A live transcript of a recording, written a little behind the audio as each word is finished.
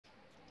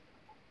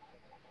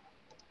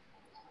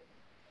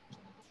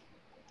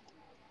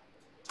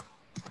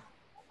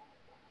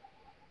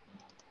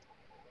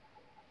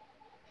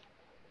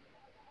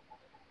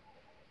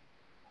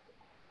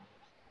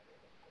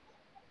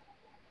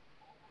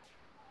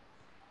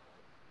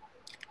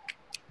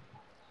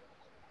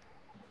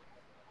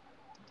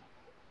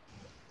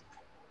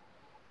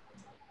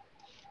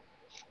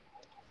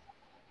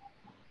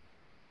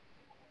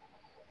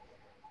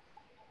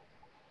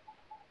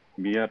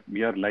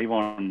we are live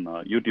on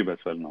YouTube as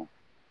well now.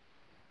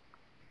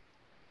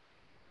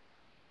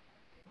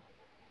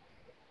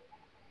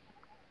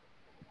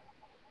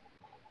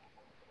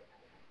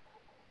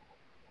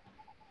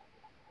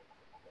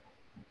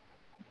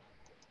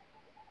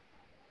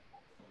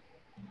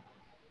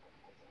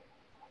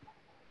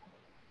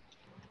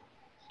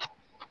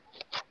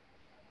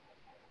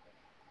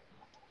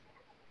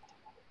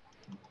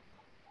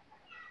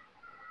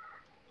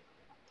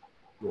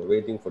 We're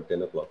waiting for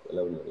 10 o'clock,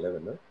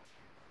 11, huh?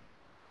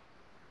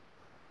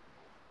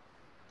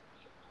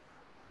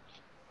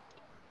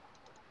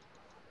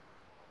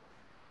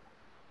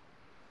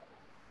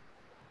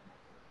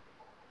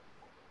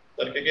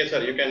 Okay,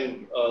 sir, you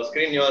can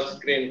screen your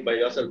screen by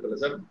yourself,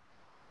 sir.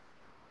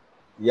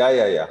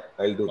 Yeah.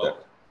 I'll do that.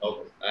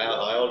 Okay.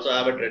 I also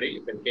have it ready.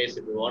 If in case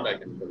if you want, I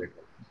can pull it.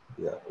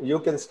 Yeah, you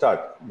can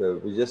start.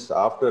 We just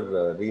after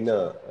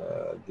Reena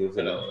gives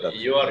an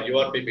introduction. Your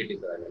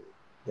PPT, sir.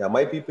 Yeah,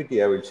 my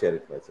PPT I will share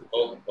it myself.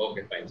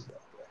 Okay, fine. Sir.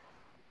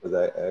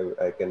 Because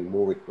I can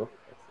move it, no?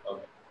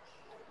 Okay.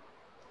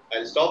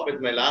 I'll stop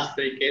with my last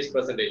 3 case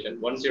presentation.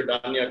 Once you're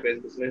done your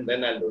case presentation,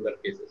 then I'll do the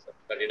cases, sir.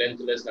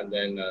 Credentialist and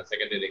then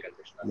secondary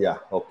reconstruction. Yeah,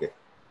 okay.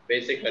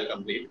 Basic I'll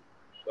complete.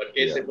 But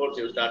case reports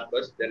you start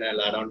first, then I'll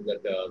add on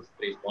that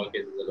 3 small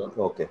cases alone.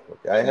 Okay.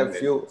 I have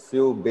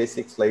few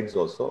basic slides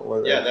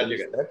also. Yeah, that you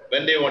can.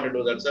 When do you want to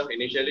do that, sir?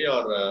 Initially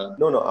or?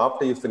 No,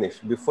 after you finish.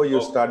 Before you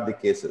start the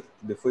cases.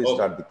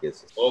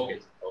 Okay.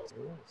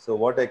 So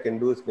what I can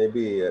do is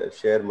maybe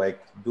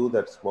do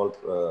that small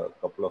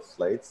couple of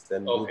slides,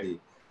 then do the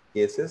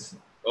cases.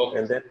 Okay.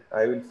 And then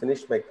I will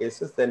finish my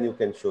cases, then you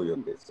can show your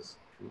cases.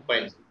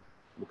 Fine.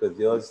 Because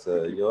yours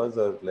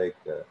are like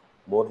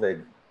more like,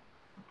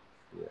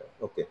 yeah,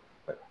 okay.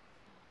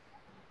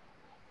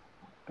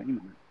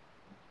 Fine.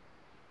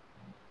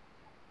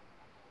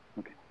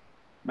 Okay.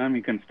 Ma'am,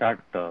 you can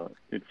start.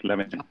 It's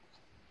 11.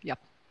 Yep.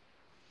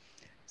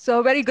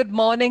 So a very good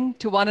morning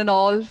to one and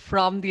all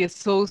from the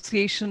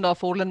Association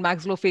of Oral and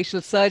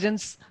Maxillofacial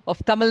Surgeons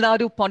of Tamil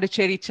Nadu,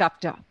 Pondicherry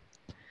chapter.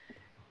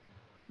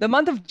 The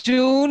month of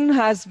June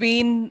has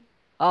been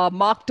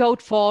marked out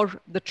for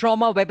the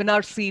trauma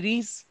webinar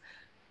series,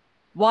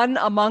 one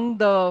among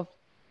the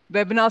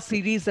webinar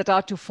series that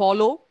are to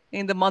follow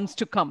in the months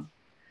to come.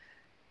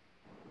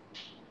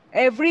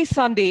 Every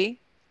Sunday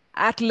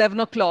at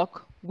 11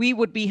 o'clock, we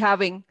would be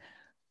having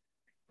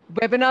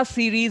webinar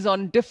series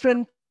on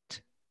different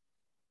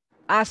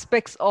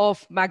aspects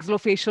of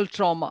maxillofacial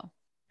trauma.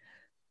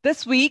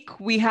 This week,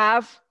 we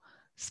have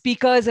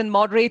speakers and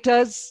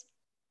moderators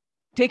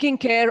taking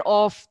care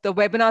of the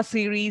webinar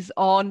series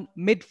on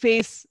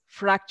midface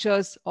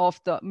fractures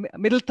of the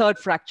middle third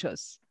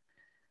fractures.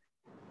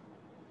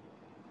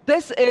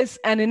 This is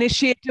an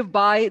initiative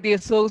by the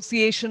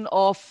Association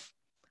of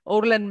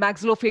Oral and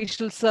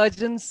Maxillofacial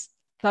Surgeons,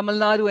 Tamil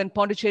Nadu and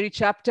Pondicherry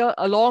chapter,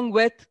 along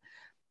with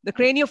the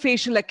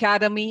Craniofacial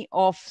Academy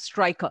of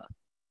Stryker.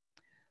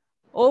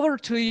 Over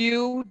to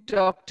you,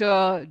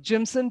 Dr.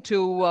 Jimson,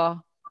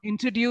 to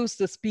introduce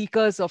the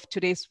speakers of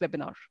today's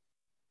webinar.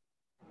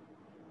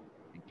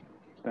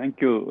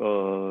 Thank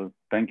you.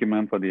 Thank you,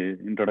 ma'am, for the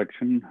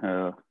introduction.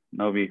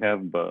 Now we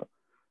have the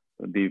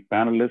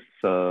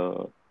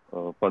panelists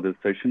for this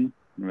session.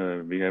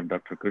 We have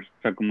Dr.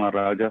 Krishna Kumar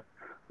Raja,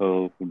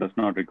 who does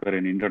not require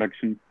any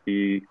introduction.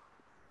 He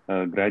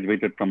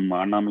graduated from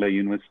Annamalai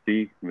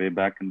University way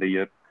back in the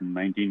year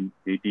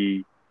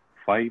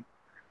 1985,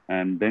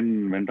 and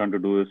then went on to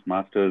do his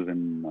master's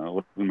in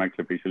oral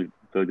maxillofacial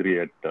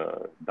surgery at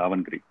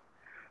Davangere.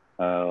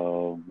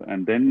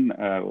 And then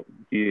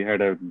he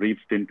had a brief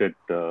stint at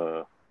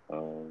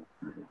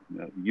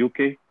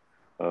UK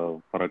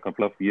for a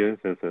couple of years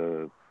as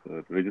a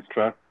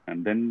registrar,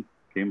 and then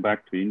came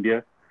back to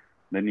India.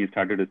 Then he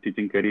started his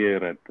teaching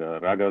career at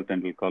Raghav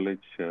Dental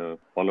College,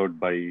 followed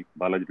by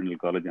Balaji Dental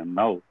College, and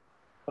now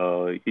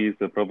he is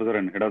the professor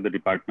and head of the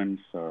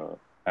departments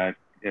at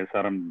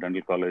SRM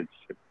Dental College,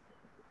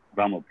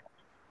 Ramapur.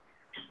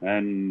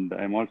 And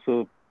I'm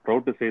also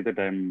proud to say that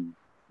I'm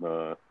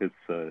his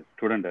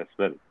student as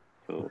well.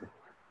 So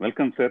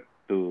welcome, sir,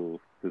 to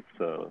this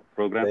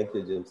program. Thank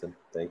you, Jameson.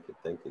 Thank you,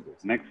 Jameson.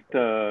 Next,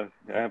 I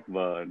have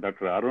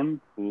Dr. Arun,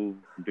 who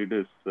did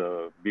his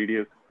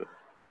BDS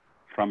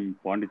from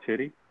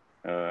Pondicherry,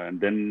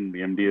 and then the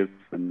MDS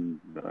in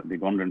the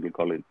Government Dental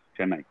College,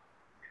 Chennai.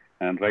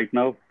 And right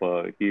now,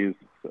 he is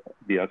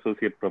the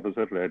associate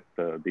professor at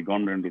the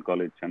Government Dental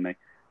College, Chennai,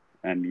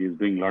 and he is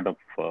doing a lot of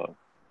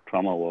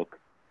trauma work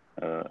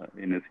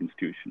in his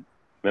institution.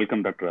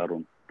 Welcome, Dr.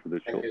 Arun, to the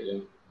show. Thank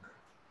you,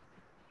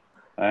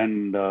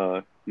 and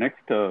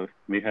next,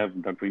 we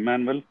have Dr.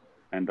 Emmanuel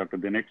and Dr.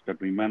 Dinesh.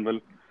 Dr.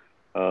 Emmanuel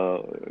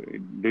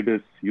did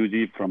his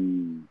UG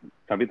from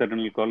Tabitha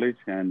Dental College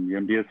and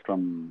MDS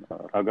from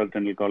Raghav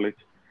Dental College.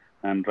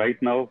 And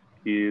right now,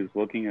 he is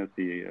working as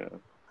the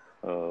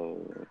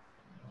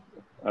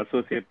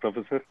associate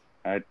professor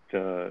at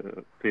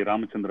Sri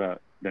Ramachandra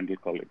Dental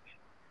College.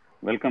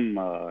 Welcome,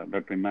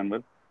 Dr.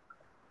 Emmanuel.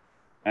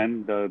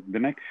 And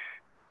Dinesh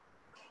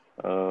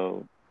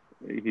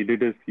he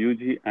did his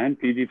UG and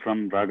PG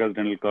from Ragas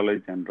Dental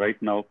College, and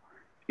right now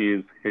he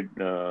is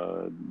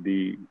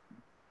the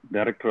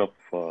director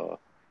of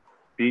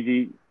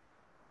PG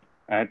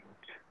at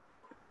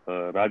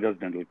Rajas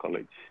Dental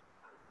College.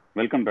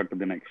 Welcome, Dr.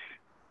 Dinesh.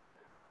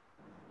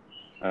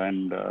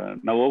 And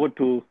now over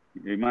to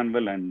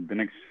Emmanuel and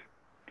Dinesh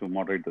to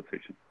moderate the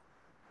session.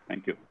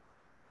 Thank you.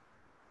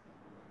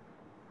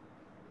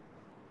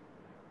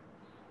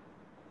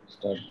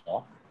 Start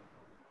off.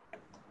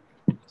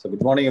 So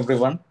good morning,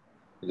 everyone.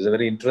 It is a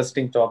very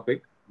interesting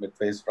topic,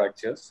 midface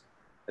fractures,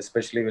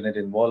 especially when it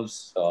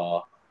involves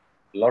a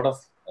lot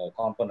of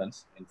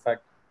components. In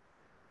fact,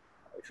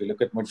 if you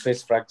look at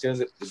midface fractures,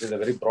 it is a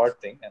very broad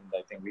thing, and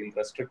I think we'll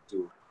restrict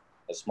to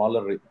a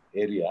smaller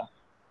area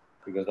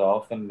because the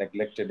often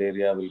neglected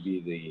area will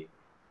be the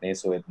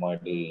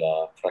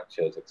nasoethmoidal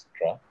fractures,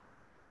 etc.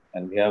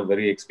 And we have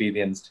very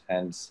experienced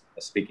hands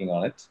speaking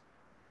on it.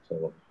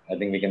 So I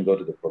think we can go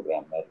to the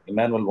program.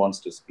 Emmanuel wants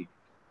to speak.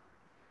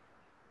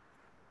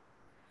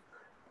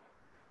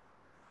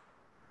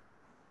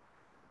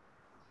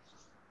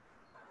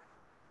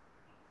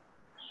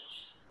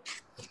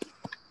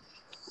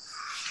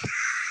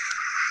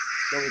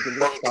 So we can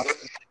just start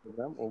the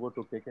program. Over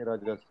to KK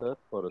Raja sir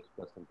for his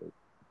presentation.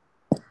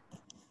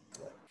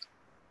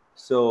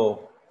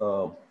 So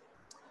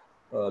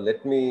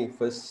let me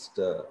first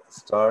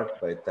start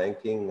by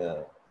thanking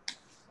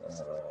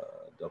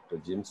Dr.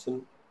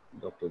 Jimson,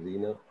 Dr.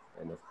 Reena,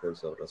 and of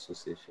course our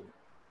association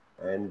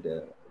and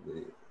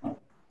the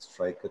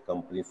Striker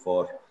company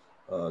for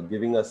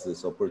giving us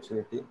this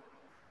opportunity.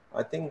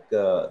 I think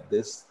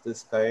this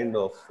kind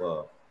of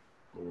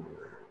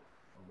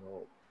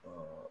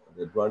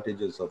the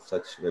advantages of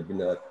such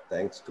webinar,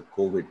 thanks to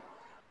COVID,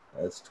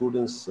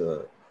 students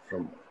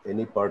from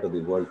any part of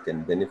the world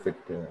can benefit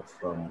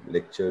from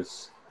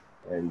lectures,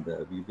 and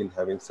we've been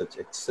having such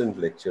excellent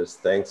lectures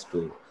thanks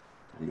to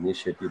the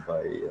initiative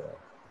by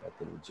I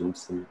think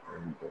Jimson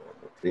and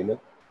Trainer.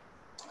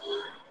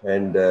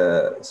 And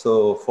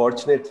so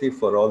fortunately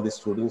for all the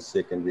students,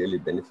 they can really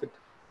benefit.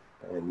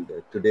 And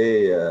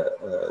today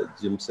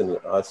Jimson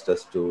asked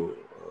us to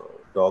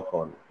talk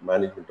on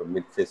management of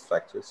midface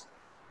fractures.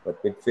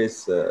 But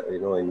midface,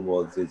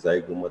 involves the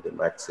zygoma, the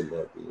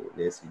maxilla,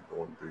 the nasal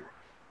bone,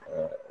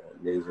 the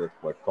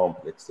nasoethmoid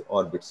complex, the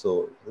orbit.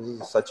 So this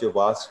is such a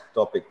vast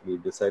topic. We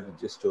decided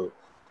just to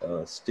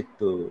stick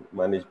to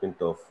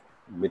management of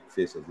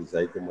midface of the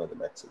zygoma, the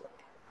maxilla.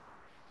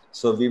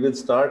 So we will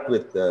start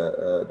with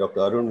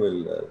Dr. Arun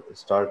will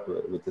start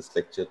with this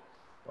lecture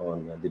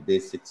on the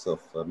basics of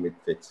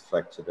midface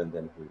fracture, and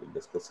then we will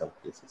discuss some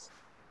cases.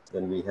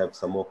 Then we have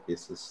some more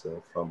cases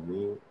from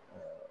me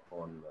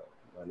on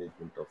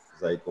management of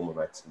zygoma,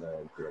 maxilla,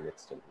 and to an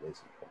extent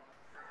nasal bone.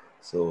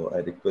 So I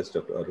request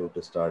Dr. Arun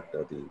to start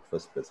the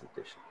first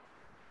presentation.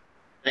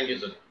 Thank you,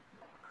 sir.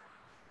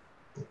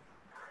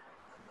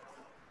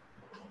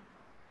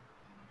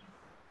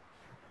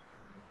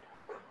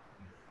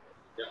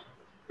 Yeah.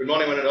 Good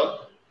morning, one and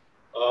all.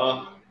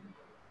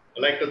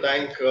 I'd like to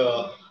thank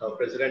our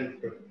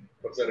President,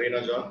 Professor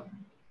Reena John,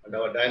 and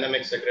our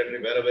Dynamic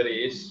Secretary, wherever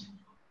he is,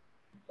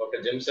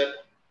 Dr. Jimson,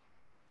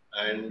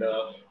 and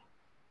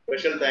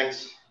special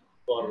thanks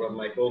for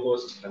my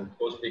co-host and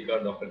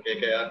co-speaker, Dr.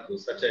 KKR,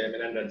 who's such an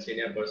eminent and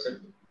senior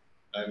person.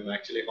 I'm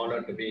actually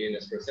honored to be in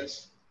his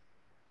presence.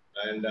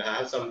 And I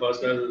have some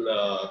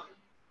personal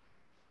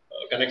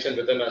connection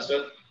with him as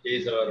well.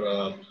 He's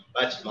our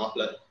batch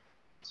muffler.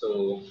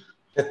 So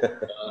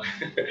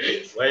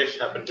his wife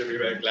happened to be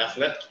my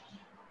classmate.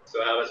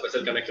 So I have a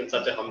special connection,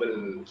 such a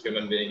humble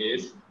human being he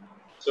is.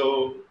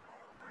 So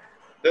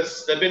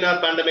this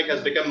webinar pandemic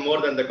has become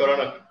more than the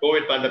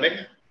COVID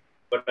pandemic,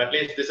 but at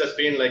least this has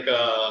been like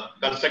a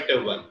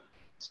constructive one.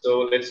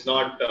 So let's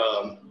not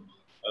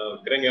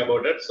cring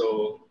about it.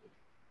 So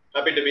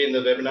happy to be in the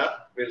webinar.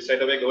 We'll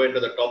straight away go into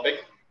the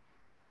topic.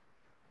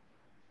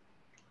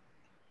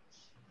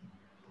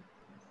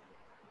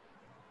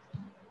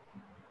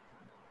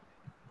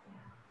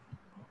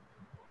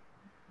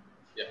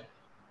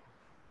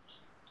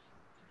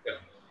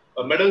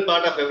 A middle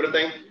part of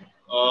everything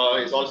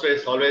is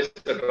always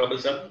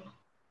troublesome,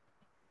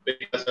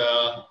 because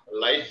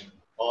life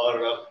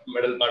or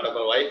middle part of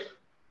our life,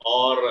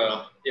 or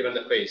even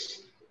the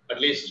face. At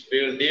least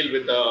we will deal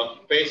with the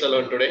face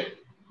alone today.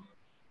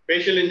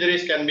 Facial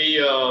injuries can be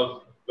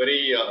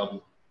very,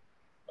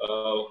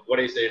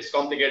 it's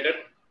complicated.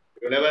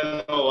 You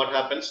never know what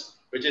happens,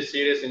 which is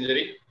serious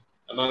injury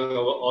among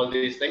all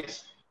these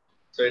things.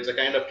 So it's a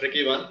kind of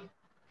tricky one.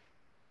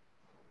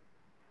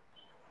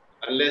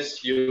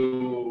 Unless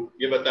you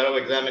give a thorough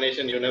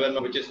examination, you never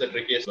know which is the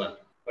trickiest one.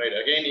 Right.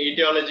 Again,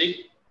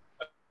 etiology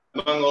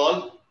among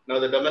all. Now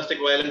the domestic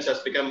violence has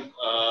become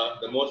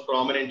the most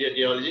prominent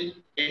etiology.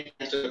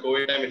 Thanks to the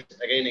COVID time, it's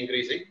again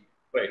increasing.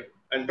 Right.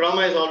 And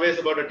trauma is always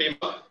about a team.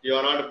 You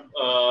are not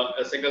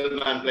a single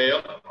man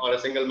player or a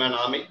single man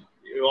army.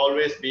 You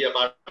always be a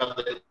part of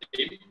the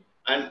team.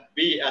 And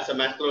we, as a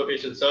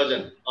maxillofacial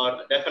surgeon,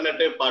 are a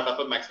definitive part of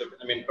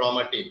a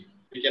trauma team.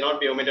 We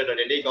cannot be omitted at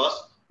any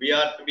cost. We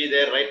are to be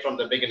there right from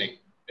the beginning.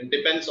 It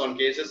depends on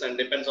cases and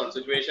depends on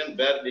situation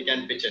where we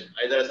can pitch in,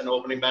 either as an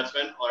opening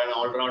batsman or an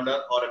all-rounder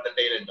or at the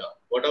tail ender.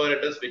 Whatever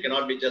it is, we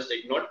cannot be just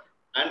ignored.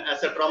 And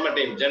as a trauma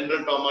team,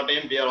 general trauma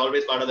team, we are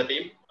always part of the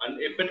team. And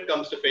if it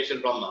comes to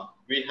facial trauma,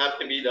 we have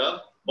to be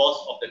the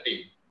boss of the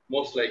team,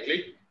 most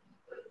likely.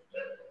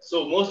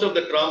 So most of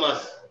the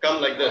traumas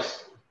come like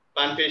this,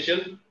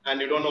 pan-facial,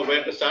 and you don't know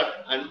where to start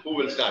and who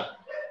will start.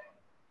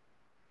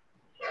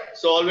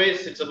 So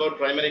always it's about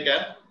primary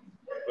care.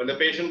 When the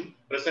patient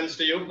presents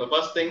to you, the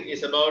first thing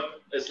is about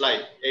his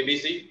life,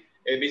 ABC.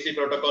 ABC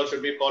protocol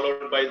should be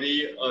followed by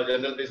the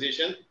general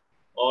physician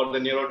or the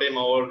neuro team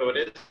or whatever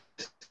it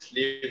is.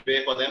 Leave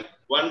way for them.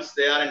 Once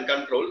they are in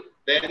control,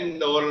 then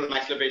the oral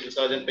maxillofacial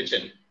surgeon pitch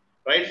in.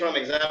 Right from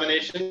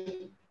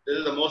examination, this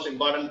is the most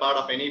important part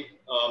of any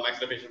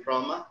maxillofacial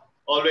trauma.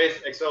 Always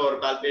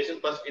extraoral palpation.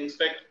 First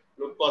inspect,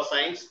 look for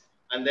signs,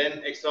 and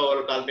then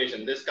extraoral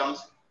palpation. This comes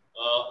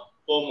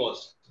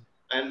foremost.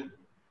 And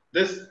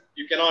this,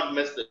 you cannot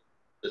miss this.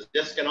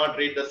 Just cannot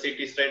read the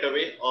CT straight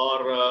away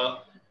or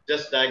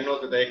just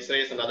diagnose with the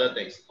X-rays and other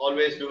things.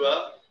 Always do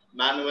a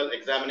manual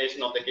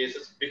examination of the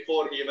cases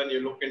before even you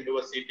look into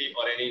a CT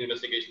or any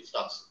investigation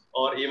stuffs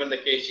or even the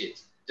case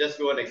sheets. Just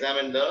go and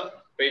examine the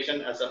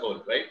patient as a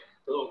whole, right?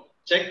 So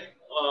check,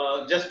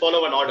 just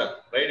follow an order,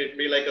 right? It'd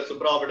be like a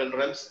supraorbital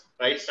rims,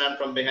 right? Stand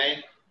from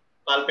behind,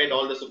 palpate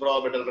all the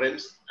supraorbital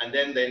rims and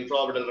then the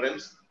infraorbital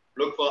rims,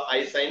 look for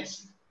eye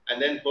signs,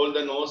 and then hold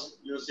the nose,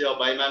 use your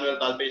bimanual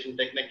palpation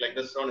technique like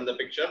this shown in the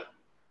picture.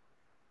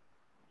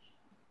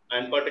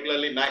 And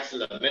particularly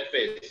maxilla,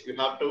 midface, you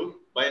have to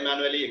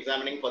bimanually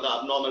examining for the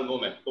abnormal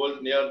movement.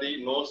 Hold near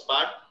the nose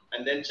part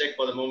and then check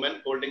for the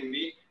movement holding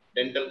the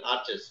dental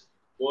arches,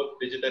 both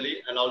digitally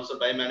and also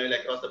bimanually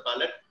across the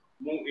palate.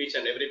 Move each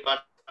and every part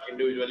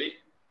individually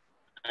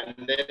and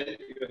then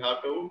you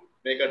have to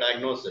make a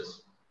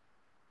diagnosis.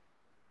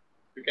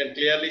 You can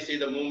clearly see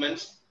the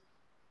movements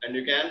and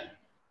you can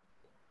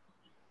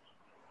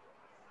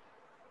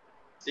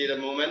see the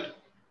movement.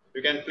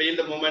 You can feel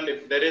the movement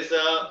if there is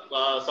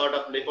a sort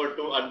of default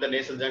to at the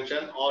nasal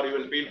junction, or you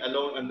will feel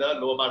alone in the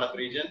lower part of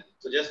region.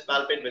 So just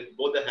palpate with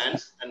both the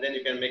hands and then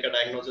you can make a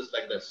diagnosis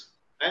like this.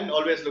 And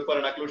always look for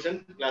an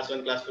occlusion, class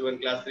 1, class 2 and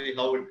class 3,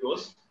 how it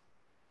goes.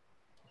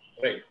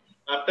 Right.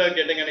 After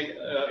getting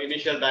an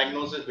initial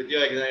diagnosis with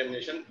your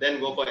examination,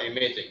 then go for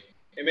imaging.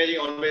 Imaging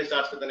always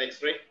starts with an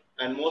X-ray,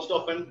 and most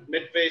often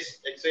mid-face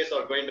X-rays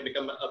are going to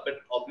become a bit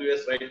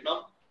obvious right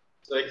now.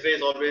 So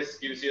X-rays always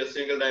gives you a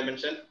single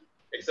dimension,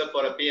 except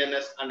for a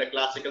PNS and a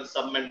classical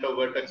submental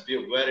vertex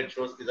view where it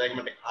shows the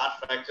zygomatic arch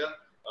fracture.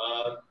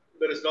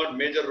 There is not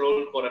major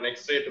role for an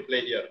X-ray to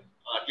play here.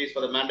 At least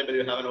for the mandible,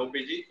 you have an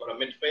OPG. For a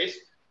mid-face,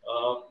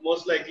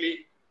 most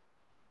likely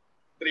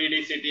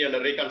 3D CT and a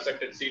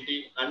reconstructed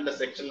CT and the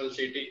sectional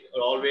CT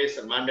are always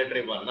a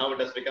mandatory one. Now it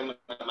has become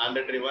a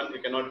mandatory one.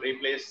 You cannot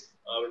replace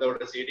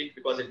without a CT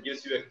because it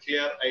gives you a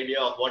clear idea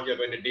of what you're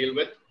going to deal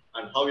with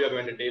and how you're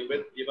going to deal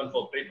with, even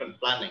for treatment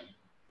planning.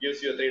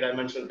 Gives you a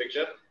three-dimensional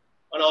picture.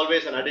 And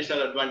always an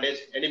additional advantage,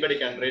 anybody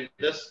can read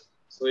this.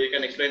 So you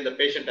can explain the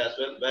patient as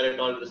well, where it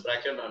all is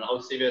fractured and how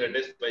severe it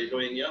is by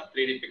showing your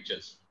 3D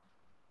pictures.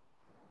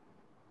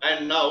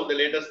 And now the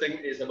latest thing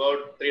is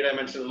about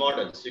three-dimensional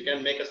models. You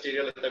can make a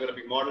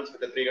stereolithographic models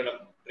with the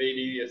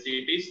 3D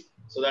CTs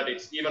so that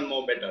it's even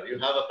more better. You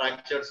have a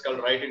fractured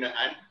skull right in your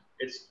hand.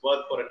 It's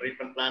worth for a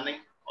treatment planning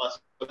or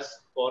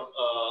for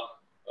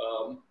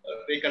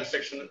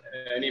reconstruction.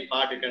 Any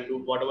part you can do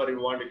whatever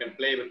you want. You can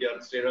play with your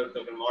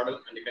stereolithographic model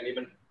and you can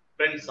even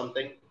print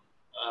something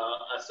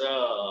as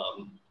a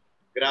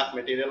graph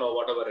material or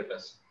whatever it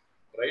is,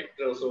 right?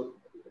 So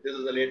this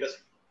is the latest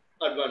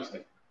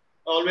advancement.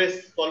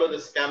 Always follow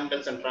the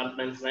Campbell's and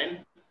Trampman's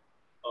line,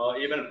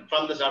 even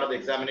from the start of the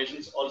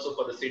examinations, also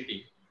for the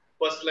CT.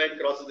 First line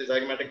crosses the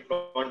zygomatic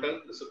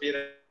frontal, the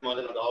superior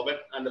margin of the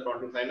orbit and the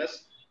frontal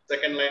sinus.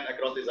 Second line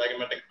across the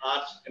zygomatic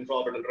arch,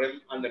 infraorbital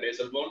rim and the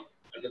nasal bone.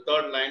 And the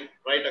third line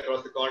right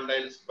across the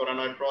condyles,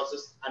 coronoid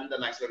process and the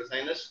maxillary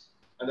sinus.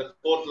 And the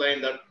fourth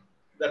line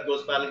that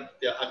goes parallel to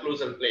the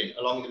occlusal plane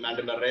along the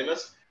mandibular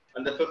ramus.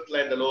 And the fifth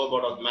line, the lower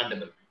part of the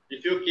mandible.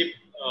 If you keep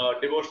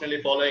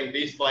devotionally following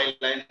these 5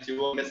 lines,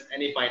 you won't miss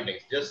any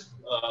findings. Just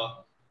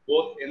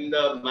both in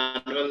the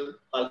manual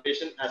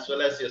palpation as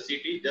well as your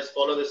CT, just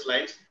follow these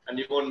lines and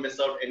you won't miss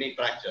out any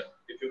fracture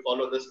if you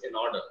follow this in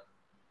order.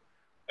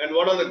 And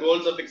what are the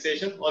goals of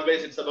fixation?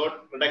 Always it's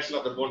about reduction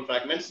of the bone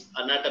fragments,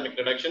 anatomic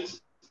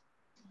reductions,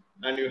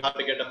 and you have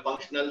to get a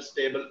functional,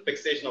 stable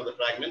fixation of the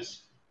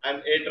fragments,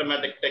 and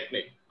atraumatic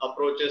technique,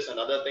 approaches and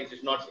other things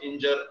which not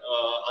injure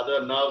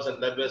other nerves and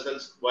blood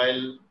vessels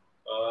while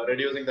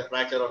reducing the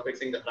fracture or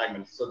fixing the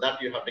fragments. So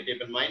that you have to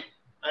keep in mind.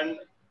 And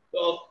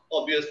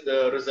obvious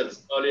the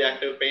results, early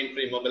active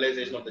pain-free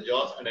mobilization of the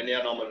jaws and any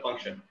normal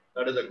function.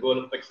 That is the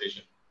goal of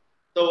fixation.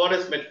 So what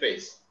is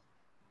midface?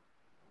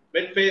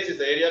 Midface is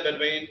the area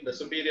between the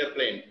superior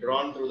plane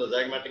drawn through the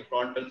zygomatic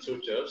frontal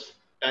sutures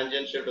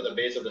tangential to the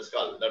base of the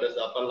skull. That is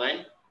the upper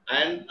line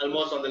and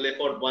almost on the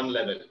Lefort 1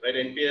 level, right?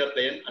 Inferior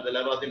plane at the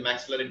level of the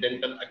maxillary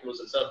dental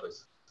occlusal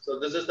surface. So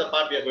this is the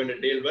part we are going to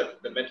deal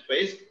with, the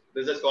midface.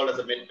 This is called as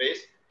a midface.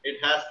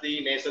 It has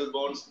the nasal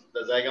bones,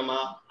 the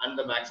zygoma, and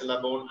the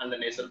maxilla bone, and the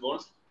nasal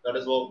bones. That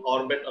is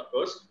orbit, of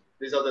course.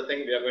 These are the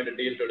things we are going to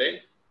deal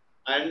today.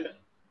 And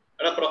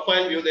at a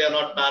profile view, they are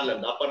not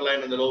parallel. The upper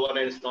line and the lower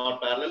line is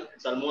not parallel.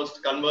 It's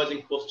almost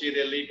converging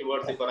posteriorly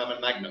towards the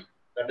foramen magnum.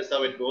 That is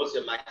how it goes.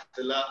 Your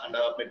maxilla and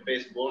our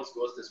midface bones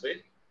goes this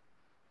way.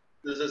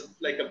 This is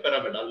like a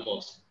pyramid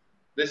almost.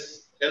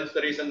 This helps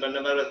the reason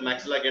whenever the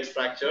maxilla gets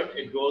fractured,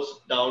 it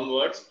goes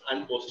downwards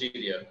and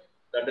posterior.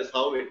 That is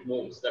how it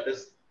moves.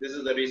 This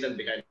is the reason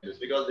behind this,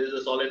 because this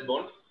is a solid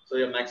bone. So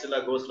your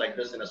maxilla goes like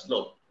this in a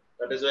slope.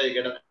 That is why you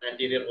get an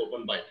anterior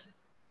open bite.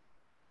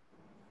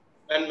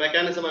 And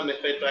mechanism of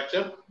midface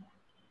fracture.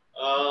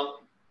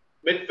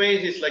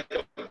 Midface is like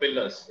a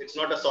pillars. It's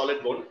not a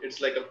solid bone.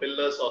 It's like a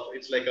pillars of.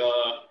 It's like a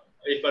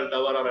Eiffel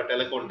Tower or a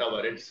telephone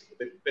tower. It's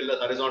with pillars,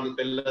 horizontal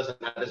pillars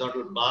and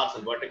horizontal bars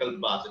and vertical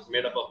bars. It's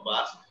made up of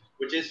bars,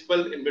 which is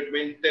filled in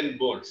between thin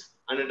bones,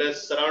 and it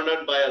is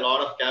surrounded by a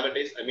lot of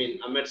cavities. I mean,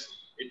 amidst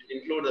it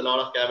includes a lot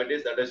of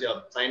cavities. That is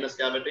your sinus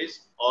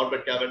cavities,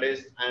 orbit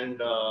cavities, and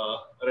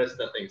rest of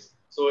the things.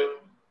 So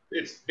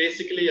it's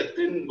basically a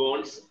thin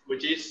bones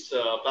which is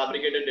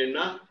fabricated in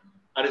a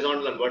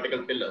horizontal and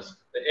vertical pillars.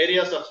 The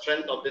areas of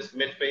strength of this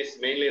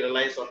midface mainly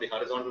relies on the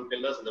horizontal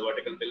pillars and the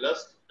vertical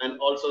pillars, and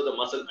also the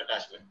muscle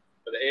attachment.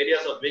 But the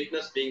areas of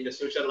weakness being the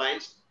suture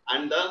lines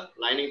and the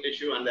lining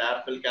tissue and the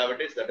air-filled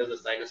cavities, that is the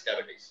sinus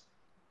cavities.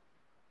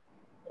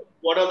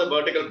 What are the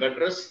vertical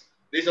buttress?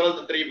 These are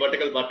the three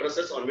vertical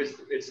buttresses on which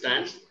it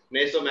stands.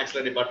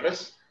 Nasomaxillary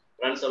buttress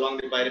runs along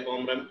the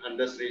piriform and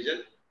this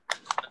region.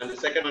 And the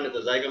second one is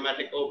the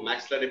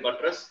zygomatico-maxillary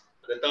buttress.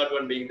 The third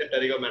one being the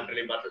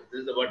pterygomaxillary buttress.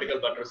 This is the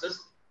vertical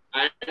buttresses.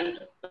 And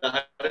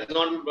the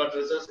horizontal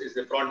buttresses is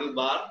the frontal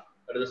bar,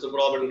 that is the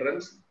supraorbital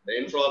rims, the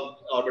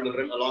infraorbital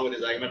rim along with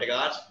the zygomatic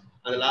arch,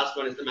 and the last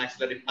one is the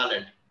maxillary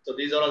palate. So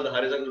these are all the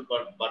horizontal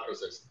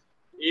buttresses.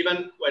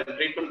 Even when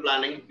treatment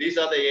planning, these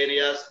are the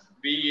areas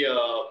we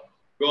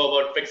go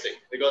about fixing,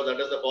 because that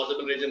is the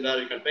possible region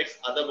where you can fix.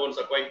 Other bones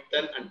are quite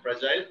thin and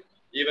fragile.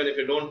 Even if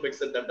you don't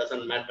fix it, that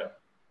doesn't matter.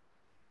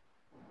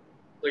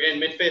 So again,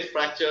 midface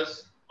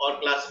fractures are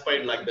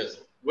classified like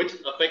this, which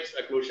affects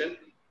occlusion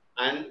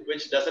and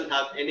which doesn't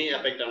have any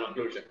effect on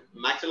occlusion.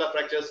 Maxilla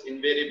fractures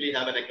invariably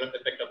have an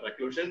effect of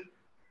occlusion,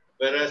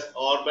 whereas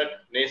orbit,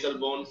 nasal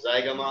bone,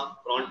 zygoma,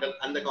 frontal,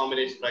 and the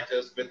combination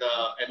fractures with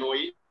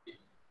NOE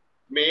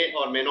may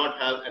or may not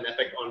have an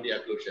effect on the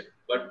occlusion.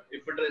 But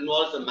if it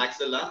involves the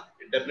maxilla,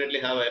 it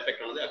definitely have an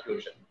effect on the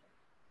occlusion.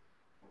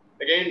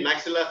 Again,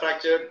 maxilla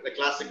fracture, the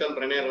classical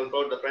René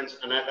Rutherford, the French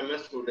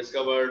anatomist who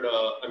discovered,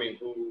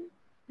 who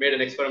made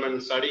an experimental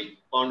study,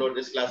 found out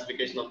this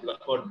classification of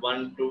Rutherford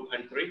 1, 2,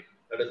 and 3.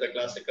 That is the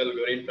classical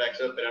Guerin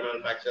fracture,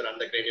 pyramidal fracture,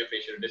 and the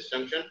craniofacial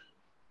disjunction,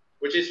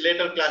 which is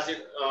later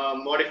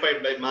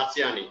modified by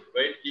Marciani,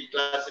 right? He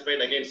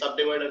classified, again,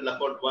 subdivided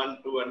Rutherford 1,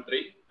 2, and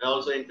 3, and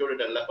also included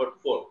a Rutherford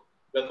 4.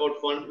 Rutherford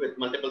 1 with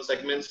multiple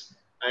segments,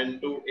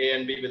 and 2A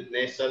and B with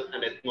nasal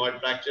and ethmoid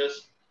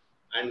fractures,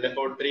 and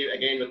Rutherford 3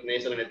 again with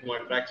nasal and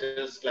ethmoid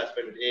fractures,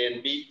 classified with A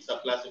and B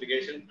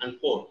subclassification, and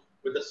 4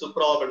 with the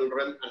supraorbital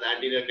rim and the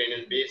anterior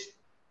cranial base.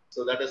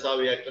 So that is how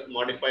we have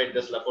modified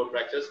this Rutherford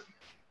fractures.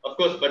 Of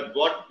course, but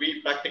what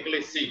we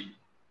practically see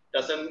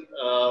doesn't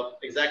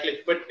exactly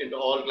fit into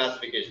all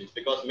classifications,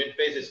 because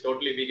midface is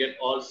totally, we get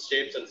all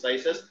shapes and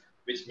sizes,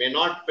 which may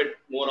not fit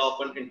more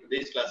often into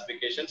these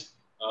classifications.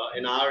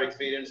 In our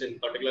experience, in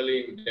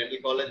particularly in dental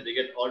college, we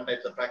get all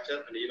types of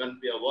fracture, and even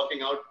we are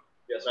working out,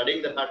 we are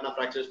studying the pattern of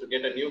fractures to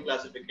get a new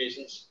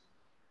classifications,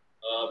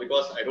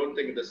 because I don't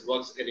think this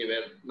works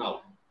anywhere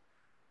now.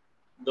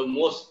 The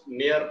most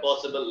near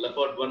possible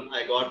Rutherford one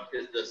I got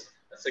is this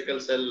sickle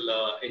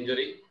cell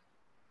injury.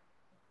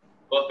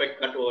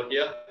 Perfect cut over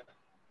here.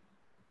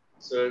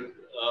 So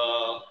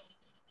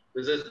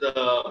this is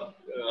the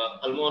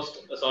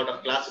almost a sort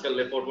of classical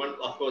Rutherford one.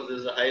 Of course, this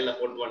is a high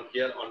Rutherford one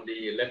here on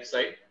the left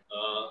side.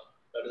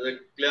 That is a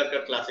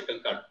clear-cut classical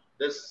cut.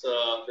 This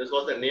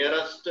was the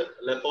nearest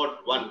Rutherford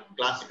one,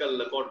 classical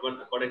Rutherford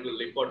one, according to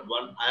Rutherford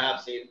one I have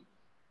seen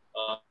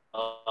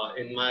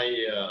in my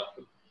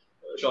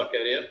short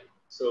career.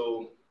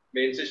 So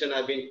the incision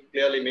has been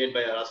clearly made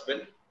by our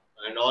husband,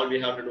 and all we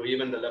have to do,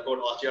 even the Rutherford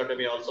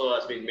osteotomy also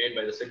has been made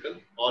by the sickle.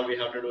 All we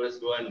have to do is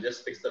go and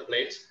just fix the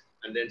plates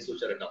and then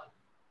suture it up.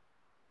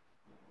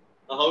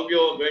 How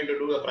you're going to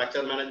do the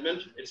fracture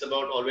management? It's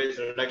about always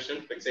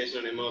reduction,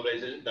 fixation, and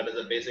immobilization. That is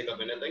the basic of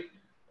anything.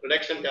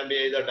 Reduction can be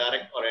either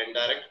direct or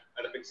indirect,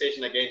 and a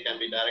fixation again can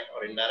be direct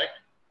or indirect.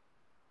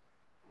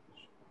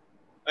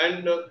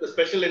 And the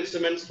special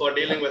instruments for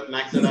dealing with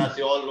maxilla, as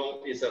you all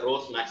know, is a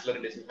Rose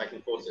maxillary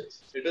disinfectant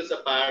forceps. It is a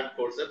paired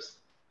forceps.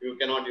 You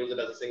cannot use it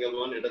as a single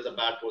one. It is a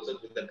paired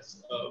forceps with a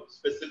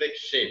specific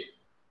shape,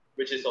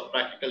 which is of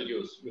practical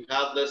use. We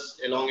have this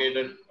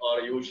elongated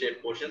or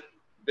U-shaped portion.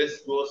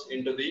 This goes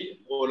into the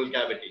oral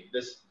cavity.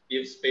 This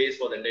gives space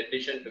for the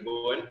dentition to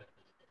go in.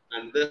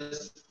 And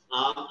this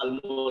arm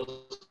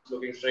almost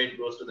looking straight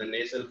goes to the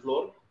nasal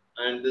floor.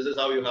 And this is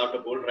how you have to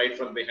pull right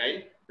from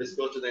behind. This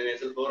goes to the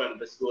nasal floor and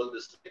this goes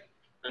this way.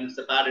 And it's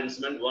a paired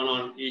instrument, one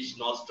on each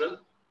nostril.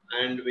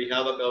 and we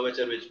have a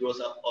curvature which goes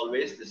up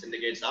always. This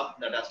indicates up,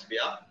 that has to be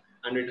up.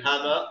 And we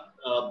have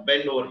a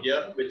bend over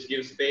here, which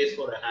gives space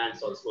for the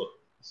hands also.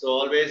 So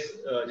always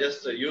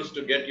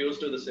get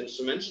used to this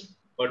instruments,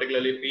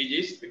 particularly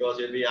PGs, because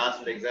you'll be asked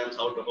in the exams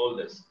how to hold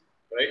this,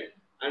 right?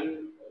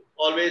 And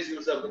always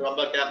use a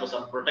rubber cap or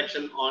some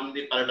protection on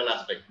the palatal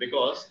aspect,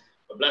 because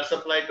blood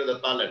supply to the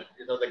palate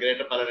is of the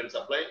greater palatal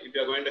supply. If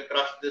you are going to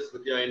crush this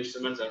with your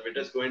instruments and it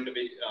is going to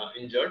be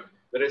injured,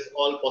 there is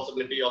all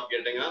possibility of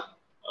getting a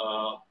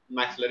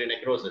maxillary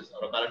necrosis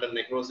or a palatal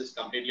necrosis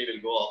completely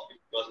will go off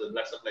because the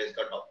blood supply is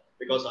cut off.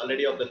 Because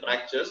already of the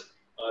fractures,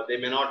 they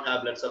may not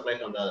have blood supply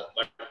from the other,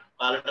 but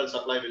palatal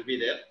supply will be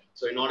there.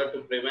 So in order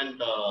to prevent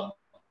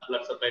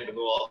blood supply to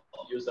go off,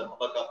 use a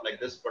rubber cup like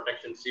this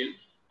protection shield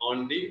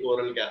on the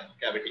oral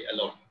cavity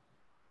alone.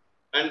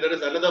 And there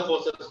is another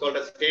forceps called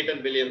a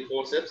Staten Williams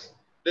forceps.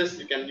 This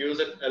you can use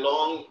it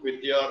along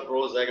with your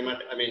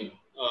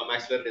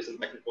maxillary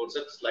disinfectant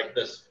forceps like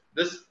this.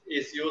 This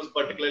is used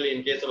particularly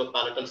in case of a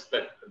palatal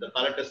split. The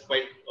palate is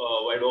quite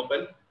wide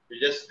open.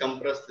 You just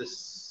compress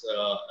this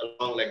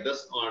along like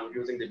this on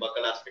using the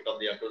buccal aspect of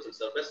the occlusal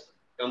surface.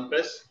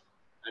 Compress,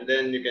 and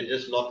then you can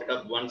just lock it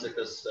up once it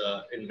is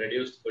in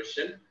reduced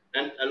position.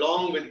 And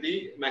along with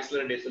the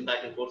maxillary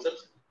disinfectant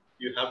forceps,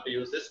 you have to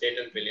use this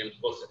Staten Williams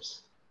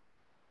forceps.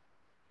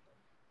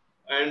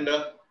 And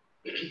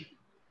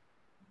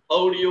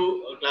how do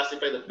you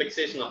classify the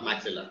fixation of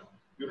maxilla?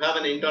 You have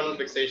an internal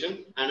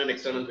fixation and an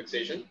external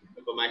fixation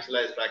if a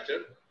maxilla is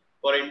fractured.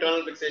 For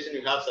internal fixation,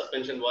 you have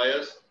suspension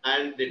wires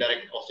and the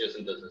direct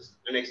osteosynthesis.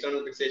 And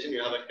external fixation,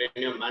 you have a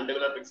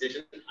craniomandibular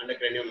fixation and a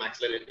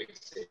craniomaxillary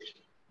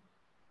fixation.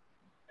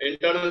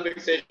 Internal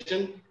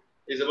fixation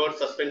is about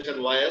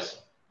suspension wires.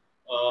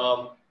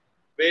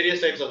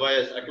 Various types of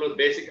wires.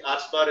 Basic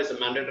arch bar is a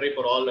mandatory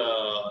for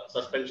all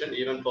suspension.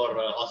 Even for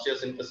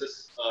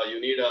osteosynthesis, you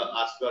need a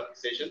arch bar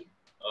fixation.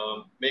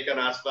 Make an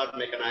arch bar,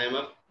 make an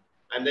IMF,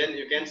 and then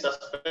you can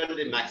suspend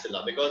the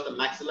maxilla, because the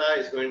maxilla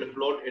is going to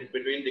float in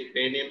between the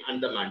cranium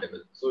and the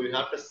mandible. So you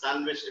have to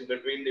sandwich in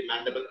between the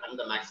mandible and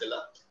the maxilla,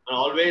 and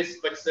always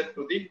fix it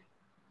to the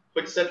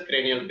fixed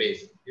cranial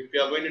base. If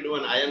you are going to do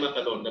an IMF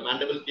alone, the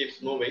mandible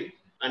keeps moving,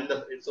 and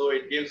so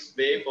it gives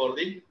way for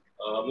the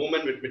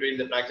movement between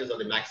the fractures of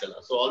the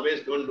maxilla. So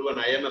always don't do an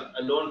IMF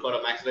alone for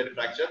a maxillary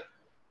fracture,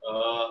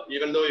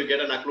 even though you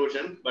get an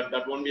occlusion, but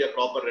that won't be a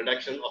proper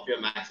reduction of your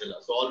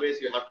maxilla. So always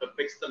you have to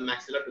fix the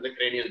maxilla to the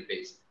cranial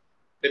base.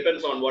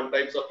 Depends on what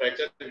types of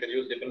fracture, you can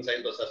use different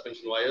kinds of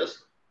suspension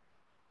wires.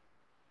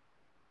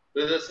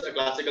 This is a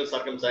classical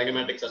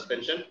circumzygomatic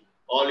suspension.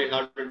 All you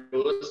have to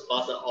do is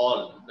pass a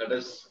awl, that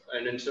is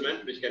an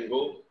instrument which can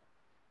go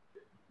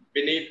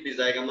beneath the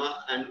zygoma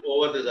and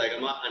over the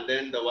zygoma, and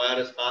then the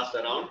wire is passed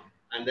around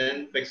and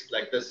then fixed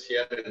like this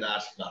here in the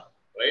arch bar,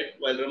 right?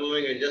 While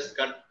removing, you just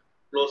cut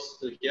close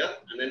to here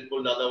and then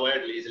pull the other wire,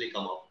 it will easily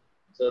come out.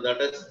 So that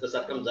is the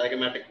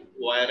circumzygomatic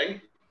wiring.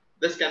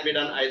 This can be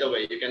done either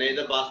way. You can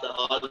either pass the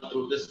awl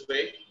through this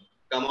way,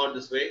 come out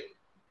this way,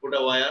 put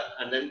a wire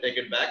and then take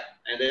it back,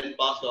 and then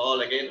pass the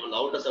awl again on the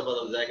outer surface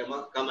of the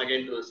zygoma, come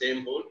again to the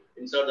same hole,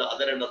 insert the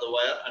other end of the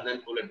wire and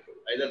then pull it through,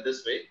 either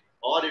this way,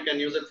 or you can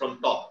use it from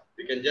top.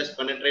 You can just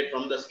penetrate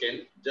from the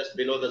skin, just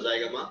below the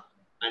zygoma,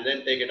 and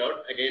then take it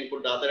out. Again,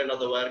 put the other end of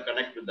the wire,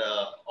 connect with the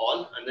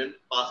awl, and then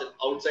pass it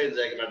outside the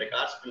zygomatic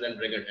arch, and then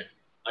bring it in.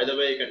 Either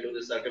way, you can do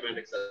this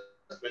zygomatic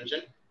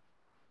suspension.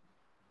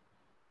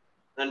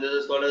 And this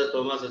is called as a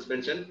Thoma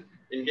suspension.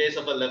 In case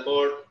of a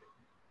leopard,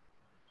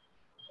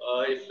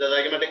 if the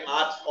zygomatic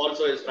arch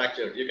also is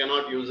fractured, you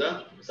cannot use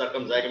a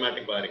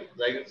circumzygomatic wiring.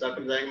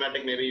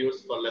 Circumzygomatic may be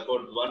used for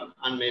leopard 1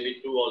 and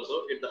maybe 2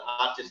 also if the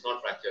arch is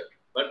not fractured.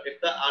 But if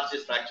the arch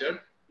is fractured,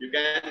 you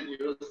can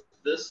use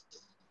this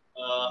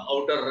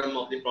outer rim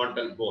of the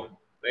frontal bone,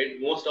 right?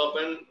 Most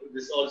often,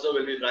 this also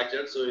will be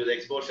fractured. So the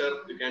exposure,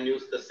 you can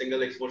use the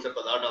single exposure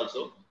for that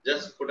also.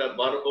 Just put a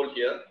bar hole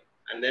here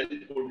and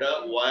then put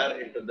a wire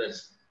into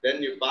this.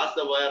 Then you pass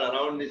the wire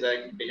around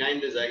the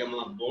behind the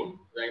zygoma bone,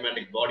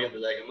 zygomatic body of the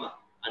zygoma,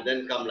 and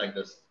then come like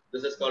this.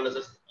 This is called as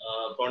a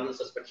frontal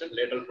suspension,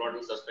 lateral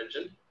frontal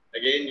suspension.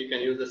 Again, you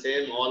can use the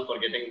same awl for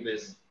getting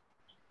these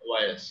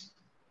wires.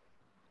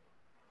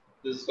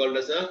 This is called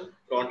as a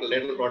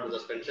lateral frontal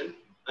suspension.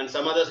 And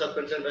some other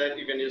suspension where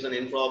you can use an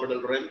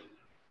infraorbital rim,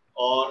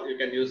 or you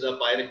can use a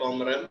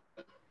pyriform rim,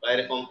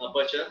 pyriform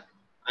aperture,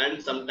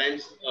 and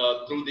sometimes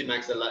through the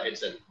maxilla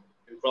itself.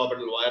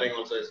 Infraorbital wiring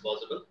also is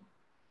possible.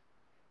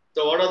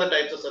 So what are the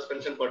types of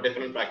suspension for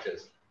different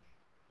fractures?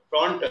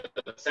 Frontal,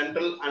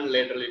 central and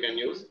lateral you can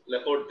use.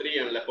 Leopard 3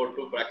 and leopard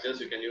 2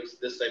 fractures, you can use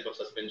this type of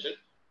suspension.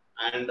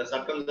 And the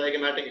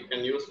circumzygomatic you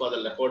can use for the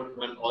leopard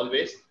 1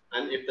 always.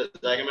 And if the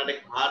zygomatic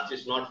arch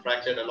is not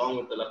fractured along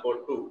with the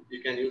leopard 2,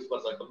 you can use for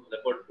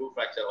leopard 2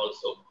 fracture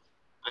also.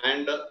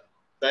 And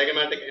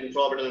zygomatic,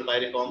 infraorbital and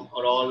pyriform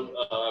are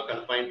all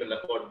confined to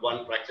leopard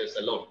 1 fractures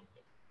alone.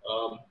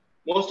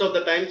 Most of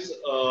the times,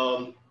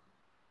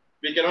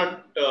 we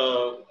cannot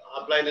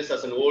apply this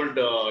as an old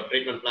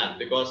treatment plan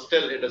because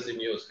still it is in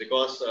use,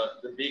 because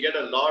we get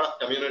a lot of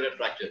comminuted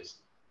fractures,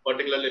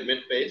 particularly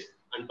midface.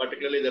 and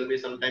particularly there'll be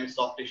sometimes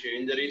soft tissue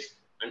injuries,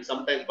 and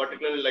sometimes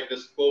particularly like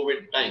this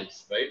COVID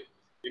times, right?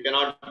 You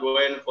cannot go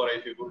in for,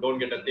 if you don't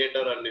get a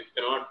theater and if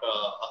you cannot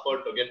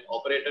afford to get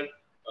operated,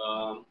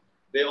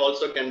 they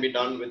also can be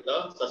done with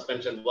the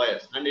suspension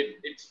wires, and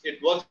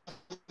it works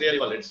really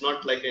well. It's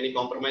not like any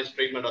compromised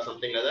treatment or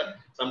something like that.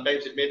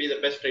 Sometimes it may be the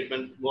best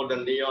treatment more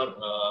than the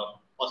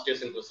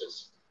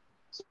osteosynthesis.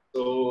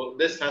 So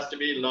this has to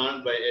be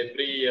learned by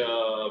every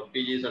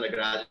PGs and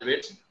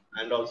graduates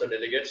and also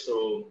delegates.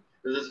 So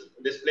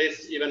this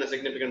plays even a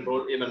significant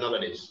role even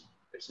nowadays.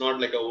 It's not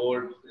like a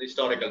old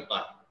historical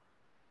part.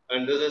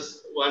 And this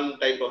is one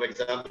type of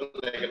example,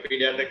 like a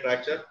pediatric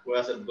fracture who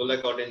has a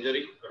bullet cord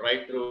injury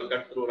right through,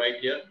 cut through right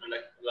here, and a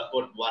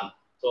Laporte 1.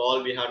 So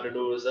all we have to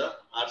do is a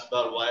arch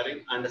bar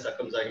wiring and a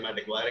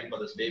circumzygomatic wiring for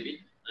this baby,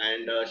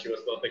 and she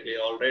was perfectly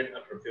all right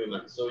after a few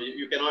months. So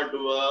you cannot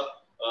do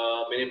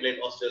a mini plate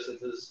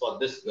osteosynthesis for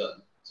this girl.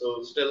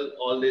 So still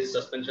all these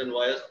suspension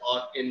wires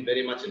are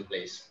very much in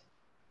place.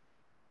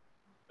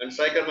 And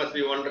striker must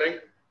be wondering,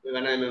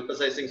 when I'm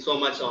emphasizing so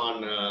much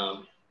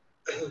on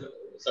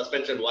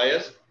suspension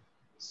wires,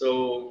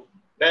 so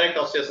direct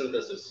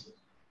osteosynthesis,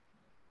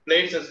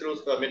 plates and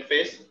screws for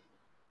Midface.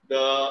 The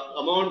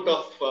amount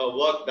of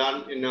work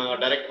done in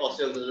direct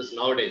osteosynthesis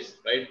nowadays,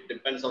 right,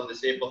 depends on the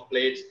shape of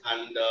plates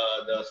and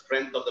the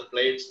strength of the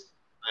plates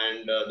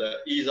and the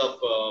ease of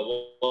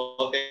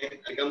working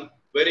become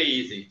very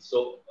easy.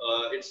 So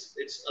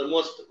it's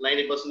almost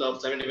 90%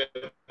 of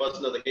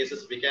 75% of the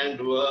cases we can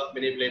do a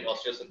mini plate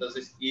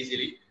osteosynthesis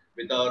easily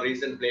with our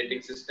recent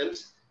plating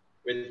systems,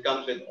 which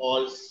comes with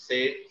all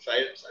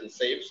shapes and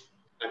shapes,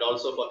 and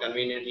also for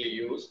conveniently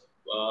use.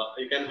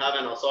 You can have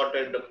an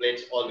assorted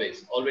plates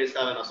always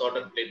have an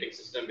assorted plating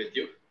system with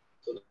you,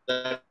 so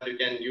that you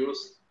can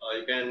use,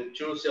 you can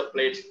choose your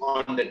plates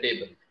on the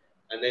table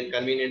and then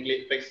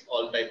conveniently fix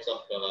all types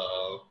of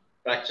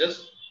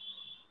fractures.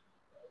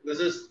 This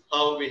is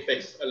how we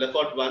fix a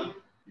Laporte 1.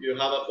 You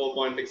have a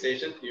 4-point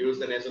fixation. You use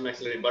the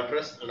nasomaxillary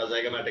buttress and a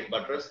zygomatic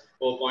buttress.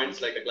 4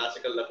 points like a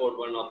classical Laporte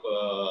 1 of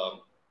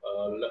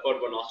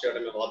Laporte 1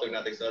 osteotomy of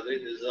orthognathic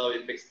surgery. This is how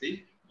we fix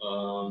the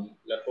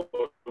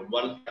Laporte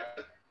 1.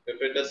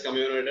 If it is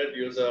comminuted,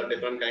 use a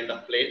different kind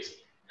of plates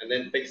and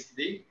then fix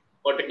the,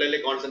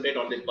 particularly concentrate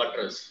on the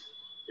buttress.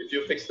 If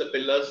you fix the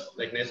pillars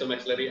like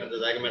nasomaxillary and the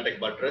zygomatic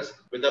buttress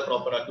with the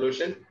proper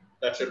occlusion,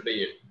 that should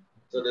be it.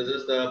 So this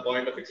is the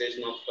point of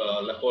fixation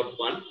of Laporte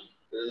 1.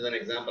 This is an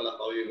example of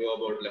how you go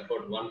about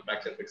Laporte 1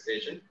 fracture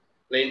fixation.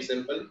 Plain,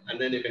 simple, and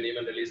then you can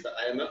even release the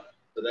IMF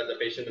so that the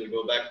patient will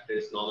go back to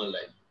his normal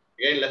life.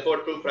 Again,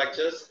 Laporte 2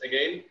 fractures,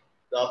 again,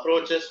 the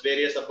approaches,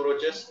 various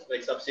approaches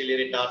like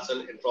subciliary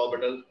tarsal,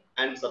 intraorbital,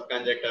 and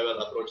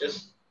subconjunctival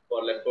approaches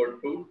for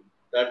Laporte 2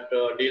 that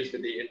deals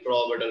with the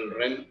intraorbital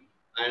rim.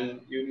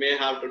 And you may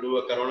have to do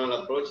a coronal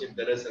approach if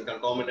there is a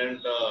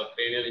concomitant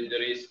cranial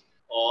injuries,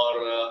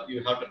 or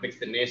you have to fix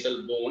the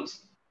nasal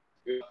bones.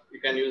 You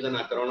can use an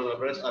coronal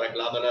approach or a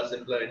glabella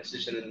simpler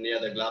incision near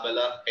the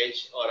glabella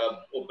edge, or a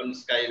open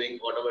skiving,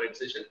 whatever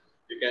incision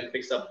you can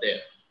fix up there.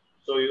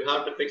 So you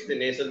have to fix the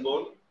nasal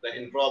bone, the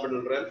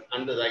intraorbital rim,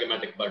 and the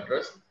zygomatic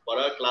buttress for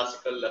a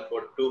classical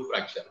Laporte 2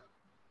 fracture.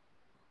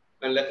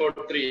 And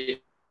Laporte 3,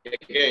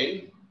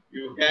 again,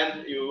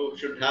 you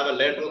should have a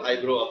lateral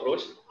eyebrow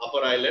approach,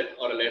 upper eyelid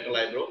or a lateral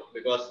eyebrow,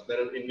 because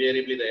there is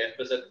invariably the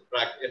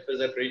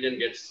FZ region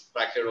gets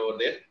fractured over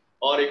there.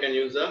 Or you can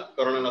use a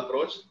coronal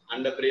approach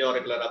and a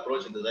preauricular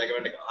approach. The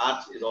zygomatic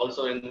arch is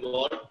also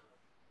involved,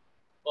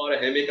 or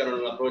a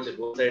hemicoronal approach if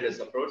both sides is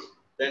approached.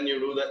 Then you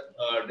do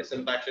the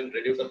disimpaction,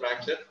 reduce the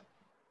fracture,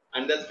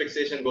 and that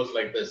fixation goes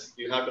like this.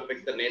 You have to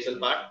fix the nasal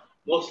part.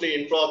 Mostly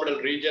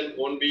intraorbital region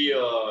won't be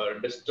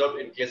disturbed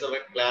in case of a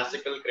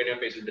classical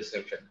craniofacial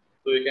disruption.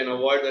 So you can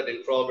avoid that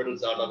intraorbital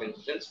sort of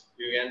incisions.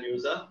 You can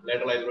use a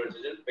lateral eyebrow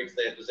incision, fix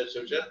the FZ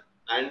suture,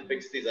 and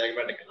fix the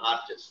zygomatic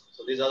arches.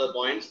 So these are the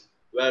points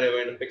where you're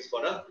going to fix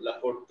for a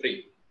Laporte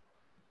 3.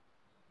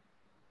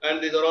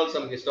 And these are all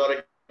some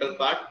historical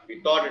part.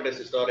 We thought it is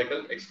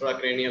historical,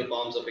 extracranial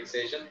forms of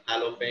fixation,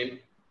 halo frame,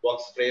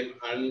 box frame,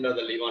 and the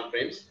leave-on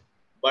frames.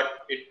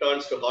 But it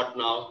turns to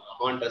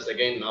haunt us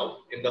again now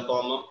in the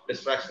form of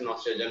distraction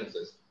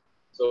osteogenesis.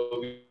 So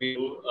we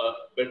do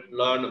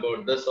learn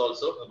about this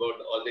also, about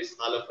all these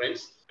halo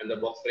frames and the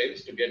box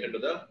frames to get into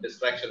the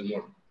distraction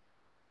mode.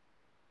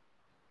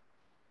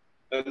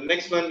 The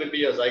next one will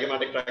be a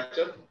zygomatic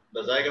fracture.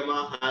 The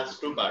zygoma has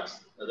 2 parts,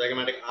 the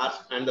zygomatic arch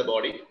and the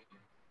body.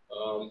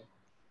 The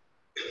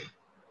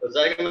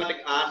zygomatic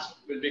arch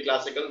will be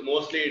classical.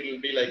 Mostly it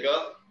will be like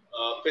a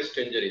fist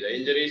injury. The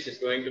injuries is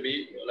going to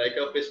be like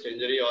a fist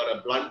injury or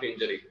a blunt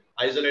injury.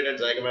 Isolated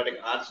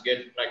zygomatic arch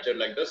get fractured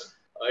like this.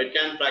 It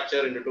can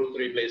fracture into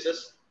 2-3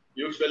 places.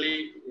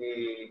 Usually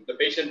the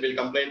patient will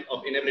complain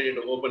of inability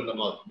to open the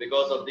mouth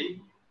because of the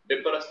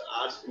depressed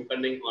arch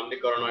impending on the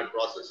coronoid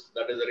process.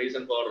 That is the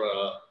reason for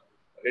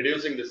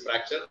reducing this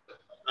fracture.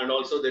 And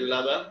also they will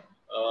have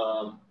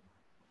a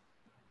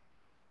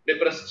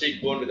depressed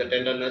cheekbone with a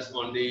tenderness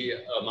on the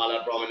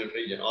malar prominent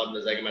region or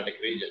the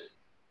zygomatic region.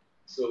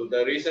 So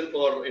the reason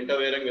for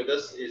interfering with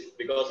this is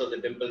because of the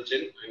dimple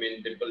chin,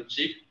 dimple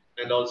cheek,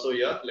 and also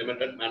your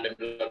limited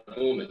mandibular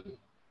movement.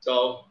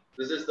 So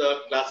this is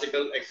the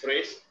classical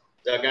X-rays,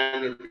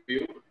 diagonal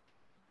view.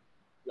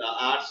 The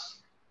arch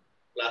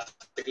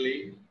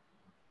classically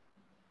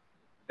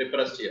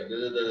depressed here. This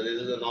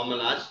is the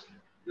normal arch.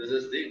 This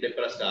is the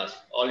depressed arch.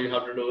 All you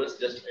have to do is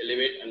just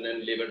elevate and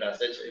then leave it as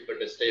such if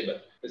it is stable.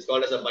 It's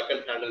called as a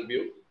bucket handle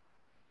view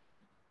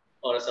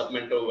or a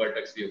submental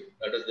vertex view.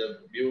 That is the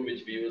view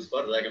which we use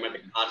for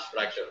zygomatic arch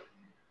fracture.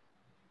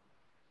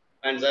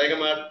 And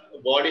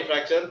zygoma body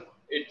fracture,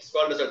 it's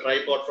called as a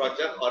tripod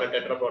fracture or a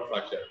tetrapod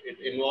fracture. It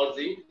involves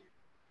the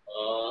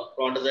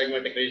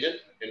frontozygomatic region,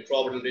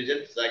 infraorbital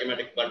region,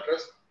 zygomatic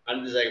buttress,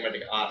 and the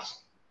zygomatic arch.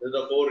 These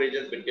are the four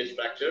regions which gets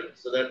fractured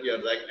so that your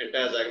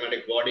entire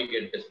zygomatic body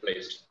gets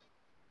displaced.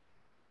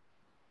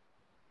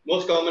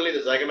 Most commonly, the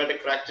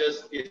zygomatic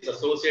fractures is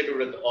associated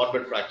with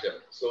orbit fracture.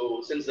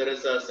 So since there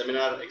is a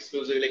seminar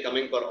exclusively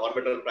coming for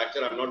orbital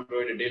fracture, I'm not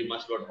going to deal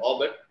much about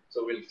orbit.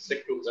 So we'll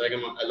stick to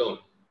zygoma alone.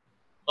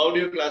 How do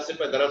you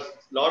classify? There are a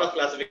lot of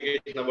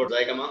classification about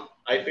zygoma.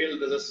 I feel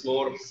this is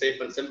more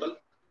safe and simple.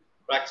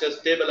 Fracture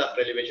stable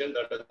after elevation,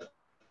 that is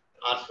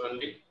arch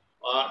only,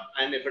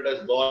 and if it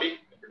is body,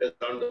 if it is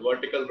around the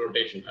vertical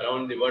rotation,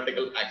 around the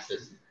vertical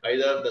axis,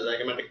 either the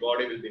zygomatic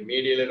body will be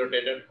medially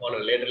rotated or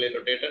laterally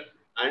rotated,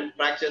 and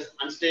fractures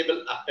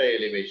unstable after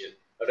elevation,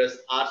 that is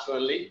arch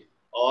only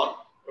or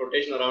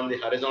rotation around the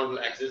horizontal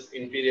axis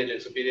inferiorly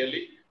and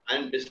superiorly,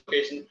 and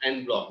dislocation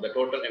end block. The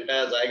total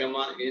entire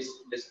zygoma is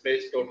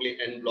displaced totally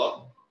end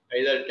block.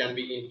 Either it can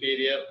be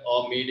inferior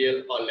or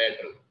medial or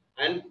lateral.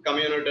 And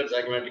comminuted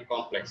zygomatic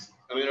complex.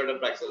 Comminuted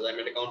fracture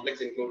zygomatic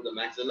complex includes the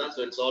maxilla,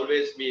 so it's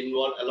always be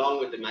involved along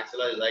with the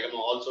maxilla. The zygoma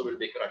also will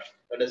be crushed.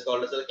 That is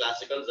called as a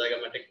classical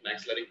zygomatic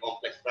maxillary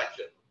complex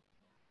fracture.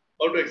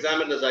 How to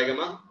examine the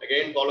zygoma?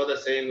 Again, follow the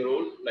same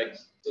rule like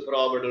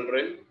supraorbital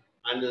rim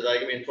and the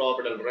zygoma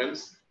infraorbital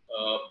rims,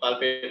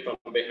 palpate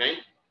from behind,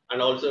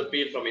 and also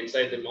feel from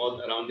inside the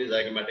mouth around the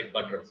zygomatic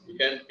buttress. You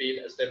can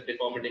feel a step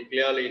deformity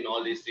clearly in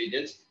all these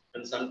regions,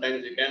 and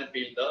sometimes you can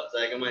feel the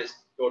zygoma is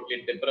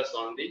totally depressed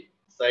on the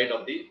side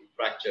of the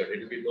fracture.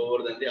 It will be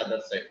lower than the other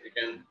side. You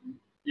can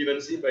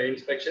even see by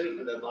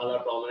inspection the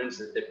malar prominence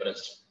is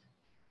depressed.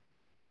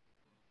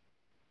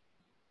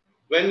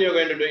 When you're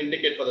going to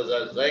indicate for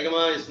the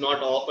zygoma is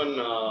not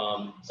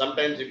often,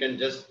 sometimes you can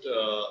just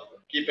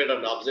keep it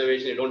under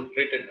observation. You don't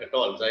treat it at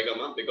all,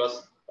 zygoma,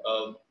 because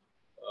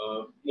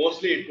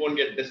mostly it won't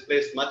get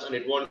displaced much and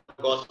it won't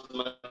cause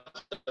much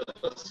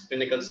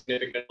clinical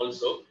significance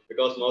also,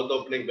 because mouth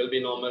opening will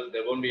be normal.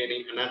 There won't be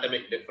any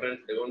anatomic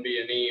difference. There won't be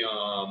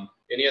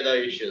any other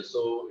issues.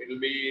 So it will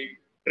be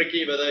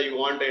tricky whether you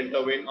want to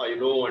intervene or you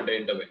don't want to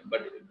intervene,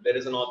 but there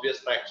is an obvious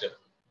fracture.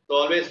 So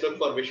always look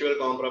for visual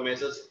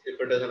compromises if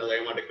it is a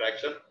zygomatic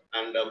fracture,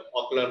 and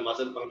ocular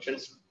muscle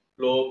functions,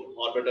 flow,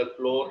 orbital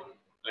floor,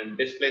 and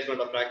displacement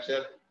of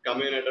fracture,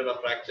 comminuted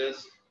of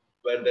fractures,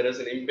 where there is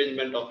an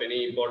impingement of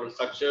any important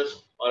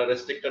structures or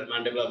restricted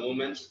mandibular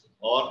movements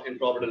or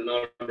infraorbital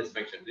nerve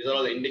dysfunction. These are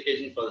all the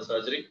indications for the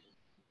surgery.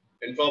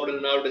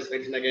 Infraorbital nerve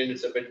dysfunction, again,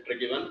 it's a bit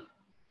tricky one.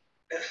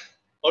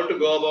 How to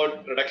go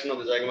about reduction of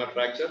the zygoma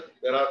fracture?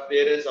 There are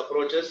various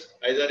approaches.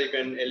 Either you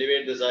can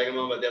elevate the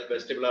zygoma with a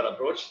vestibular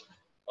approach,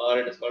 or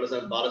it is called as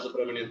a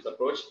Barasubramanian's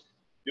approach.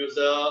 Use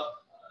a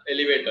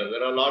elevator.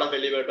 There are a lot of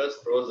elevators,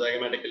 Rose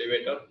zygomatic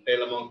elevator,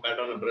 tail among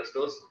pattern of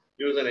Bristos.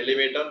 Use an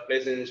elevator,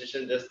 place an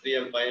incision just 3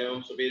 and 5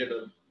 mm superior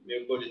to the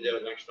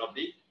mucogingival junction of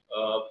the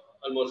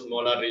almost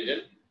molar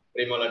region,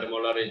 premolar to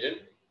molar region.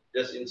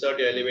 Just insert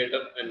your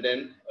elevator and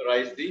then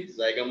rise the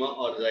zygoma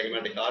or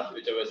zygomatic arch,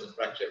 whichever is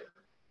fractured.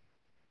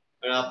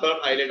 An upper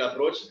eyelid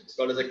approach, it's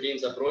called as a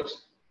Keen's approach.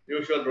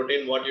 Usual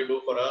routine, what you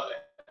do for a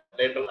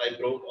lateral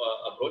eyebrow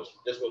approach,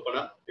 just open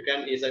up. You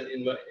can use an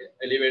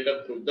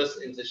elevator through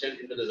this incision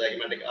into the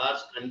zygomatic arch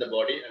and the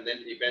body, and then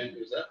you can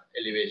use an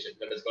elevation.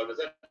 That is called as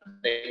a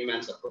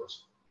Dayman's approach.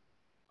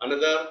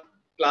 Another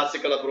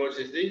classical approach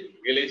is the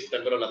Gillies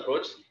temporal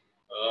approach.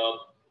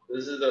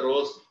 This is the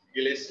Rose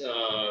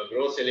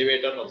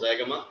elevator of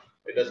zygoma.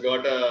 It has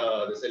got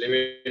this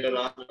elevator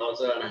arm and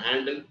also a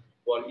handle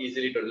for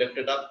easily to lift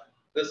it up.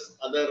 This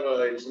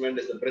other instrument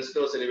is the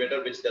Bristos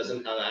elevator, which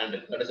doesn't have a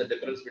handle. That is the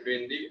difference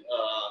between the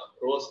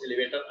Rose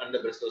elevator and the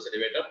Bristos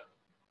elevator.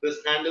 This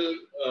handle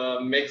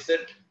makes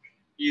it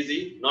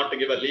easy not to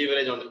give a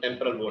leverage on the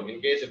temporal bone.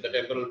 In case if the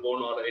temporal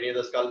bone or any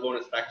other skull bone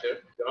is fractured,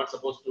 you're not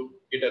supposed to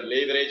get a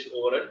leverage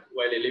over it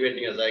while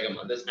elevating a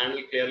zygoma. This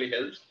handle clearly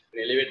helps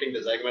in elevating the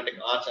zygomatic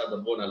arch of the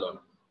bone alone.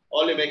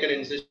 Or you make an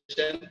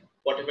incision,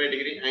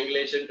 45-degree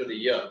angulation to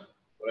the ear,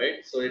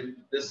 right? So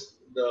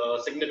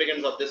the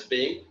significance of this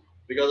being,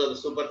 because of the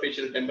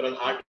superficial temporal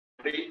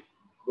artery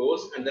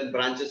goes and then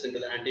branches into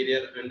the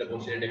anterior and the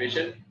posterior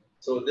division.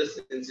 So this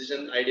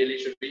incision ideally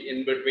should be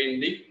in between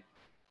the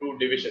two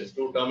divisions,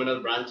 two terminal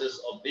branches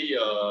of the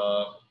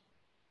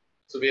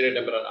superior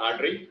temporal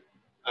artery,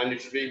 and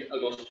it should be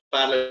almost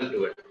parallel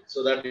to it,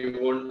 so that you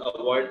won't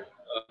avoid,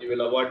 you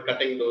will avoid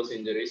cutting those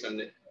injuries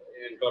and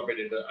incorporate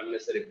into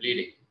unnecessary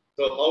bleeding.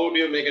 So how do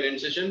you make an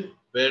incision?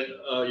 Where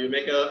you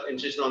make an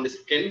incision on the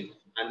skin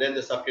and then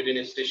the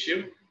subcutaneous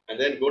tissue, and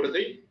then go to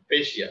the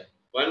fascia.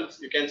 Once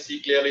you can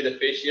see clearly the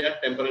fascia,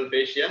 temporal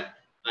fascia,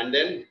 and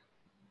then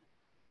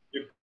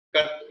you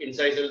cut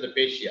incisal the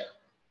fascia.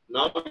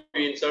 Now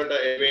you insert the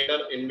elevator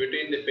in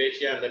between the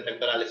fascia and the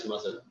temporalis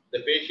muscle. The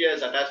fascia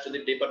is attached to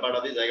the deeper part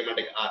of the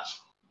zygomatic arch,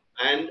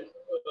 and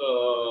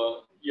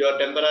your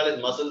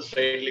temporalis muscle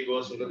straightly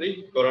goes into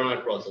the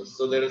coronoid process.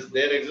 So there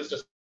exists a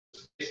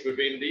space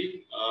between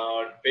the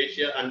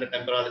fascia and the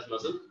temporalis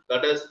muscle.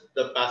 That is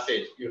the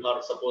passage you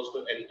are supposed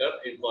to enter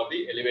in for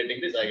the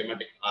elevating the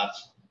zygomatic arch.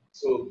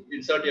 So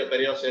insert your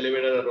periosteal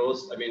elevator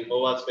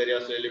Howard's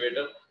periosteal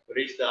elevator,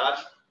 reach the arch,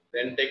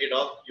 then take it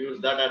off,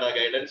 use that as a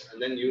guidance,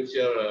 and then use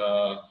your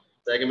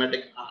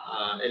zygomatic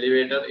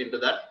elevator into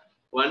that.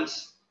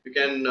 Once you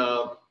can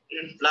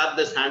flap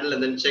this handle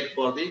and then check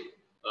for the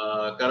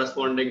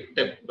corresponding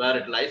tip where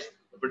it lies.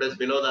 If it is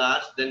below the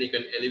arch, then you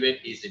can elevate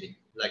easily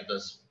like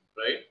this,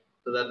 right?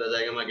 So that the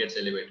zygoma gets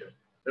elevated.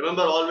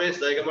 Remember, always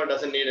zygoma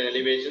doesn't need an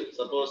elevation.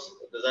 Suppose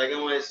the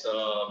zygoma is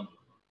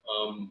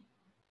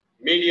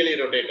medially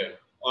rotated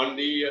on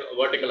the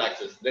vertical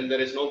axis, then there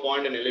is no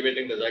point in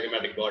elevating the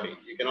zygomatic body.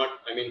 You cannot,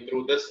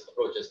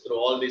 through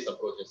all these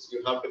approaches,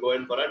 you have to go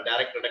in for a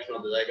direct reduction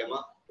of the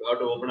zygoma. You have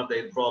to open up the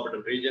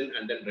infraorbital region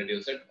and then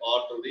reduce it,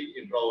 or through the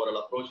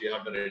intraoral approach, you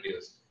have to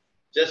reduce.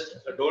 Just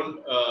don't,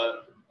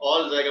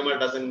 all zygoma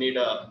doesn't need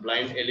a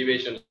blind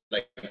elevation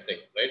like thing,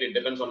 right? It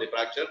depends on the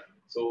fracture.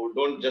 So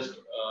don't just,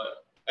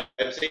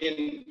 I've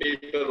seen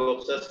people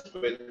obsessed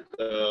with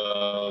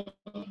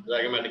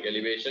zygomatic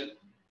elevation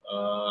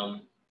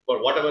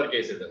for whatever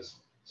case it is.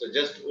 So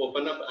just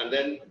open up and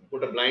then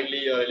put a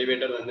blindly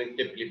elevator and then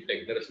keep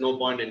lifting. There is no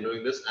point in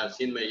doing this. I've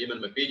seen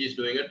even my PGs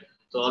doing it.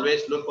 So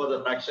always look for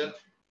the fracture.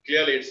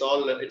 Clearly, it's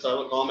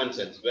our common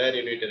sense where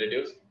you need to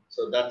reduce.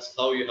 So that's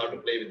how you have to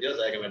play with your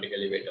zygomatic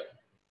elevator.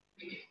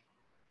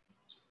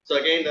 So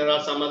again, there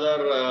are some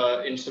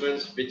other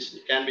instruments which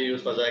can be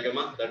used for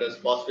zygoma. That is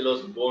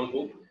Posphilos bone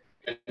hook.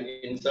 You can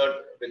insert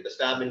with the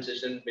stab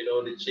incision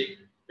below the cheek,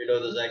 below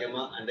the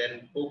zygoma, and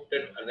then hooked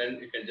it, and then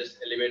you can just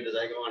elevate the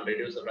zygoma and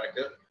reduce the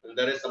fracture. And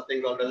there is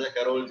something called as a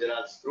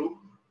Carroll-Girard screw,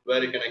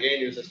 where you can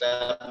again use a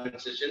stab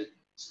incision,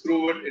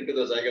 screw it into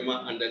the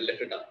zygoma, and then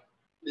lift it up.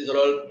 These are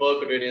all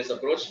percutaneous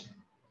approach.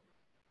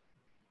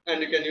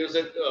 And you can use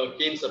it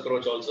Keen's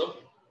approach also.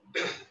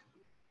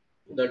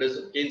 That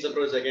is Keen's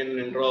approach, again an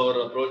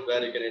intraoral approach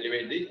where you can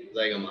elevate the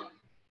zygoma.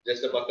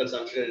 Just a buccal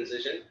suction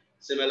incision.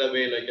 Similar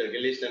way like a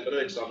Gillies temporal,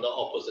 it's on the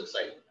opposite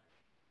side.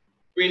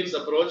 Queen's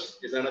approach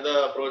is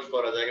another approach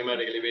for a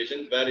zygomatic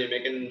elevation where you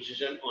make an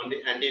incision on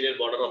the anterior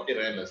border of the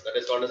ramus. That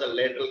is called as a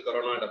lateral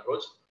coronoid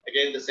approach.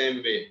 Again, the same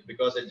way,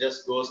 because it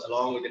just goes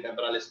along with the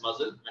temporalis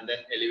muscle and then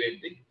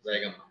elevate the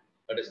zygoma.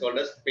 That is called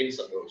as Queen's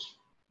approach.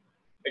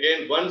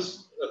 Again,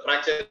 once the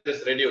fracture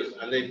is reduced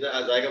and the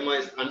zygoma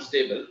is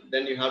unstable,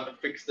 then you have to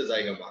fix the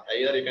zygoma.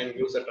 Either you can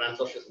use a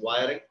transosseous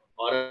wiring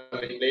or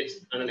many plates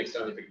and an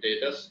external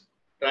fixators.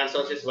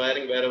 Transosseous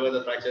wiring, wherever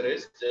the fracture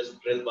is,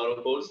 just drill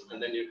burrow holes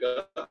and then you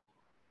can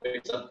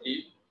fix up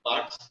the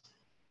parts.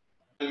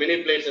 And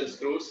mini plates and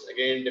screws,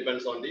 again,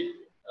 depends on the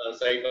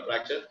site of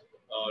fracture.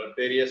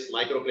 Various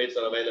microplates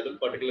are available.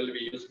 Particularly,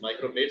 we use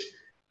microplates.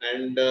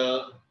 And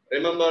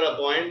remember a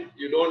point: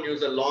 you don't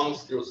use a long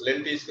screws,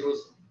 lengthy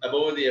screws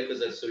above the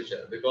FSH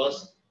suture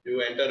because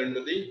you enter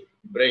into the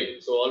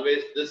brain. So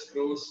always this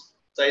screws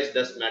size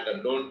does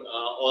matter. Don't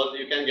or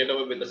you can get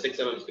away with the 6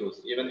 mm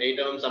screws. Even 8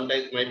 mm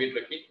sometimes might be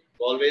tricky.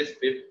 Always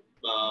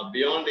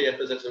beyond the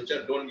FSH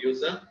suture, don't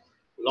use the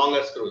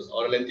longer screws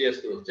or lengthier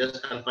screws.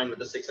 Just confine with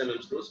the 6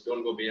 mm screws.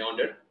 Don't go beyond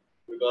it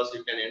because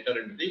you can enter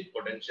into the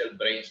potential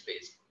brain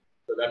space.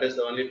 So that is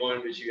the only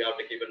point which you have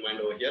to keep in mind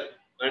over here.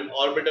 And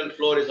orbital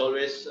floor is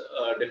always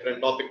a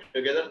different topic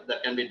together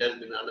that can be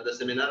dealt in another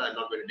seminar. I'm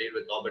not going to deal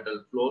with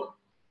orbital floor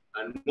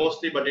and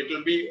mostly, but it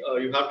will be,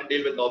 you have to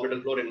deal with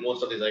orbital floor in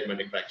most of the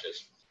zygomatic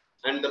fractures.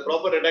 And the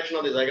proper reduction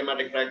of the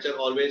zygomatic fracture,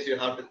 always you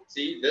have to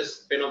see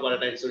this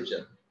pinopalatine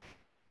suture.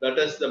 That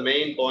is the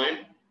main point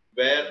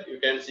where you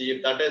can see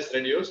if that is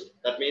reduced,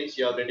 that means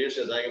you have reduced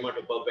your zygoma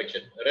to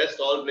perfection. The rest,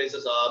 all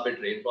places are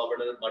arbitrary.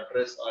 Infraorbital,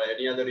 buttress, or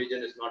any other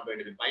region is not going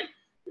to be fine.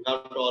 You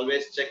have to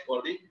always check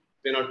for the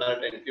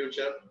pinopalatine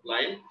future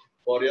line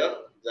for your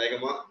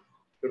zygoma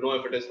to know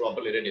if it is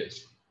properly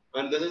reduced.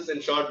 And this is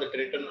in short the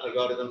Creighton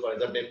algorithm for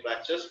exact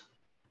fractures.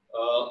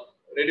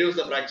 Reduce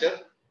the fracture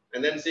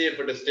and then see if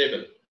it is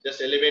stable.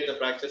 Just elevate the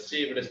fracture,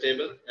 see if it is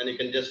stable, and you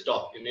can just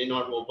stop. You may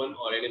not open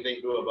or anything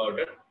do about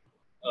it.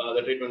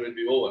 The treatment will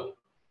be over.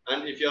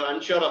 And if you are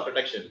unsure of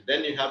protection,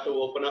 then you have to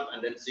open up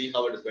and then see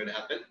how it is going to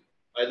happen.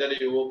 Either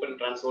you open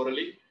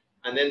transorally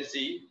and then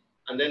see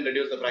and then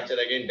reduce the fracture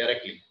again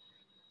directly.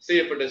 See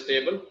if it is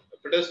stable.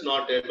 If it is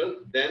not stable,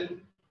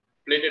 then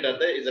plate it at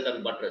the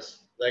ZN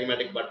buttress,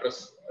 zygomatic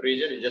buttress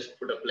region. You just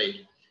put a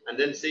plate and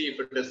then see if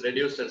it is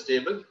reduced and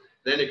stable.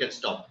 Then you can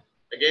stop.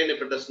 Again,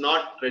 if it is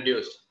not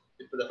reduced,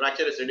 if the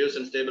fracture is reduced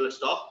and stable,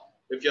 stop.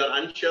 If you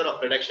are unsure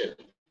of reduction,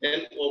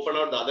 then open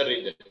out the other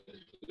region,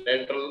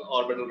 lateral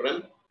orbital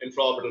rim,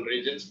 infraorbital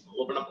regions.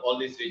 Open up all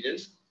these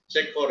regions,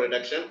 check for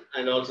reduction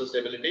and also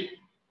stability,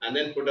 and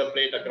then put a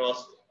plate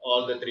across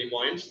all the 3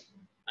 points.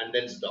 and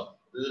then stop.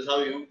 This is how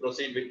you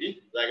proceed with the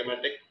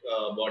zygomatic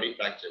body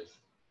fractures.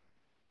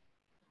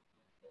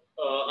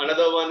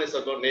 Another one is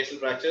about nasal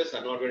fractures.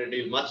 I'm not going to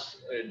deal much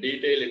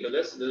detail into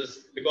this. This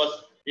is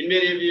because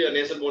invariably a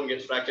nasal bone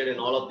gets fractured in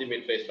all of the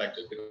midface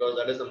fractures, because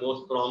that is the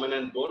most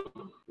prominent bone,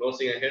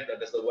 nosing ahead.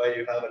 That is the why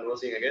you have a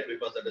nosing ahead,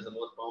 because that is the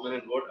most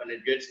prominent bone and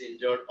it gets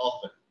injured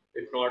often,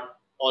 if not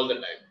all the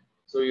time.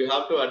 So you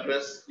have to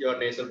address your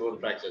nasal bone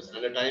fractures,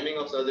 and the timing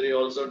of surgery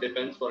also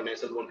depends for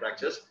nasal bone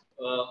fractures.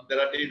 There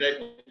are three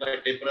types,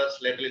 like tapirous,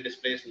 laterally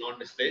displaced,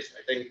 non-displaced.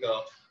 I think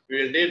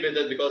we will deal with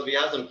it because we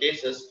have some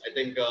cases. I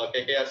think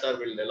KKR sir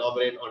will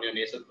elaborate on your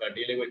nasal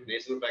dealing with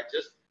nasal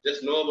fractures.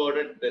 Just know about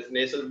it. There's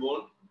nasal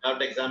bone. Have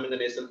to examine the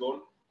nasal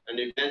bone, and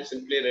you can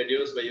simply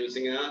reduce by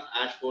using a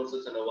Ash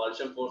forceps and a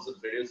Walsham forceps.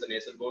 Reduce the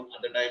nasal bone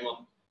at the time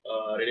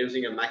of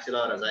reducing a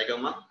maxilla or a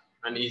zygoma,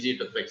 and easy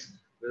to fix.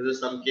 This is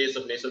some case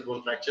of nasal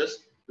bone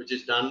fractures which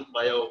is done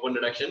by a open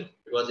reduction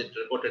because it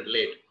reported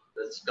late.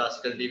 The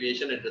classical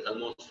deviation, it is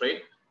almost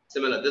straight.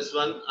 Similar, this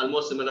one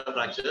almost similar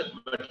fracture,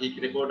 but he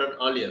reported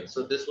earlier.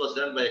 So this was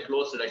done by a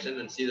close reduction,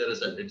 and see the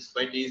result. It's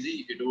quite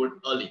easy if you do it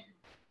early.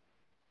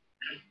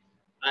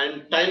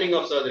 And timing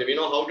of surgery, we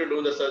know how to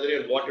do the surgery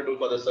and what to do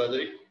for the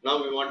surgery.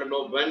 Now we want to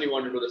know when you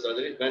want to do the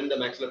surgery, when the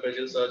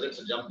maxillofacial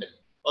surgeons jump in.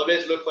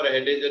 Always look for a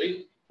head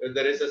injury. If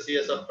there is a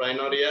CSF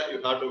rhinorrhea,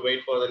 you have to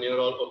wait for the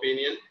neural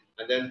opinion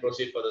and then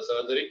proceed for the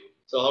surgery.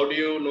 So how do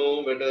you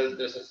know whether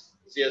this is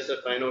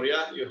CSF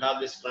rhinorrhea? You have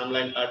this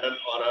tramline pattern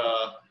or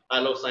a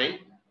halo sign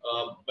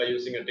by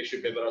using a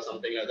tissue paper or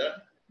something like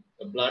that.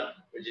 The blood,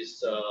 which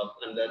is,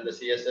 and then the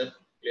CSF,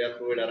 clear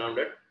fluid around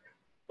it.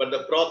 But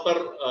the proper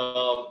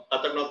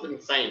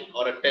pathognomonic sign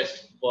or a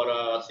test for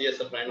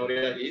CSF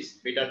rhinorrhea is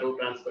beta-2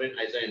 transferrin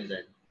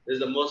isoenzyme. This is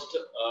the most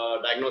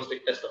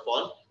diagnostic test of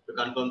all to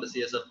confirm the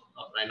CSF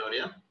of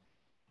rhinorrhea.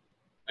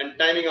 And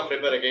timing of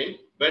repair again.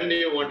 When do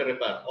you want to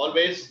repair?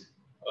 Always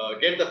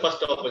get the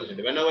first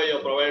opportunity. Whenever you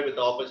are provided with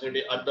the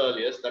opportunity at the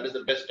earliest, that is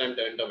the best time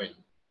to intervene.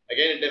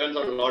 Again, it depends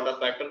on a lot of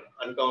factors,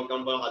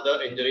 unconfirmed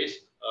other injuries,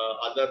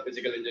 other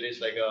physical injuries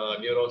like a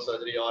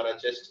neurosurgery or a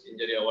chest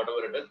injury or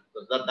whatever it is.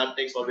 So that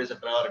takes always a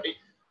priority.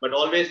 But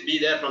always be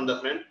there from the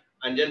front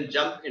and then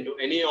jump into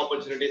any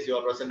opportunities you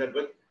are presented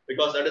with,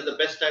 because that is the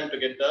best time to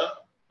get the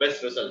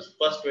best results.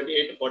 First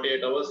 28 to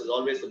 48 hours is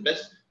always the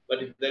best.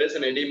 But if there is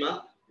an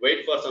edema,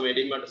 wait for some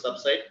edema to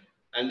subside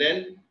and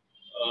then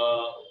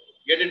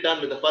get it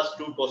done with the first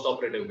 2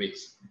 post-operative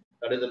weeks.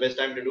 That is the best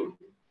time to do.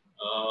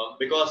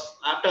 Because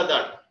after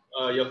that,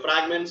 your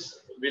fragments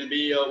will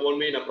be won't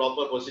be in a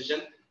proper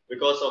position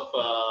because of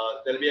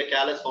there will be a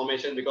callus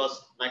formation,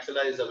 because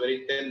maxilla is a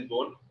very thin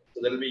bone,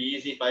 so there will be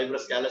easy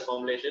fibrous callus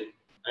formation,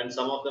 and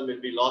some of them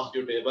will be lost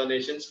due to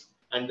evernations,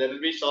 and there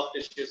will be soft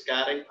tissue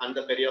scarring and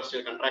the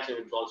periosteal contraction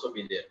will also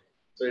be there.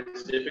 So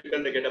it's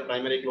difficult to get a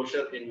primary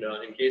closure in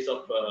case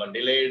of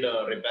delayed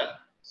repair.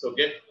 So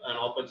get an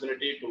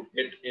opportunity to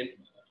get in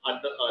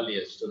at the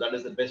earliest. So that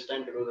is the best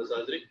time to do the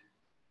surgery.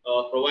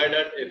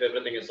 Provided if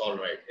everything is all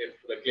right. If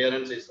the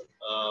clearance is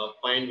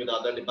fine with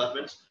other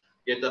departments,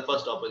 get the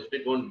first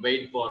opportunity. Don't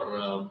wait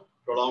for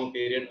prolonged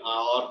period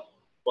or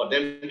for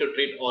them to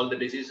treat all the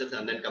diseases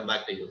and then come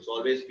back to you. So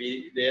always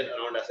be there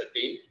around as a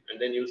team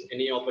and then use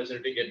any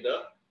opportunity to get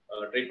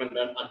the treatment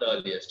done at the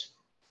earliest.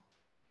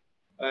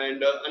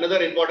 And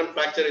another important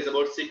fracture is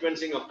about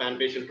sequencing of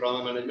pan-facial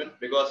trauma management,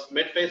 because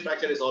midface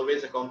fracture is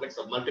always a complex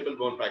of multiple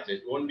bone fractures.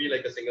 It won't be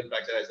like a single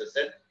fracture, as I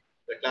said.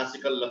 The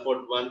classical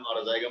Lafort one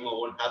or a zygoma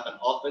won't happen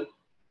often.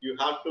 You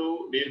have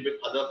to deal with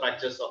other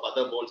fractures of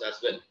other bones as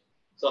well.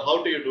 So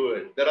how do you do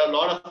it? There are a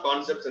lot of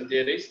concepts and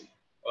theories.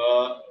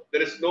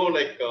 There is no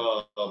like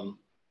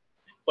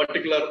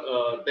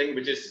particular thing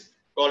which is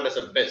called as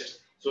a best.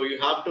 So you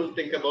have to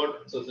think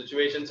about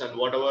situations and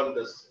whatever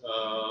this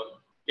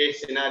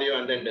case scenario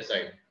and then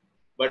decide.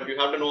 But you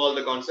have to know all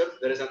the concepts.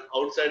 There is an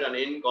outside and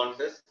in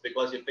concept,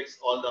 because you fix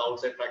all the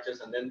outside fractures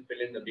and then fill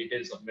in the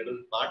details of middle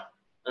part.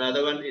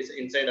 Another one is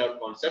inside out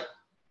concept.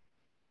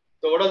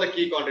 So what are the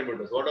key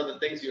contributors? What are the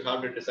things you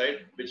have to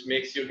decide which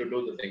makes you to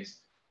do the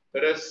things?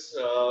 There is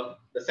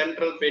the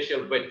central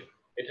facial width.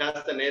 It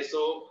has the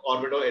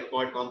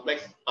naso-orbito-ethmoid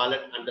complex,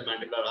 palate, and the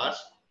mandibular arch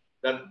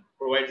that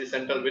provides the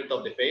central width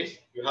of the face.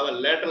 You have a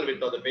lateral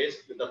width of the face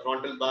with the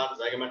frontal bar,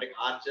 zygomatic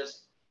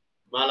arches,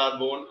 malar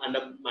bone, and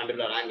a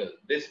mandibular angle.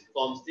 This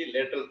forms the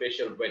lateral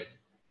facial width.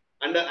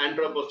 And the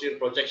anteroposterior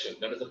projection,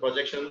 that is the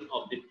projection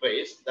of the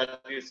face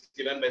that is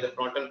given by the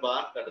frontal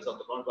bar, that is of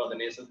the front bar of the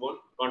nasal bone,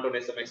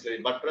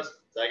 frontonasomexillary buttress,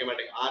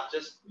 zygomatic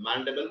arches,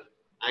 mandible,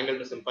 angle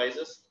to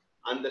symphysis,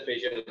 and the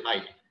facial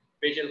height.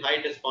 Facial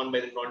height is formed by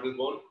the frontal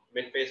bone,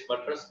 midface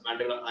buttress,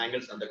 mandibular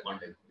angles, and the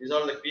content. These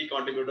are the key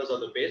contributors of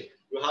the face.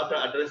 You have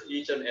to address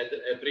each and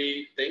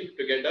everything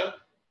to get a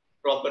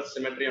proper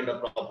symmetry and a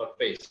proper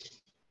face.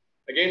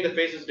 Again, the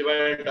face is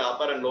divided into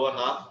upper and lower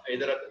half,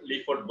 either at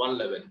leaf foot 1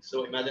 level.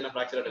 So imagine a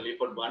fracture at a leaf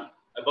foot 1.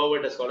 Above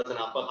it is called as an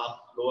upper half,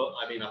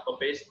 upper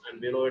face,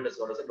 and below it is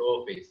called as a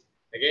lower face.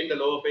 Again, the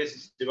lower face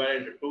is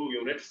divided into 2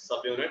 units,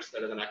 subunits,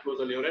 that is an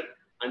occlusal unit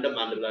and a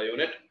mandibular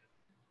unit.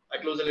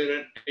 Occlusal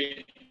unit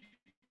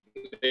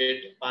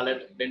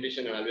palate,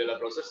 dentition, and alveolar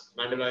process.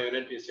 Mandibular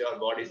unit is your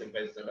body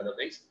symphysis and other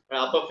things. And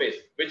upper face,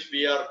 which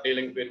we are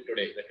dealing with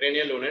today. The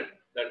cranial unit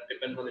that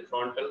depends on the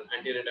frontal,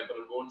 anterior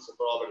temporal bones,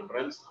 supraorbital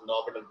rims, and the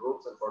orbital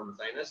roots and frontal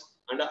sinus.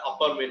 And the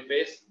upper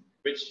midface,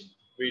 which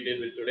we deal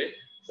with today.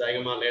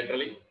 Zygoma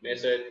laterally,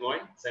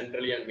 nasoethmoid,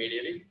 centrally and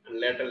medially, and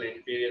lateral and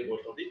inferior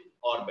portion of the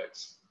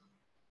orbits.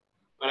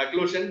 And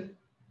occlusion,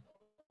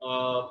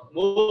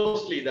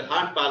 mostly the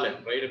hard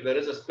palate, right? If there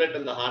is a split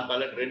in the hard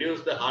palate,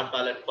 reduce the hard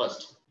palate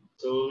first.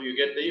 So you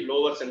get the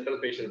lower central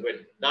facial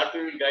width. That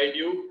will guide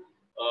you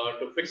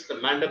to fix the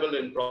mandible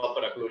in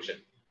proper occlusion.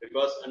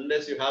 Because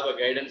unless you have a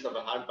guidance of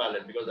a hard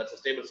palate, because that's a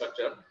stable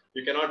structure,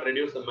 you cannot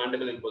reduce the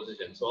mandible in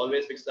position. So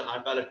always fix the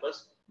hard palate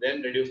first,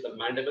 then reduce the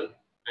mandible,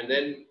 and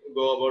then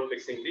go about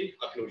fixing the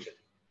occlusion.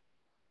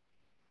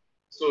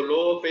 So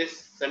lower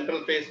face,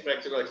 central face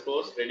fracture or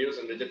exposed, reduce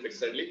and rigid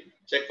fixedly.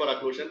 Check for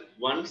occlusion.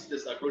 Once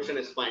this occlusion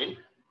is fine,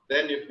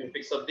 then you can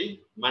fix up the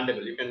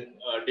mandible. You can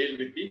deal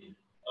with the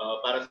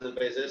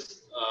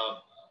parasymphysis,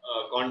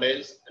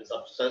 condyles, and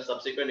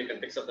subsequent you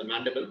can fix up the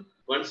mandible.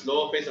 Once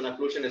lower face and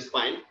occlusion is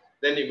fine,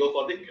 then you go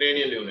for the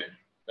cranial unit.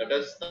 That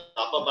is the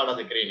upper part of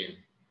the cranium.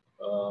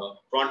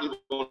 Frontal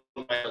bone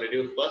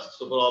reduced first,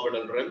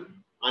 supraorbital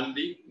rim, and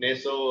the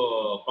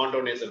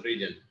frontonasal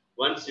region.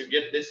 Once you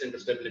get this into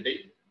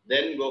stability,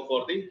 then go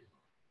for the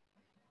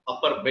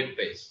upper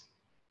midface.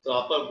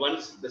 So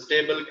once the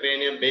stable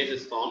cranium base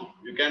is formed,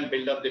 you can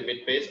build up the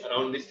midface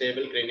around the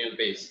stable cranial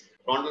base.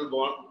 Frontal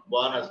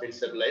bar has been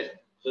stabilized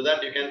so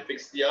that you can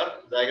fix your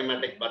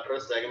zygomatic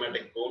buttress,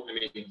 zygomatic bone,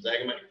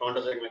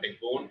 frontozygomatic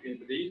bone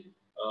into the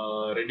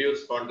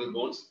reduced frontal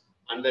bones,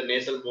 and the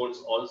nasal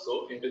bones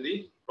also into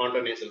the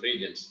frontonasal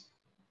regions.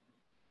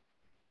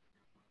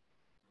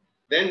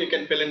 Then you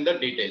can fill in the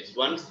details.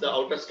 Once the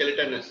outer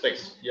skeleton is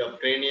fixed, your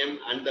cranium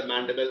and the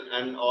mandible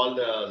and all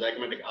the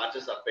zygomatic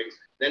arches are fixed,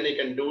 then you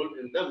can do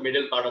in the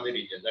middle part of the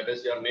region. That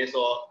is your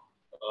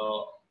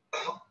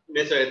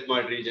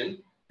nasoethmoid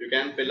region. You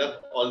can fill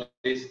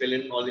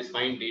in all these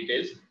fine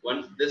details.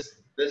 Once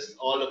this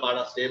all the part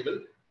are stable,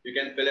 you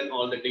can fill in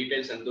all the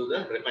details and do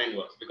the refined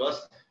works,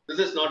 because this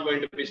is not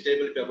going to be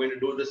stable if you're going to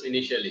do this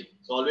initially.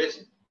 So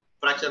always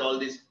fracture all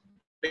these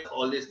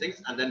things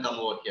and then come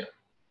over here.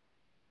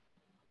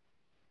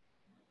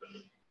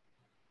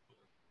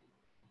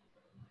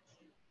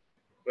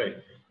 Right.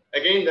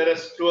 Again, there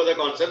is two other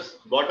concepts: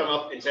 bottom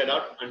up, inside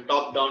out, and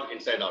top down,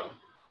 inside out.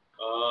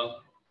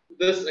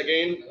 This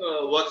again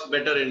works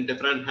better in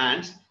different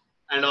hands,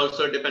 and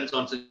also depends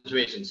on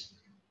situations.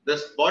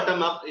 This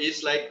bottom up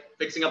is like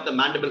fixing up the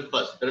mandible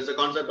first. There is a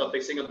concept of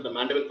fixing up the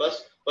mandible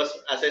first. First,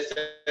 as I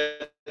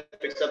said,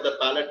 fix up the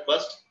palate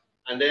first,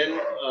 and then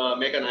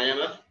make an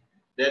IMF.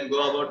 Then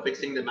go about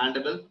fixing the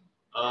mandible.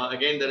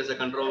 Again, there is a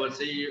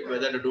controversy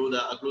whether to do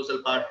the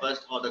occlusal part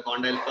first or the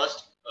condyle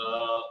first.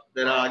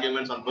 There are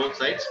arguments on both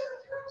sides.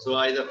 So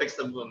either fix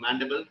the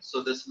mandible.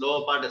 So this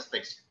lower part is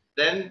fixed.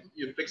 Then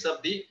you fix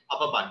up the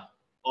upper part,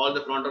 all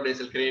the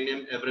frontonasal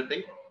cranium,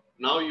 everything.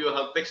 Now you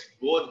have fixed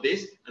both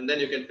these, and then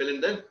you can fill in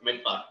the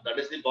mid part. That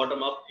is the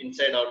bottom up,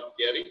 inside out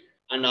theory.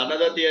 And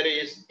another theory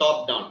is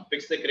top down.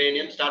 Fix the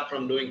cranium. Start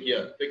from doing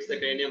here. Fix the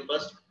cranium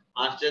first,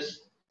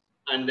 arches,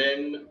 and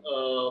then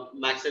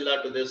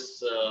maxilla to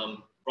this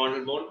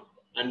frontal bone,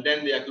 and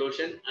then the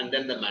occlusion, and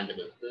then the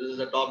mandible. This is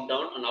a top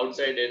down and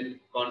outside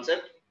in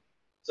concept.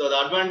 So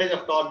the advantage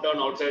of top down,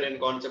 outside in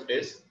concept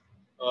is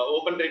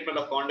open treatment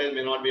of condyle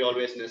may not be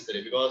always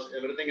necessary, because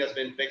everything has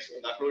been fixed,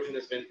 the occlusion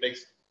has been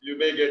fixed. You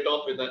may get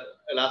off with the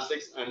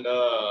elastics and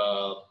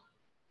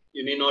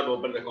you need not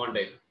open the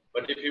condyle.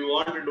 But if you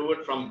want to do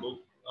it from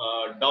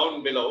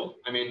down below,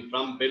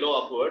 from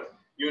below upwards,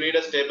 you need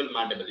a stable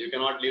mandible. You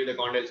cannot leave the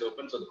condyles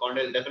open. So the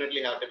condyle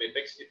definitely have to be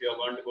fixed if you are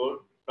going to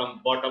go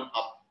from bottom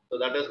up. So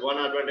that is one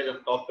advantage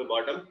of top to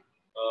bottom.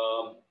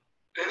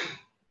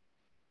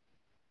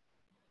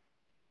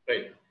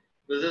 Right.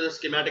 This is a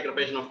schematic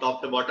representation of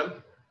top to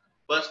bottom.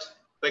 First,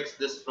 fix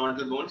this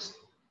frontal bones,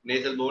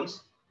 nasal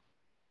bones,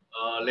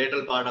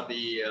 lateral part of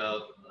the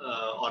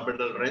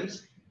orbital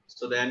rims.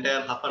 So the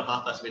entire upper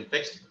half has been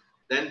fixed.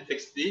 Then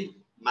fix the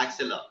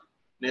maxilla,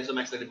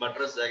 nasomaxillary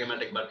buttress,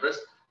 zygomatic buttress.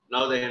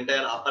 Now the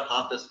entire upper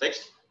half is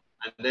fixed,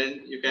 and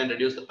then you can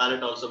reduce the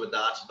palate also with the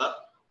arch bar.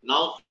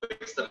 Now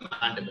fix the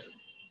mandible.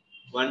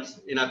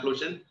 Once in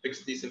occlusion,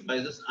 fix the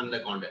symphysis and the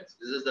condyles.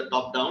 This is the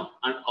top down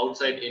and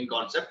outside in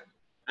concept,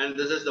 and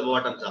this is the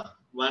bottoms up.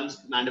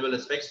 Once mandible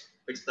is fixed,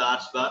 fix the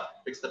arch bar,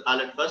 fix the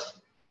palate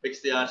first,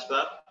 fix the arch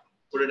bar,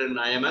 put it in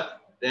IMF,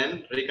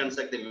 then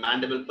reconstruct the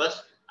mandible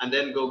first, and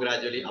then go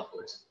gradually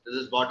upwards. This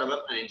is bottom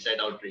up and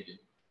inside out region.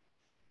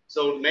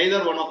 So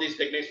neither one of these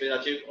techniques will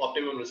achieve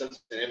optimum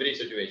results in every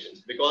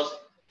situation, because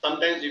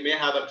sometimes you may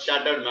have a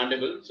shattered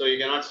mandible, so you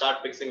cannot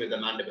start fixing with the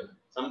mandible.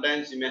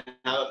 Sometimes you may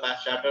have a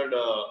shattered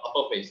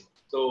upper face,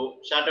 so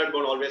shattered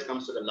bone always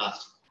comes to the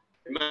last.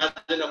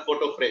 Imagine a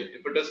photo frame.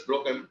 If it is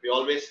broken, we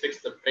always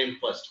fix the frame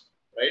first,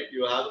 right?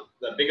 You have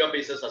the bigger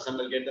pieces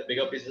assembled, get the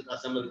bigger pieces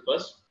assembled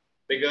first,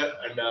 bigger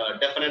and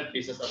definite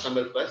pieces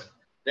assembled first.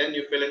 Then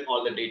you fill in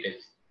all the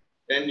details.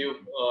 Then you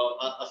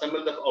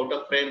assemble the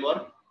outer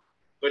framework.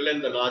 fill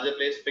in the larger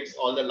place, fix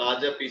all the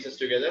larger pieces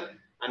together,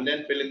 and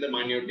then fill in the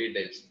minute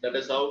details. That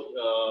is how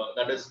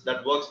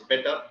that works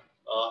better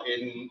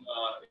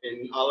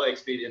in our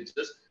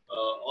experiences.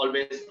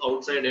 Always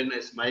outside in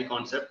is my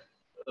concept.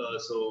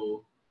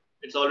 So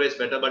it's always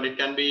better, but it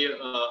can be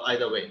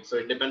either way. So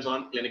it depends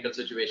on clinical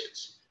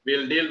situations.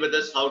 We'll deal with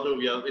this how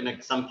to,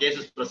 in some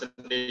cases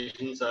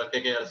presentations,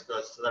 KK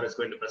that is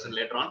going to present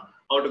later on,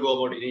 how to go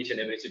about in each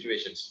and every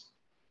situations.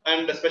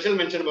 And a special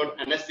mention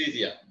about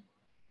anesthesia.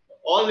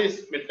 All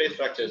these mid-phase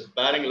fractures,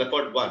 barring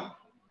Lefort 1,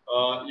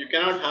 you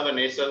cannot have a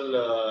nasal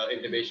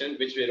intubation,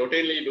 which we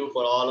routinely do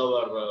for all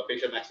our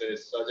facial maxillary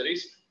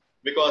surgeries,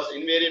 because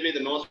invariably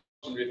the nose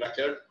will be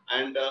fractured,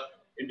 and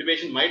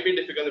intubation might be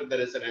difficult if there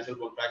is a nasal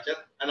bone fracture,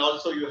 and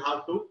also you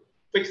have to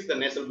fix the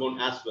nasal bone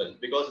as well,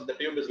 because the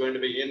tube is going to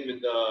be in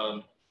with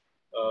the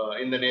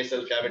in the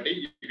nasal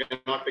cavity. You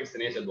cannot fix the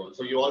nasal bone,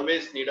 so you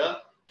always need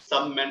a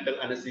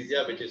submental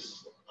anesthesia, which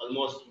is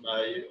almost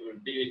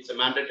it's a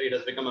mandatory. It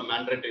has become a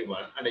mandatory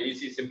one, and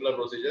easy, simpler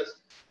procedures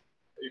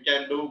you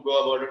can go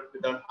about it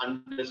without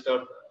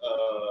undisturbed,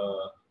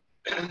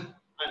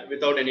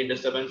 without any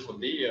disturbance of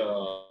the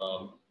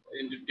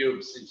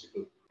tubes.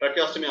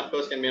 Tracheostomy, of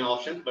course, can be an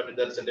option, but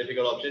that's a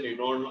difficult option. You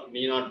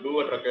need not do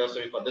a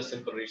tracheostomy for this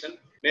simple reason.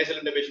 Nasal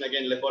intubation,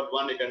 again, Lefort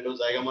 1, you can do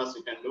Zygomas,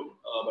 you can do,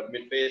 but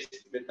mid-phase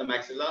with the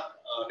maxilla,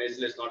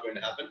 nasal is not going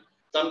to happen.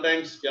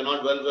 Sometimes you're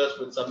not well versed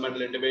with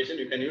submental intubation,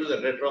 you can use a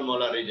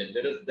retromolar region.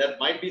 There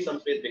might be some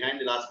space behind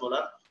the last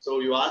molar. So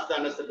you ask the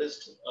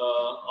anesthetist,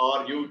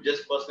 or you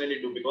just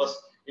personally do, because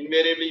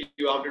invariably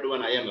you have to do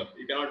an IMF.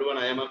 You cannot do an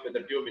IMF with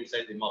the tube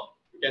inside the mouth.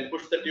 You can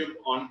push the tube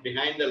on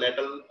behind the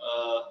lateral,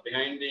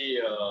 behind the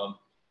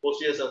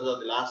posterior surface of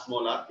the last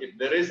molar. If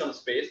there is some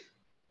space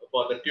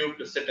for the tube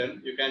to sit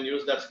in, you can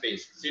use that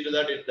space. See to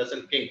that it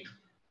doesn't kink.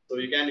 So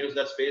you can use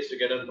that space to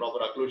get a proper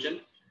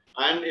occlusion.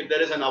 And if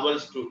there is an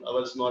Owl's tooth,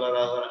 Owl's molar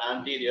or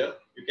anterior,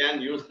 you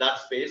can use that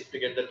space to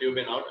get the tube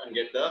in out and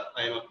get the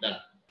IMF done.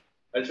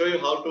 I'll show you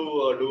how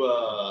to do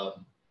a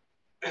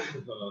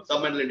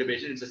submental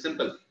intubation. It's a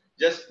simple,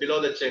 just below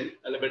the chin,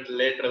 a little bit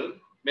lateral,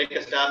 make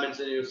a stab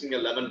incision using a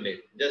 11 blade.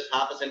 Just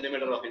half a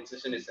centimeter of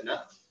incision is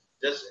enough.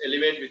 Just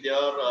elevate with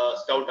your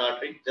stout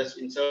artery, just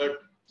insert,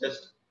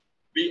 just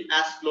be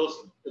as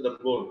close to the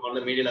bone, on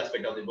the medial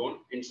aspect of the bone.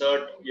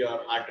 Insert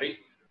your artery,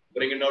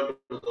 bring it out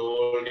to the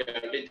whole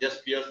cavity,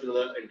 just pierce through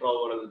the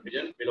intraoral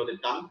region below the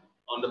tongue,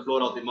 on the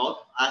floor of the mouth,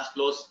 as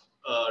close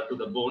to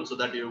the bone, so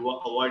that you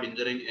avoid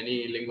injuring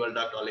any lingual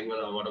duct or lingual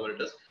or whatever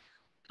it is.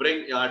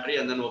 Bring your artery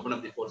and then open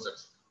up the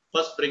forceps.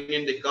 First bring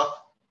in the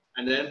cuff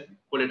and then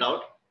pull it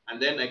out,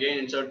 and then again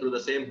insert through the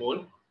same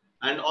hole,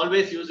 and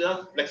always use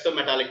a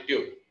flexometallic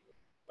tube.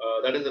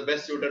 That is the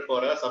best suited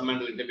for a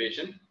submental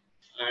intubation.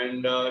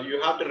 And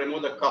you have to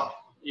remove the cup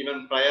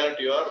even prior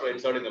to your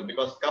inserting them,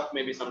 because cup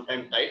may be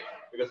sometimes tight,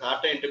 because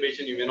after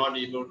intubation you may not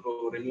be able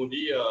to remove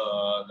the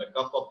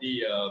cup of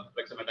the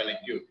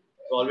flexometallic tube.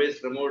 So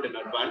always remove it in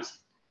advance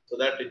so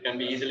that it can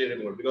be easily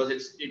removed, because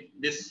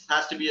this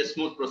has to be a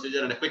smooth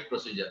procedure and a quick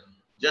procedure.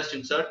 Just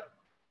insert,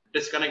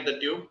 disconnect the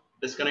tube,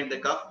 disconnect the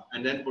cup,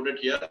 and then put it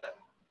here.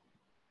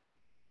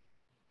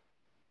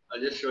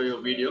 I'll just show you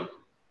a video.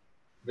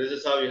 This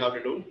is how you have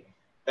to do.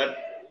 That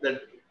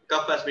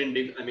cup has been,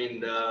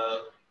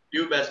 the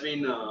tube has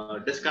been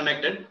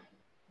disconnected.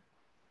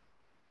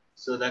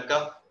 So the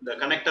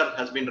connector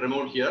has been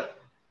removed here,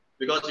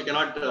 because you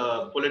cannot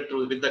pull it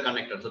through with the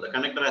connector. So the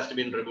connector has to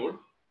be removed,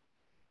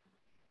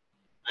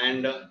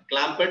 and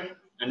clamp it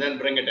and then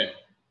bring it in.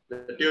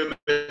 The tube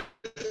is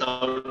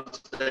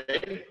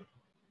outside.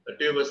 The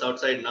tube is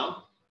outside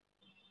now.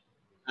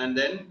 And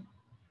then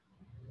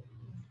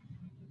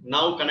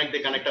now connect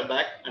the connector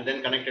back and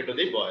then connect it to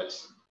the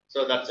boils.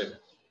 So that's it,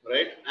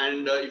 right?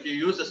 And if you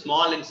use a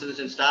small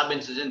incision, stab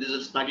incision, this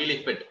is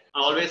snugly fit.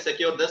 Always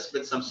secure this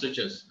with some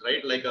sutures,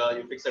 right? Like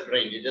you fix a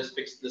drain, you just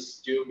fix this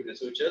tube with the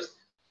sutures,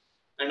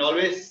 and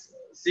always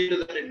see to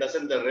that it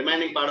doesn't, the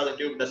remaining part of the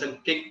tube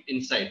doesn't kick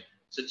inside.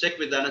 So check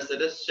with the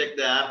anesthetist, check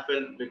the air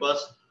fill,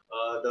 because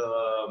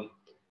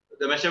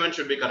the measurement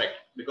should be correct,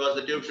 because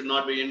the tube should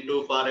not be in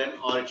too far in,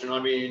 or it should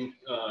not be in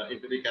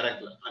into the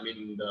correct,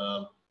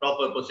 the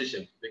proper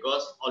position,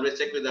 because always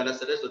check with the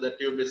anesthetist so the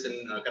tube is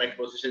in correct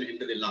position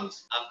into the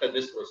lungs after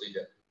this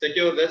procedure.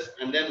 Secure this,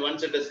 and then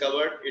once it is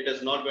covered, it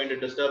is not going to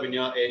disturb in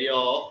your area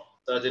of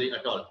surgery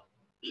at all.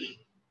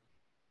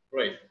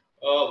 Right.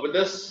 With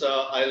this,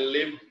 I'll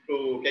leave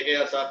to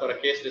KK sir for a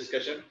case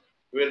discussion.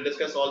 We will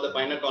discuss all the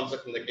finer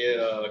concepts in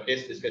the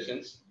case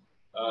discussions.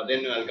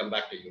 Then I'll come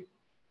back to you.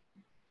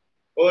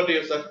 Over to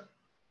you, sir.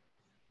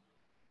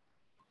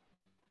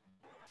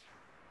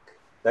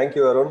 Thank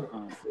you, Arun,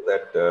 for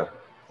that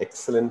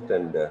excellent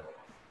and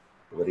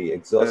very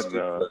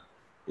exhaustive.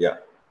 Yeah.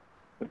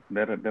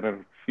 There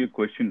are few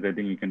questions. I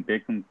think we can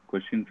take some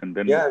questions and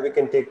then we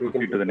can take to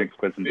the next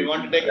presentation. We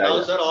want to take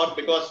now, sir, or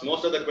because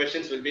most of the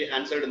questions will be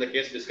answered in the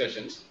case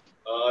discussions.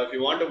 If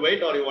you want to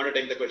wait, or you want to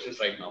take the questions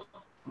right now.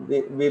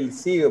 We'll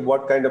see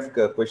what kind of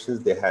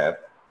questions they have.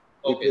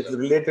 Okay, if it's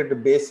related to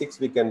basics,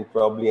 we can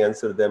probably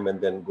answer them and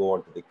then go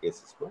on to the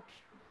cases. No?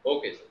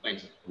 Okay, sir.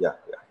 Thanks. Yeah.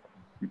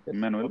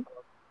 Emmanuel.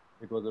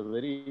 It was a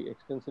very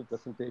extensive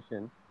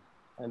presentation,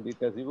 and it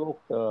has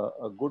evoked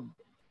a good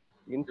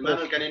interest.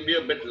 Emmanuel, can you be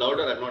a bit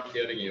louder? I'm not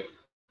hearing you.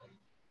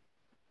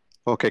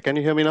 Okay, can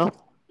you hear me now?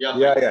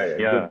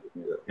 Yeah.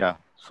 Yeah.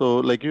 So,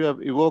 like, you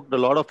have evoked a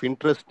lot of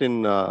interest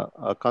in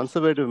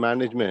conservative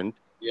management.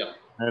 Yeah.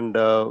 And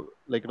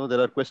like, there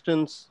are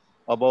questions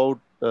about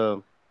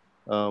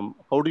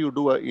how do you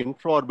do an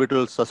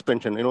infraorbital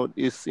suspension?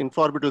 Is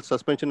infraorbital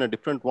suspension a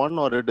different one,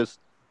 or it is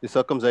the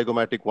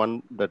circumzygomatic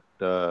one that?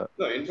 No,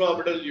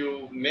 infraorbital,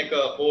 you make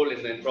a hole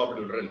in the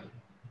infraorbital rim.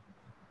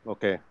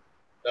 Okay.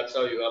 That's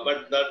how you are.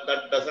 But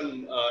that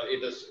doesn't,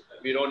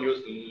 we don't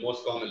use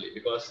most commonly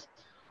because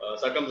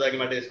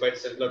circumzygomatic is quite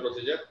simpler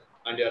procedure,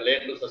 and your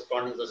lateral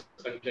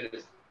suspension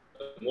is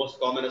the most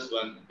commonest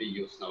one we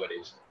use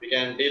nowadays. We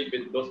can deal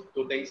with those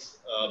two things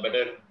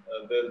better.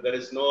 There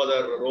is no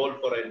other role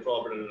for an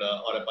infraorbital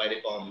or a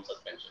pyriform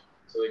suspension.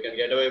 So you can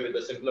get away with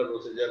a simpler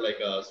procedure like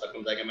a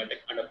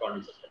circumzygomatic and a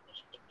frontal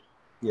suspension.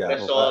 Yeah.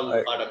 That's all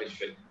part of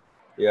history.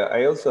 Yeah,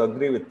 I also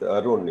agree with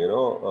Arun.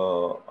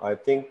 I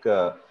think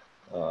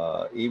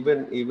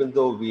even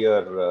though we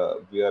are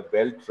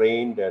well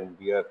trained and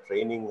we are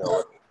training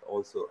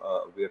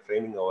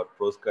our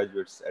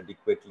postgraduates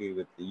adequately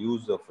with the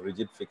use of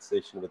rigid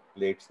fixation with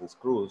plates and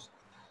screws.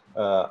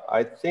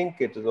 I think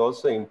it is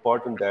also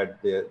important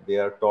that they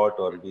are taught,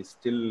 or we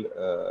still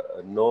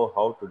know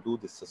how to do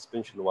the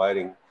suspension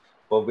wiring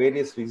for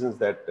various reasons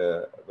that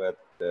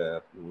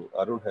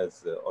Arun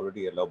has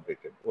already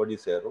elaborated. What do you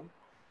say, Arun?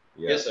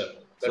 Yeah. Yes, sir.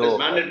 That is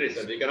mandatory,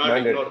 sir. We cannot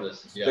ignore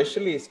this.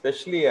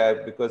 Especially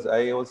because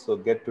I also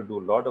get to do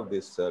a lot of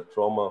this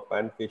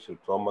fan facial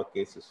trauma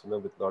cases,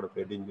 with a lot of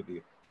head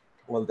injury,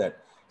 all that.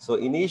 So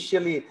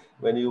initially,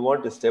 when you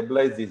want to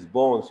stabilize these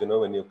bones,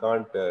 when you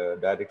can't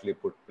directly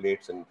put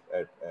plates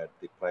at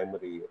the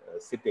primary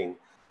sitting,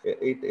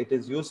 it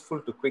is useful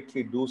to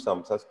quickly do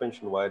some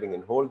suspension wiring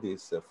and hold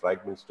these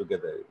fragments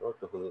together,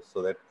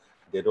 so that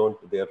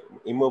they are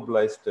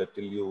immobilized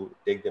till you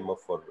take them up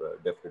for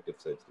definitive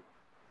surgery.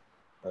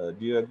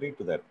 Do you agree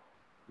to that?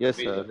 Yes,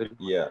 sir.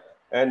 Yeah.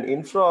 And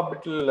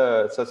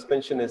infraorbital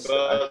suspension is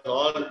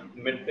all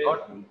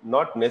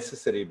not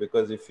necessary,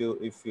 because if you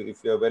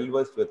are well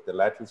versed with the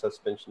lateral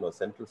suspension or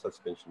central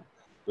suspension,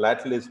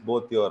 lateral is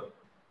both your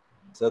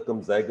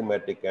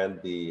circumzygomatic and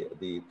the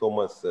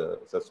Thomas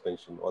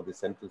suspension or the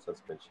central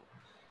suspension,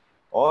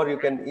 or you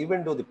can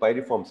even do the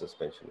pyriform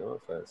suspension,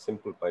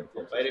 simple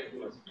pyriform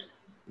suspension.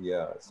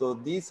 Yeah. So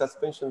these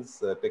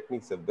suspensions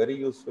techniques are very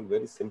useful,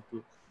 very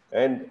simple.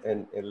 And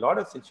a lot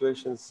of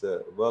situations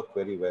work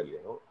very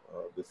well,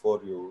 before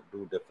you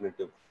do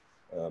definitive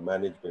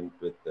management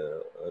with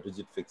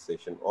rigid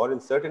fixation, or in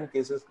certain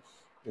cases,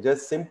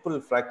 just simple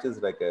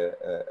fractures like a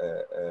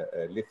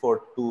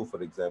Lefort 2,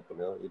 for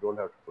example. You don't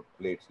have to put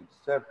plates; you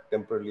just have to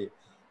temporarily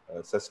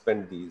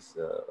suspend these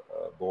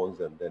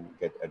bones and then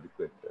get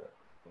adequate,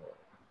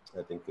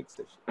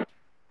 fixation.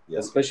 Yeah.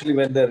 Especially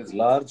when there is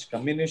large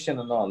comminution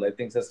and all, I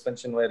think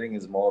suspension wiring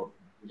is more.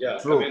 Yeah,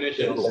 True.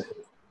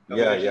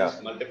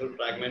 Multiple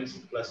fragments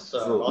plus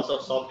loss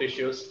of soft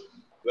tissues,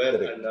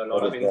 and a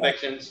lot of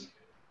infections.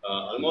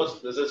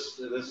 Almost this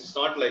is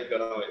not like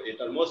it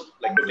almost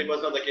like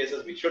 50% of the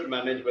cases we should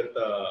manage with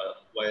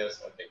wires,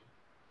 I think.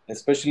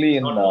 Especially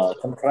in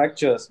some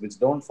fractures which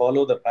don't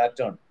follow the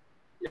pattern.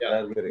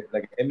 Yeah,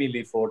 like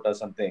Lefort or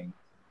something.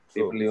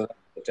 People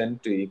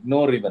tend to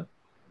ignore even.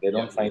 They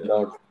don't find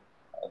out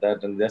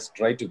that and just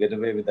try to get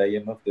away with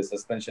IMF. The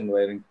suspension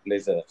wiring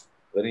plays a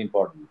very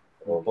important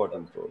role.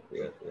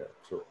 Yeah,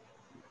 true.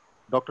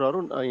 Dr.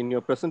 Arun, in your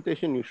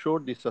presentation, you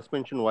showed the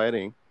suspension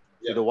wiring,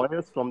 the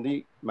wires from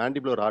the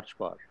mandibular arch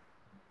bar.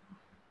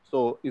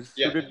 So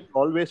should it be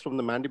always from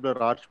the mandibular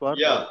arch bar?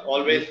 Yeah,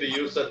 always we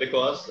use it,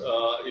 because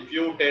if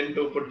you tend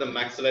to put the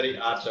maxillary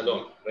arch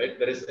alone, right,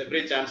 there is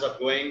every chance of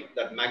going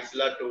that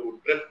maxilla to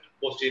drift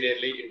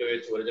posteriorly into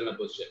its original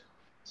position.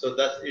 So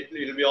it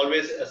will be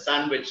always a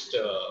sandwiched,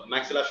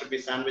 maxilla should be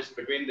sandwiched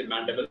between the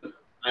mandible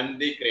and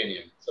the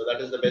cranium. So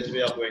that is the best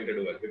way of going to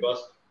do it,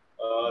 because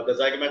the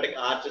zygomatic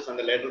arches and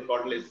the lateral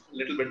caudal is a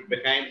little bit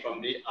behind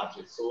from the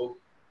arches. So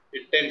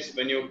it tends,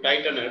 when you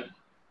tighten it,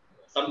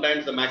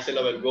 sometimes the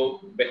maxilla will go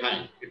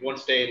behind. It won't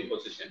stay in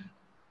position.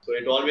 So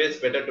it's always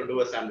better to do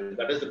a sandwich.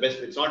 That is the best.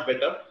 It's not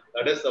better.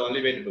 That is the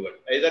only way to do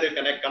it. Either you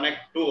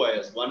connect two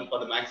wires, one for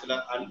the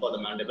maxilla and for the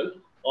mandible,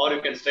 or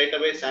you can straight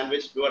away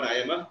sandwich, do an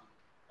IMF,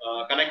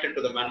 connect it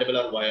to the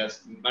mandibular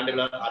wires,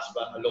 mandibular arch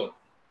bar alone.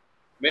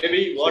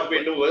 Maybe what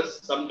we do is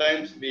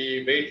sometimes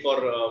we wait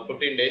for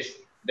 15 days,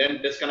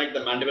 then disconnect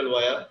the mandible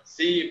wire,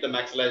 see if the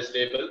maxilla is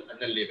stable, and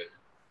then leave it.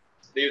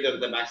 Leave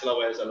the maxilla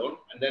wires alone,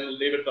 and then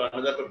leave it for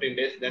another 15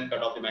 days, then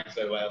cut off the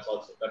maxilla wires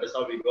also. That is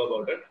how we go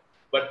about it.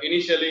 But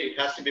initially, it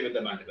has to be with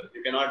the mandible.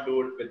 You cannot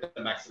do it with the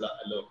maxilla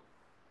alone.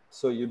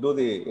 So you do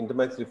the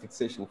intermaxillary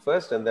fixation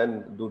first, and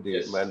then do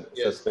the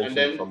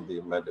suspension from the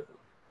mandible.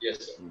 Yes,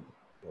 sir.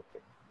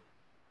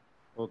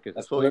 Okay.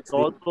 So it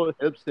also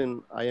helps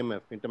in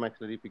IMF,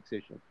 intermaxillary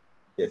fixation.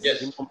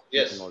 Yes.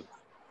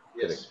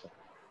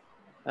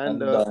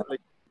 And I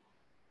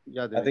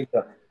think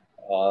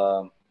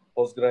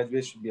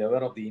postgraduates should be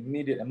aware of the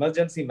immediate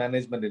emergency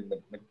management in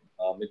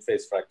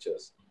mid-phase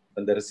fractures.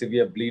 When there is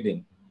severe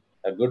bleeding,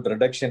 a good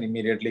reduction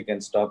immediately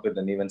can stop it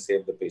and even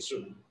save the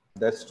patient.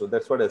 That's true.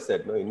 That's what I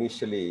said. No,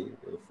 initially,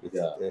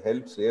 it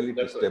helps really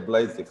to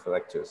stabilize the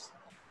fractures.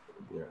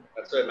 Yeah.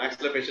 That's why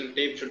maxillofacial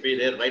tape should be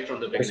there right from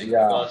the beginning,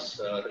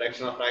 because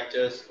reduction of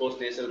fractures,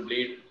 post-nasal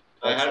bleed.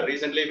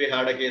 Recently we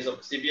had a case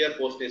of severe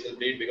post-nasal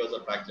bleed because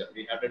of fracture.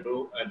 We had to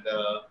do and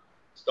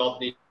stop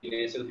the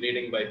nasal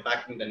bleeding by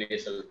packing the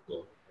nasal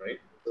bone, right?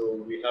 So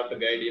we have to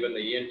guide even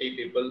the ENT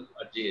people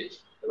at GH.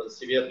 There was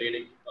severe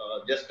bleeding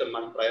just a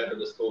month prior to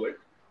this COVID.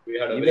 We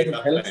had a even very it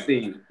tough helps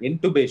time. the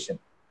intubation.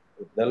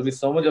 There will be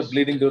so much of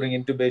bleeding during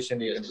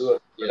intubation. You can do a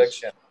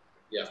reduction.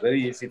 It's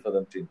very easy for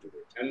them to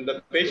intubate. And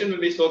the patient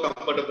will be so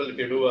comfortable if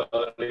you do a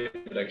early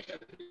reduction.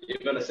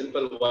 Even a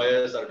simple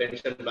wires or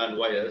tension band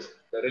wires,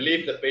 the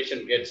relief the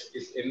patient gets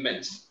is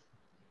immense.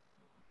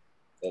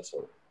 That's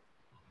all.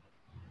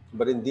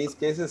 But in these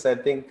cases, I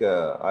think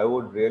I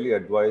would really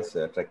advise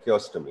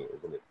tracheostomy,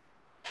 isn't it?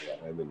 Yeah.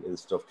 I mean,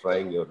 instead of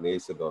trying your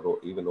nasal or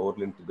even oral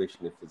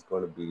intubation, if it's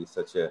going to be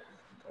such a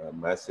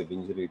massive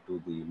injury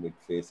to the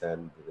midface,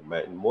 and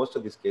in most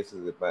of these cases,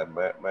 the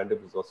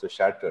mandible is also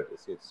shattered. You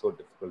see, it's so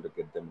difficult to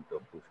get them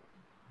into occlusion.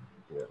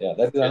 Yeah,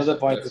 that is another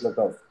point to look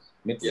out.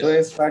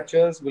 Midface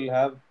fractures will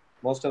have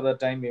most of the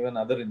time even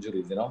other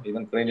injuries,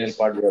 even cranial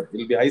part will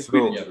be high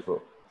speed.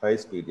 High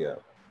speed, yeah.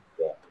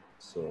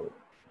 So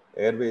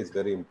airway is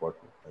very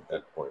important at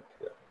that point.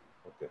 Yeah.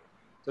 Okay.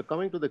 So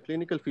coming to the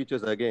clinical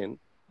features again,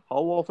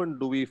 how often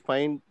do we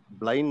find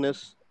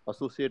blindness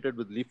associated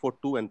with LeFort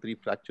 2 and 3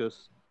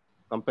 fractures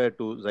compared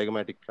to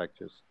zygomatic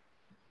fractures?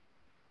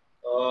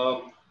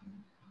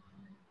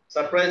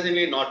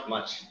 Surprisingly, not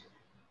much.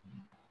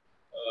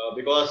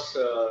 Because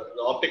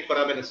the optic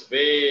foramen is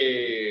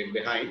way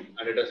behind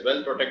and it is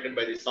well protected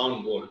by the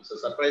sound bone. So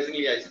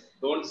surprisingly, I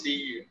don't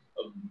see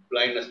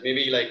blindness.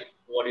 Maybe like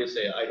what you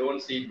say, I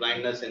don't see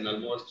blindness in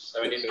almost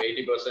 70 to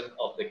 80%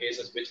 of the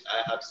cases which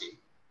I have seen.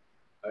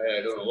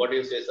 I don't know. What do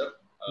you say, sir?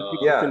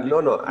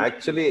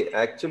 Actually,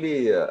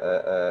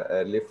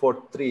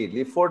 LeFort 3,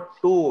 LeFort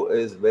 2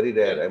 is very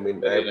rare. I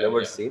mean, I've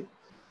never seen.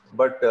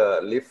 But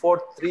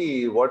LeFort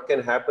 3, what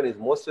can happen is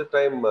most of the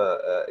time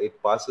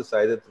it passes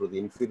either through the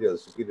inferior or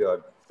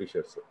superior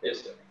fissures. Okay?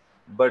 Yes, sir.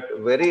 But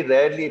very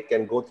rarely it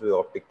can go through the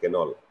optic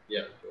canal.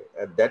 Yeah.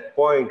 At that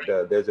point,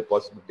 there's a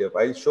possibility of.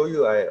 I'll show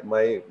you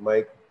my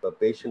one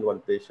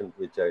patient,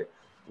 which I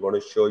want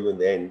to show you in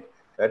the end.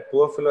 That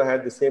poor fellow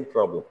had the same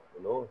problem.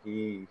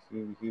 He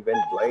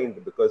went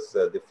blind because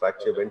the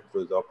fracture went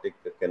through his optic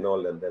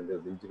canal, and then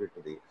there's injury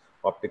to the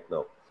optic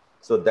nerve.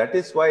 So that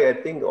is why I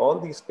think all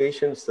these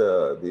patients,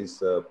 these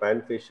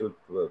panfacial,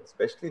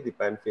 especially the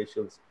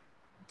panfacials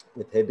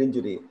with head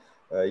injury,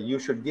 you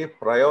should give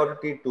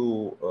priority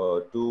to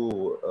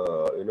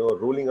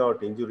ruling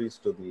out injuries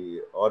to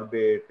the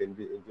orbit,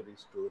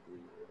 injuries to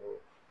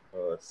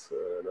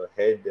the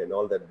head and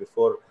all that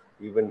before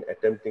even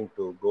attempting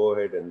to go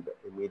ahead and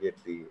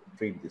immediately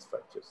treat these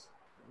fractures.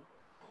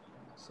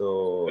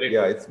 So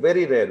it's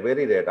very rare,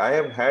 very rare. I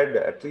have had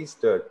at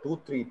least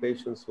 2-3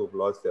 patients who've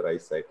lost their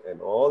eyesight, and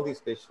all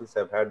these patients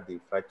have had the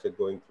fracture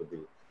going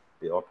through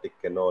the optic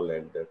canal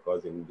and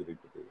causing injury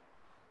to the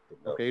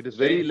nerve. Okay, it is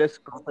very less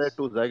compared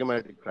to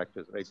zygomatic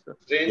fractures, right, sir?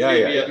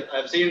 Strangely,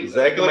 I've seen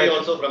recovery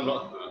also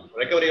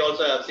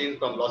I've seen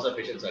from loss of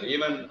vision, sir.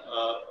 Even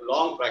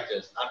long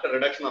fractures, after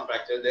reduction of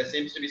fractures, there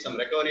seems to be some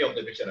recovery of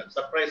the vision. I'm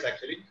surprised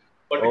actually.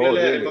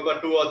 Particularly, I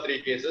remember 2 or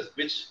 3 cases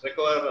which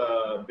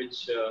recover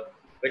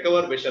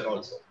vision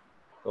also.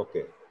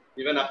 Okay.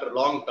 Even after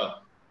long term.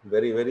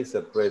 Very, very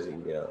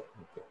surprising. Yeah.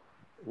 Okay.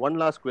 One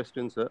last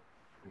question, sir.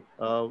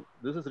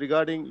 This is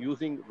regarding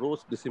using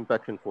Rose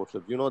disimpaction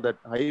forceps. You know that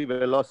high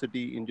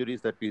velocity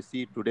injuries that we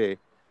see today,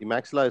 the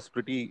maxilla is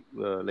pretty,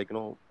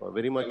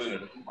 very much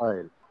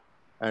mobile.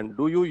 And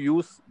do you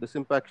use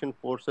disimpaction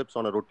forceps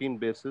on a routine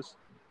basis,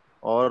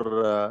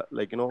 or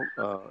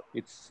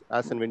it's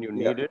as and when you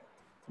need it?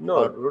 No.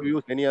 Or do you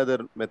use any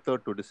other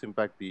method to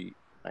disimpact the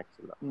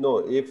maxilla? No,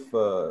 if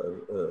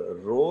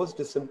Rose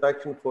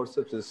disimpaction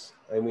forceps is,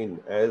 I mean,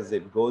 as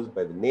it goes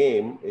by the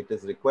name, it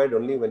is required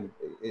only when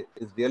it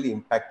is really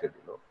impacted,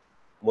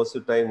 Most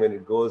of the time when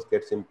it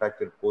gets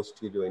impacted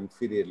posterior,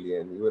 inferiorly,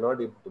 and you are not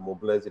able to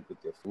mobilize it with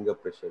your finger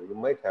pressure, you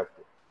might have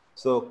to.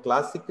 So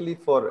classically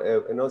for,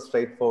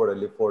 straightforward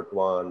a LeFort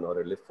 1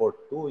 or a LeFort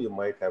 2, you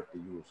might have to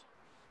use.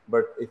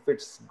 But if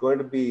it's going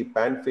to be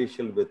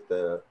panfacial with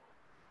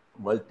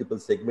multiple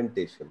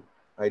segmentation,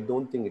 I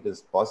don't think it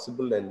is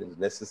possible and it is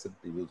necessary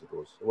to use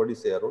Rose. What do you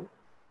say, Arun?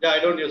 Yeah, I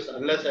don't use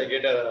unless I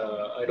get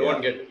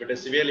if it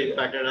is severely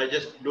impacted. I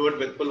just do it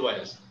with full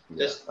wires.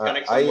 Just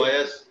connect some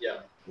wires.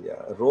 Yeah,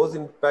 Rose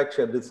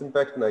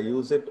disimpaction, I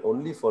use it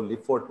only for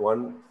LeFort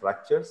 1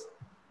 fractures,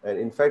 and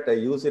in fact I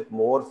use it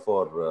more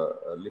for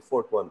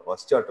LeFort 1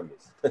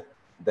 osteotomies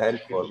than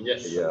for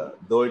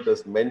though it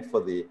was meant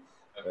for the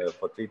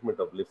for treatment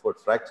of LeFort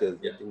fractures.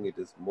 I think it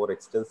is more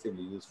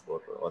extensively used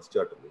for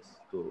osteotomies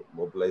to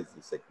mobilize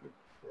the segment.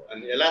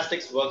 And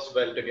elastics works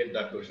well to get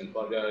that cushion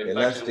for the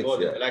impaction.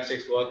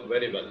 Elastics work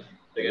very well.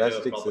 they get a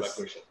elastics proper is,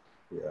 occlusion.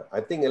 yeah,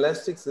 I think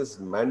elastics is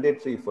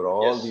mandatory for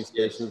all these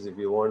patients if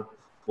you want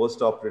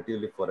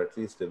post-operatively for at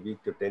least a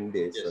week to 10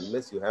 days.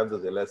 Unless you have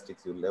those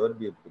elastics, you'll never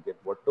be able to get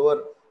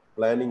whatever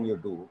planning you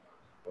do.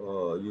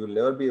 You'll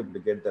never be able to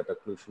get that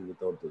occlusion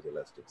without those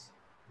elastics.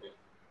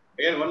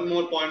 Again, one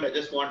more point I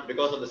just want,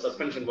 because of the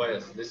suspension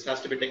wires, this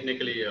has to be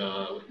technically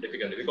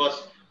difficult,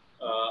 because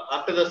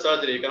after the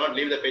surgery, you cannot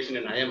leave the patient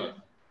in IMF.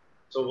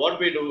 So what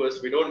we do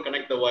is we don't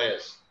connect the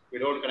wires. We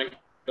don't connect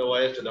the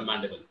wires to the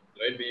mandible,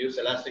 right? We use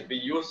elastic. We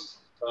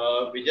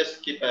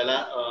just keep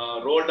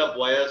rolled up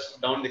wires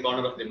down the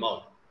corner of the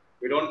mouth.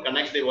 We don't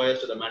connect the wires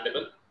to the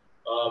mandible.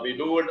 We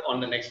do it on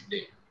the next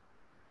day.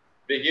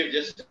 We give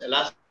just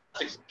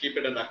elastics, keep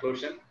it in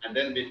occlusion, and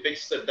then we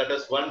fix it. That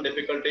is one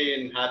difficulty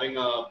in having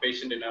a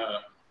patient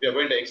we are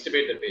going to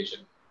extubate the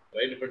patient,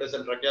 right? If it is a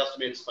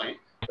tracheostomy, it's fine.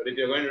 But if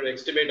you're going to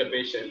extubate a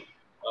patient,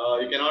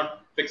 you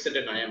cannot fix it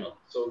in IML.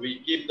 So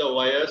we keep the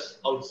wires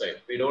outside.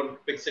 We don't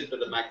fix it to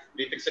the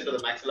we fix it to the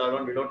maxilla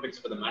one. We don't fix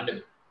it to the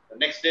mandible. The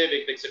next day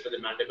we fix it to the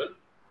mandible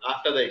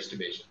after the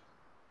extubation.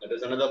 That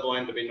is another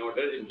point to be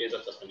noted in case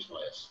of suspension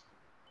wires.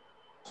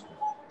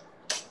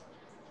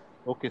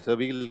 Okay, so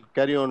we'll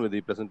carry on with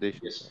the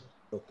presentation. Yes.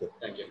 Okay.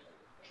 Thank you.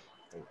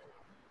 Thank you.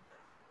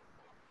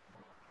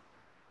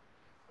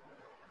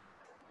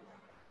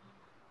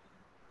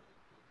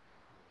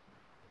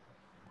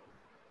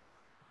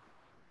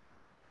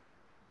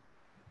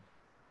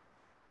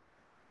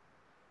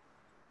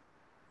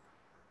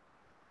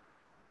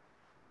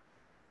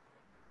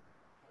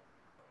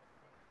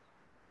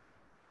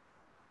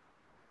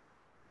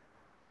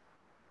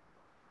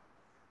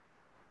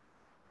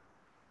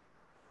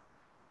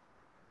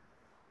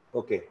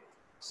 Okay,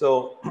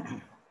 so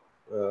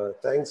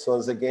thanks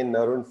once again,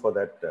 Arun, for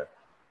that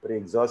very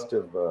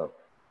exhaustive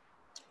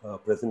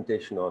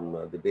presentation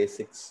on the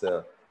basics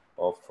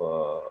of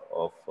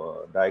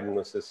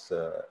diagnosis,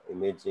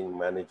 imaging,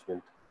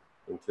 management,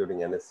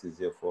 including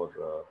anesthesia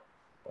for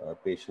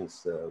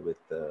patients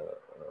with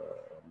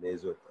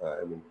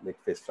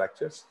midface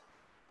fractures.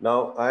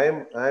 Now,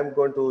 I'm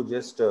going to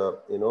just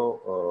I'm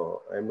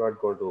not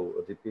going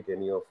to repeat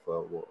any of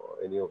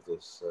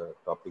those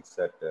topics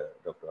that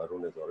Dr.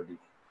 Arun has already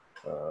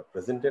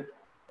presented.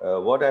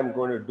 What I'm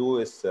going to do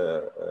is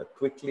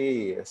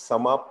quickly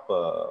sum up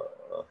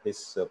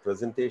his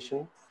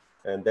presentation,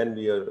 and then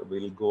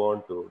we'll go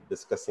on to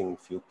discussing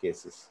few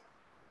cases.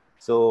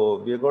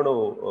 So we're going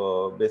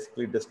to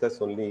basically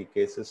discuss only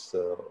cases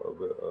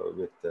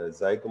with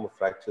zygoma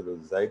fracture, the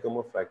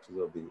zygoma fractures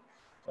of the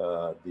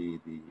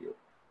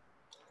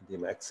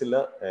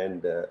maxilla,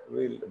 and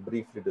we'll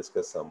briefly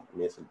discuss some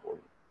nasal bone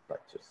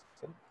fractures.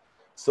 Okay?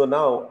 So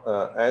now,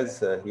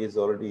 as he has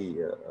already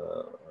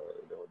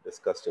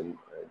discussed in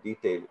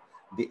detail,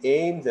 the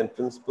aims and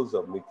principles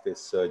of midface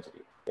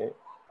surgery. Okay?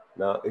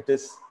 Now, it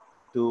is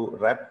to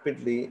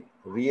rapidly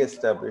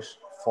re-establish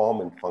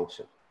form and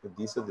function.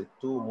 These are the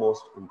two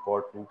most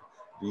important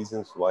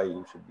reasons why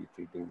you should be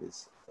treating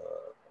these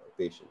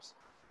patients.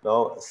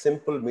 Now,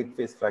 simple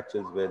midface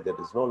fractures where there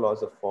is no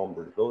loss of form,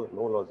 there is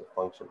no loss of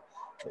function,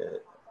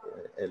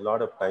 a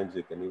lot of times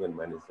you can even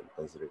manage them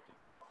conservatively.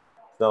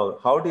 Now,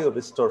 how do you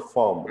restore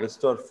form?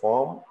 Restore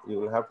form, you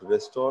will have to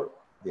restore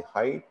the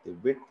height, the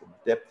width,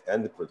 the depth,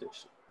 and the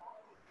projection.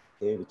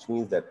 Okay, which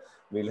means that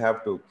we'll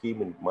have to keep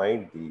in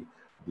mind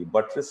the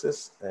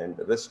buttresses, and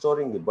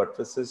restoring the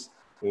buttresses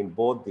in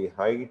both the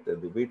height, the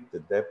width, the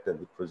depth, and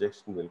the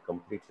projection will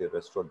completely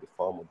restore the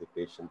form of the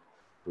patient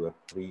to a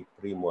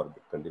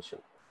pre-morbid condition.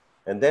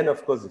 And then,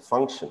 of course, the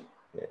function.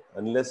 Okay,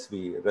 unless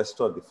we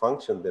restore the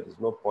function, there is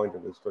no point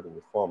in restoring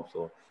the form.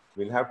 So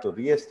we'll have to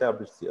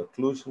re-establish the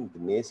occlusion, the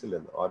nasal,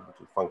 and the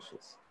orbital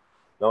functions.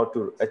 Now,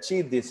 to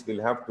achieve this,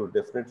 we'll have to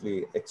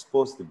definitely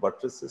expose the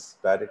buttresses,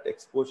 direct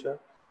exposure,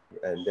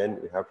 and then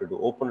we have to do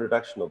open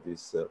reduction of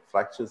these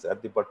fractures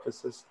at the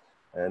buttresses,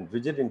 and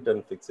rigid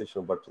internal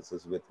fixation of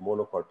buttresses with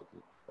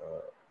monocortical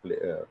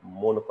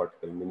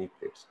mini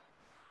plates.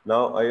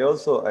 Now,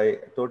 I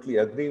totally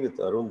agree with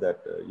Arun that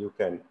you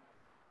can,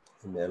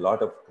 in a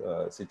lot of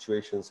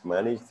situations,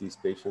 manage these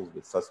patients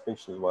with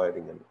suspension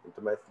wiring and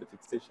intermaxillary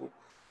fixation,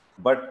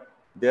 but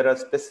there are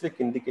specific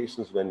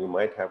indications when you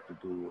might have to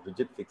do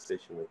rigid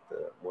fixation with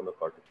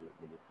monocortical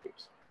mini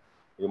plates.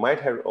 You might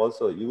have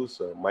also use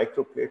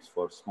microplates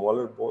for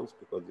smaller bones,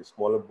 because the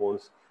smaller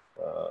bones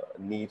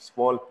need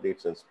small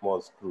plates and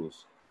small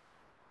screws.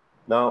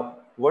 Now,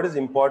 what is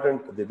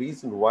important, the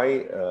reason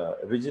why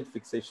rigid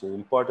fixation is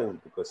important is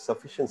because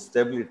sufficient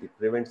stability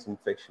prevents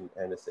infection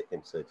and a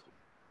second surgery.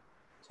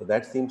 So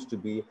that seems to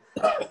be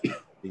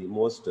the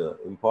most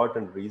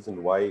important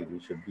reason why we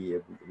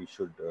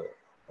should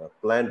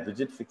plan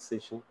rigid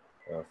fixation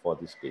for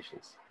these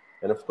patients.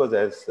 And of course,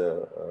 as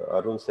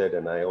Arun said,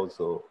 and I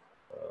also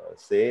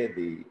say,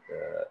 the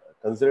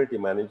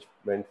conservative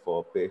management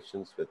for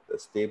patients with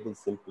stable,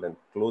 simple, and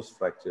closed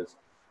fractures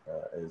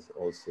is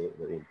also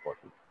very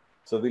important.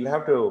 So we'll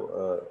have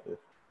to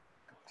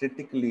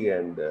critically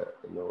and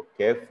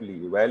carefully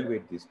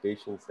evaluate these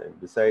patients and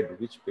decide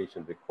which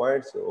patient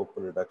requires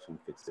open reduction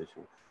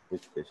fixation,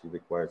 which patient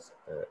requires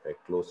a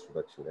closed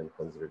reduction and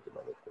conservative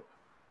management.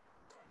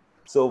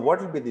 So what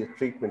will be the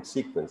treatment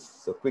sequence?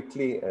 So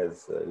quickly,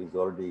 as he's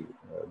already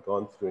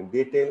gone through in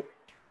detail,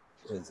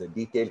 is a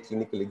detailed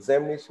clinical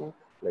examination,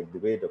 like the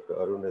way Dr.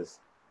 Arun has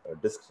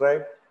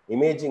described.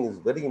 Imaging is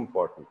very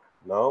important.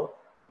 Now,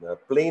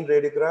 plain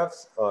radiographs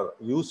are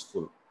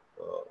useful.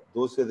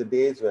 Those were the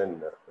days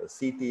when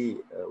CT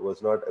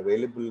was not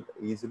available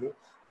easily.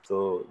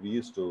 So we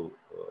used to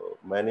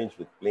manage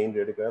with plain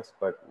radiographs,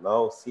 but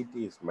now CT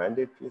is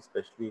mandatory,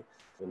 especially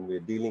when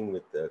we're dealing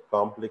with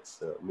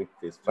complex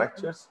midface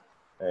fractures.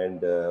 And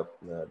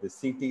the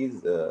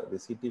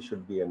CT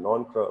should be a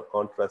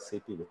non-contrast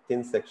CT with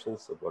thin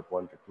sections, about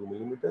 1 to 2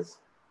 millimeters.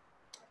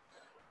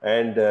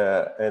 And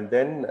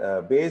then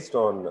based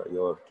on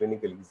your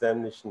clinical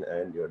examination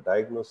and your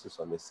diagnosis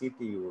on the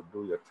CT, you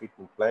do your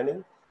treatment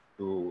planning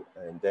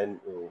and then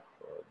you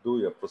do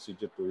your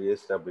procedure to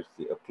reestablish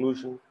the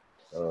occlusion,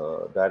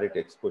 direct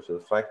exposure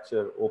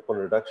fracture, open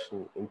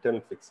reduction,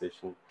 internal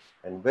fixation,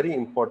 and very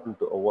important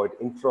to avoid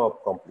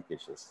intra-op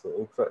complications.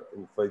 So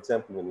for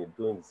example, when you're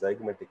doing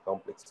zygomatic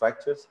complex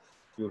fractures,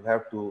 you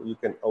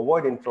can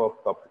avoid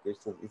intra-op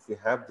complications if you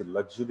have the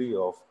luxury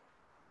of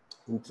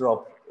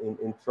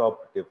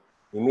intraoperative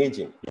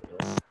imaging.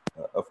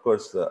 Of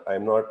course,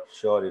 I'm not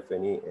sure if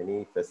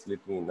any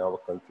facility in our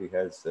country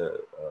has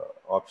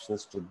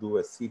options to do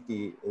a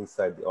CT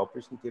inside the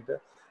operation theater,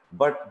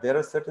 but there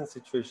are certain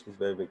situations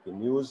where we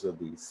can use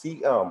the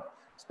C-arm,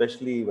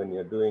 especially when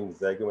you're doing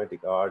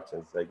zygomatic arch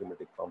and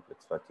zygomatic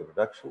complex fracture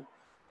reduction,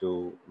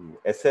 to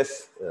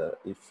assess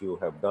if you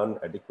have done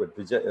adequate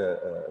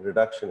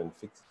reduction and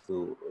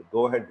to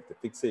go ahead with the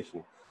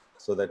fixation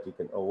so that you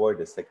can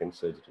avoid a second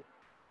surgery.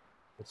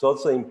 It's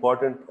also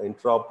important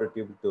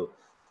intraoperative to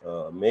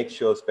make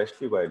sure,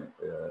 especially while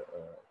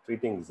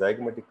treating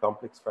zygomatic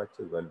complex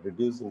fractures, while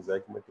reducing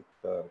zygomatic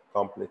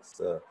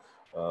complex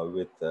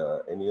with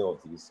any of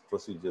these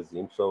procedures, the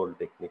intraoral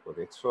technique or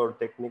the extraoral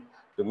technique,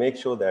 to make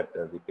sure that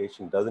the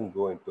patient doesn't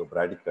go into a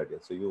bradycardia.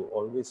 So you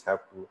always have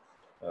to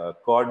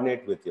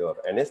coordinate with your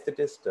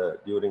anesthetist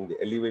during the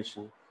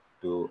elevation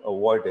to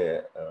avoid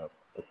a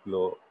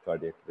low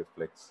cardiac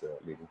reflex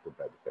leading to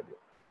bradycardia.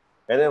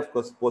 And then, of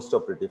course,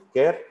 postoperative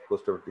care.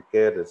 Postoperative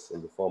care is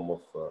in the form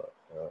of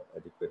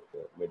adequate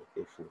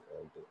medication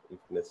and, if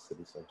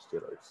necessary, some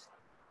steroids.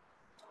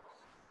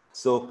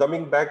 So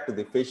coming back to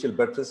the facial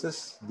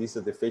buttresses, these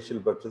are the facial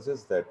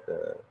buttresses that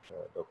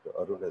Dr.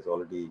 Arun has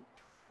already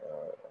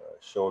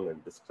shown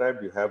and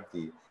described. You have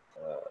the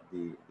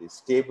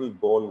stable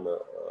bone,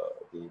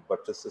 the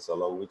buttresses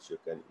along which you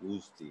can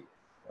use the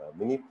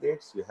mini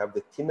plates. You have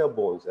the thinner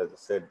bones, as I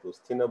said, those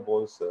thinner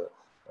bones,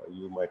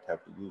 you might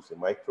have to use the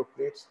micro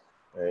plates.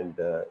 And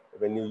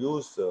when you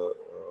use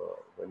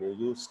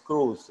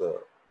screws,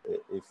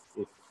 if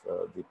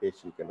the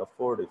patient can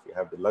afford, if you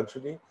have the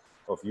luxury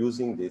of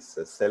using these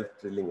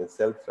self-drilling and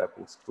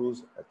self-wrapping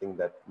screws, I think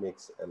that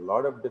makes a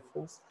lot of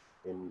difference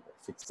in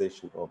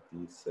fixation of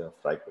these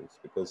fragments,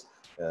 because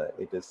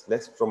it is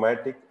less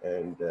traumatic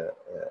and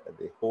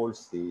it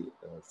holds the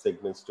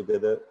segments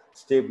together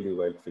stably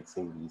while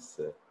fixing these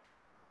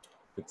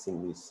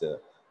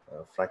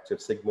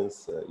fractured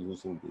segments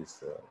using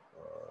these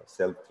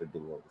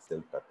self-threading or the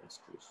self-wrapping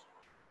screws.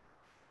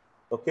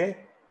 Okay,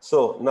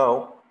 so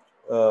now,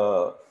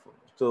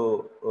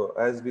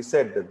 as we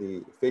said,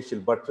 the facial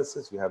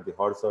buttresses, you have the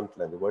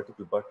horizontal and the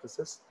vertical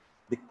buttresses.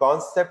 The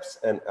concepts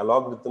and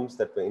algorithms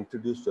that were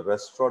introduced to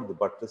restore the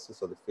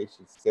buttresses of the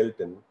facial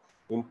skeleton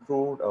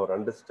improved our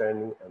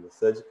understanding and the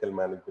surgical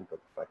management of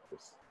the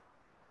fractures.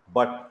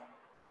 But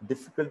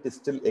difficulty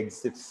still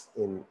exists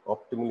in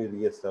optimally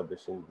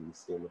re-establishing the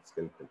same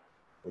skeleton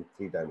in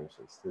 3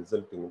 dimensions,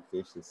 resulting in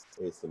facial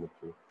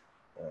asymmetry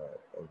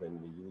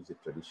when we use the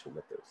traditional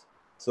methods.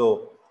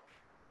 So,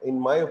 in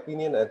my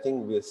opinion, I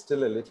think we are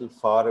still a little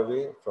far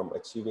away from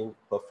achieving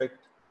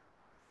perfect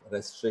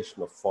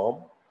restoration of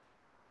form.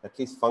 At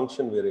least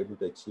function we are able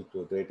to achieve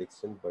to a great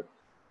extent, but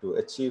to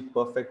achieve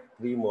perfect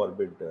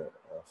pre-morbid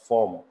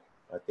form,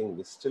 I think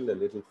we're still a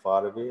little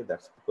far away.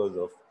 That's because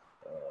of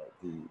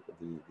the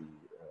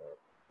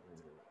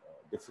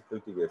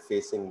difficulty we are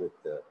facing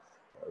with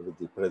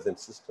the present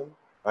system.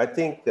 I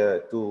think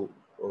if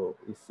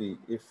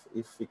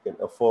we can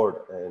afford,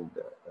 and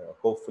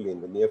hopefully in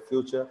the near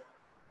future,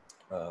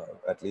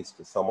 at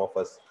least some of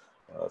us,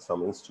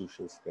 some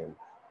institutions can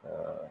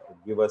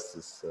give us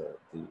this,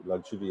 the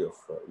luxury of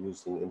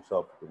using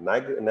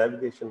intraoperative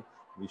navigation,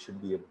 we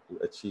should be able to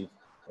achieve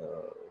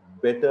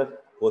better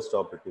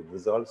post-operative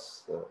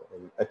results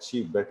and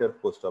achieve better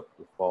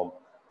post-operative form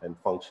and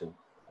function,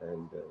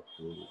 and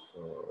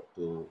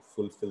to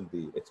fulfill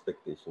the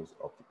expectations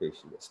of the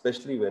patient,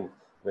 especially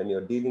when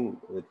you're dealing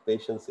with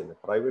patients in a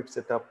private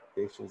setup.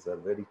 Patients are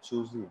very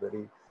choosy,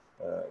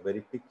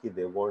 very picky.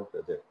 They want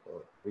the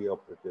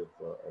preoperative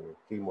and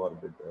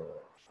pre-morbid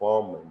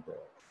form and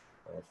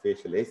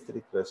facial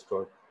aesthetic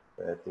restored.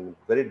 I think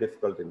very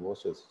difficult in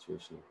most of the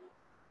situations.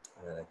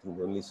 I think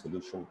the only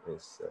solution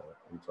is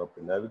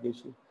intraoperative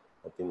navigation.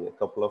 I think a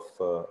couple of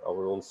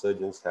our own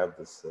surgeons have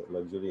this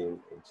luxury in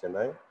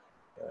Chennai.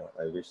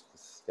 I wish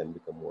this can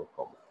become more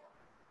common.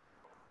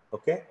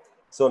 Okay,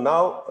 so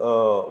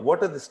now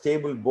what are the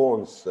stable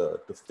bones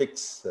to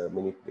fix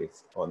mini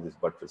plates on these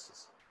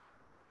buttresses?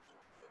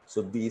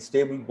 So the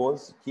stable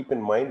bones, keep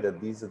in mind that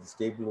these are the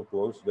stable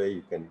bones where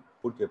you can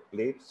put your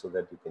plate so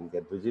that you can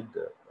get rigid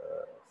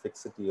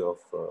fixity of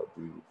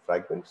the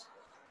fragments.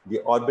 The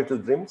orbital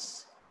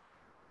rims,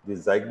 the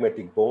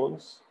zygomatic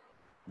bones,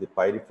 the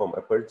pyriform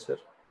aperture,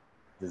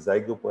 the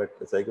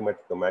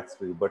zygomatic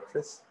maxillary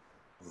buttress,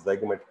 the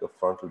zygomatic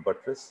frontal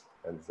buttress,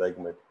 and the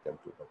zygomatic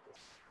temporal buttress.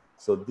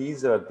 So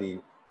these are the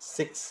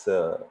 6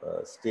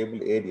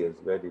 stable areas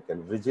where you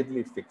can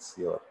rigidly fix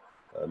your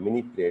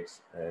mini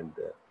plates and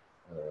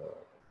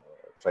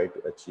try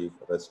to achieve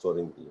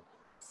restoring the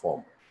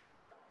form.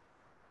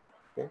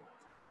 Okay.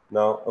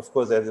 Now, of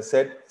course, as I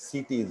said,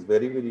 CT is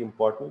very, very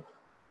important.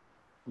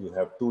 You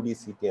have 2D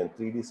CT and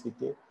 3D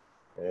CT,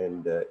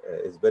 and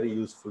it's very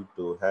useful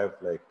to have,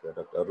 like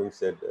Dr. Arun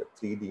said,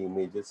 3D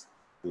images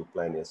to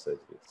plan your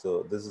surgery.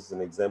 So this is an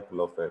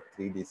example of a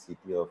 3D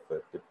CT of a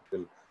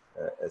typical,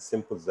 a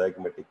simple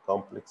zygomatic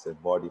complex, a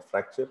body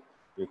fracture.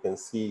 You can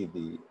see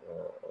the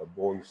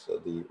bones,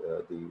 the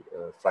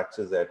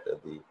fractures at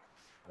the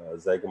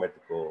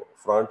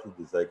zygomatico-frontal,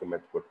 the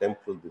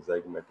zygomatico-temporal, the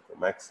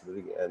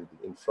zygomatico-maxillary, and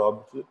the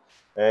infraorbital.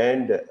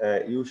 And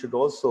you should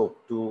also,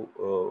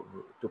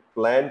 to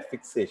plan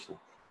fixation,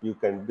 you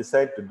can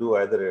decide to do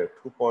either a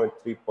 2-point,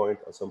 3-point,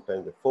 or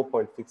sometimes a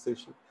 4-point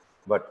fixation,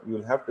 but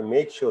you'll have to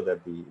make sure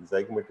that the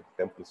zygomatic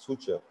temporal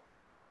suture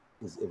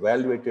is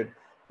evaluated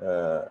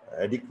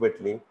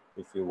adequately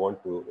if you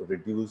want to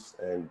reduce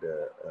and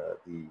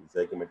the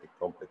zygomatic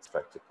complex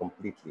fracture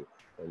completely.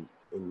 And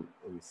in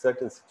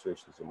certain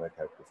situations, you might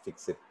have to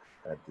fix it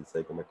at the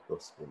zygomatic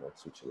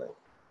suture line.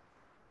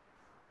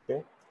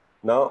 Okay.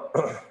 Now,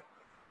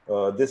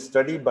 this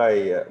study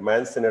by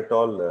Manson et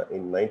al.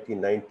 In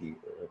 1990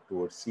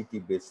 towards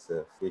CT-based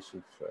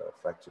facial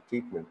fracture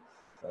treatment,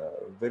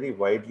 very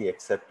widely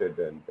accepted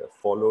and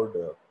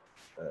followed,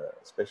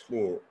 especially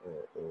in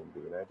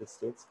the United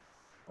States.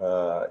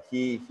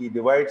 He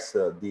divides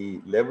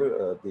the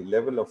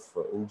level of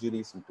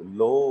injuries into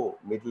low,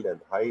 middle,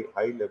 and high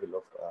level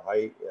of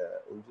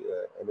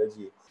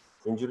energy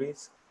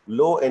injuries.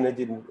 Low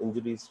energy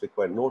injuries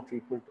require no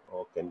treatment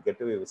or can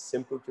get away with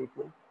simple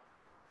treatment.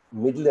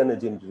 Middle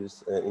energy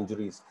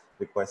injuries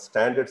require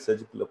standard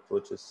surgical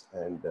approaches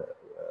and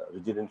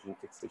rigid internal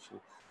fixation,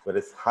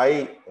 whereas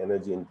high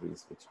energy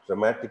injuries, which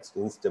dramatic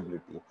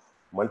instability,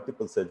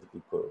 multiple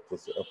surgical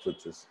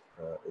approaches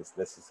is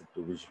necessary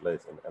to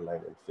visualize and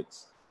align and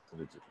fix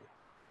rigidly.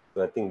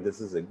 So I think this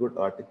is a good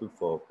article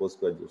for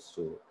postgraduates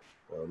to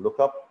look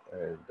up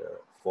and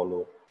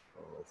follow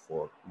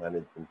for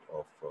management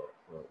of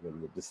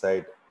when you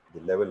decide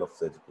the level of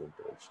surgical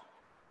intervention.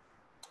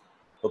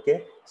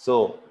 Okay,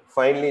 so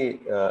finally,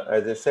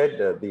 as I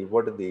said,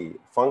 what are the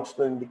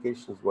functional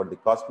indications? What are the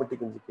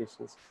cosmetic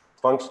indications?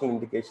 Functional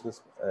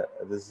indications,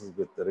 this is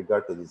with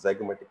regard to the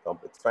zygomatic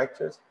complex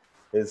fractures,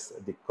 is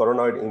the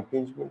coronoid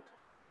impingement,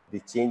 the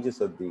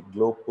changes of the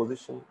globe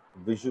position,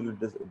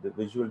 the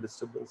visual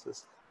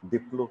disturbances,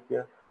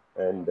 diplopia,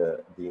 and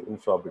the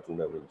infraorbital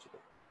nerve injury.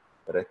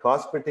 But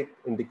cosmetic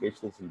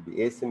indications will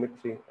be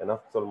asymmetry,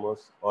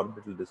 anaphthalamus,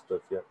 orbital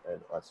dystrophia,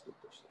 and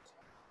osculations.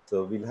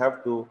 So we'll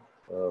have to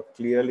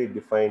clearly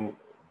define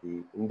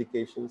the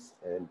indications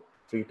and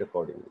treat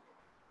accordingly.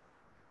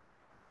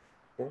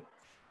 Okay.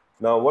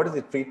 Now, what is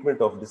the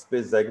treatment of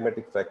displaced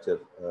zygomatic fracture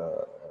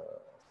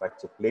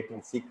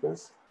plating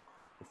sequence?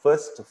 The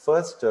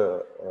first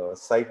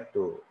site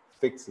to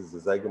fix is the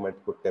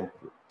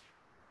zygomatico-temporal,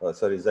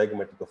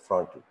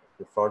 zygomatico-frontal,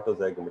 the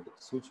frontozygomatic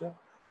suture.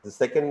 The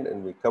second,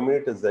 and the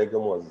comminuted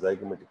zygoma, was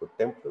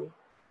zygomatico-temporal.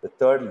 The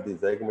third is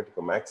the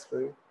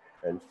zygomatico-maxillary.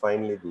 And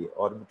finally, the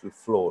orbital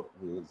floor,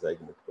 the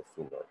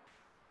zygomatico-phrenoid.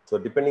 So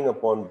depending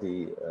upon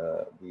the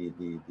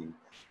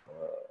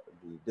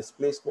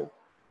displacement,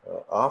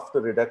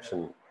 after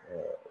reduction,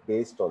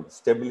 based on the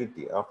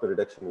stability, after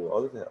reduction, you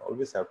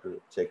always have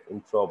to check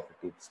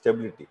intraoperative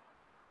stability.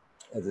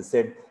 As I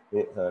said,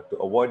 to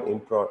avoid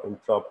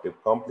intraoperative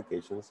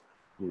complications,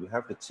 you will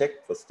have to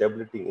check for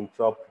stability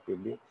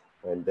intraoperatively,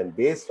 and then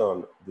based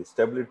on the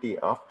stability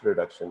after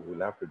reduction, you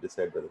will have to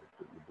decide whether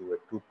to do a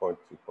 2-point,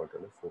 3-point, or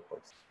a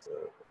 4-point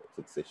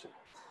fixation.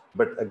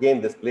 But again,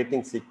 this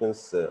plating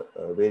sequence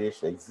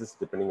variation exists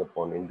depending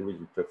upon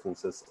individual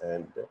preferences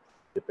and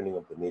depending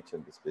on the nature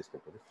and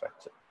displacement of the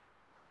fracture.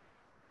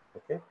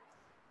 Okay,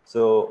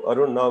 so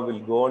Arun, now we'll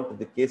go on to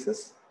the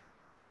cases.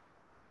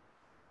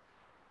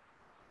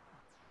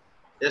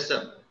 Yes,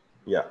 sir.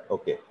 Yeah,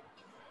 okay.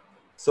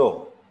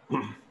 So,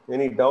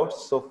 any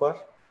doubts so far,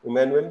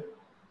 Emmanuel?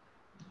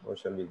 Or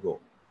shall we go?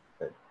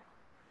 Right.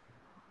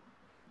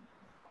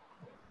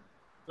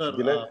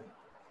 Sir,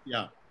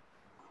 yeah.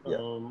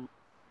 Yeah.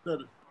 Sir,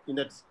 in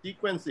that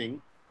sequencing,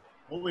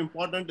 how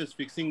important is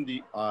fixing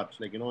the arch?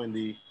 Like, in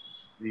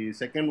the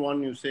second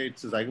one, you say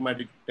it's a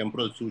zygomatic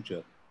temporal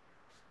suture.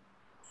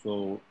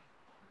 So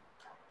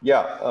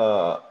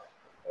Yeah,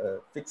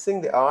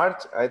 fixing the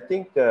arch, I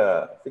think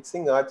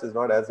fixing arch is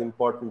not as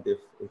important if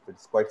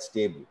it's quite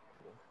stable.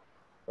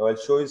 Now I'll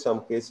show you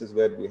some cases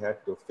where we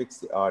had to fix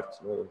the arch,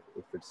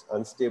 if it's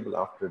unstable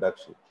after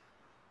reduction,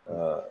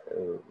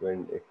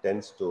 when it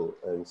tends to,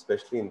 and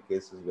especially in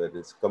cases where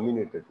it's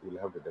comminuted, you'll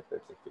have to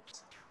definitely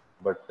fix.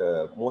 But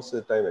most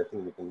of the time, I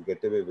think we can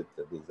get away with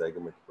the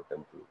zygomatic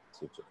temporal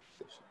suture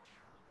fixation.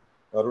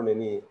 Arun,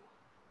 any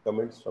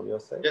comments from your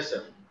side? Yes,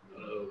 sir.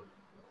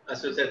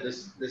 As you said,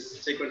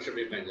 this sequence should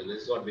be maintained.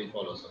 This is what we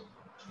follow, sir.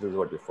 This is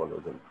what you follow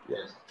them. Yeah.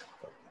 Yes.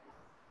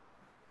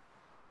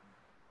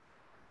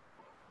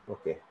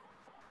 Okay.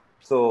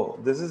 So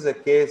this is a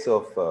case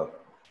of one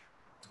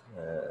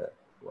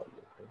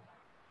minute.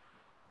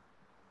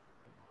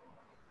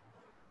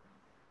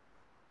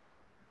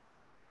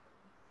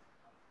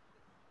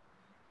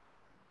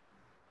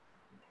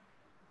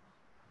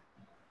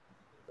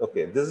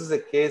 Okay, this is a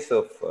case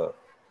of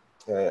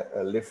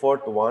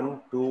Lefort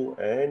 1, 2,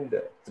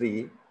 and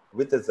 3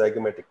 with a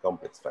zygomatic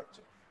complex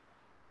fracture.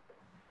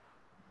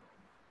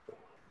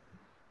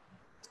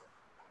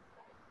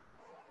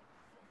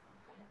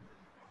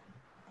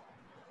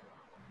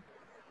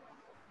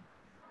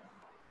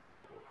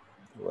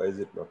 Why is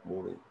it not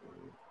moving?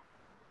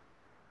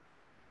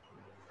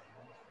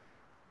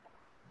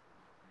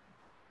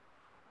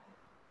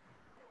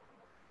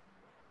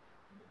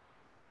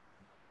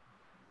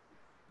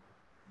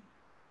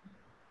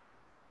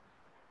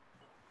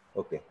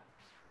 Okay.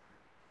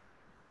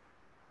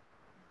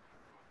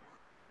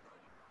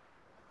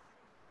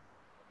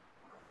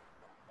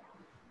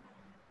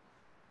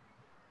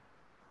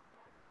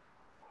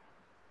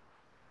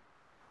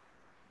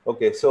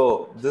 Okay,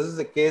 so this is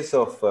a case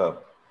of, a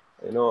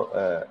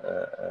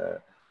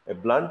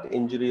blunt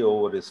injury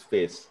over his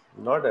face,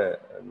 not a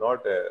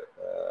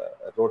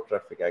road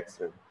traffic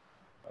accident.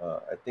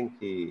 I think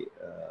it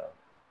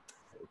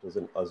was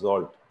an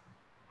assault,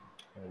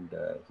 and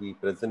he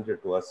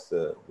presented to us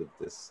with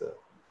this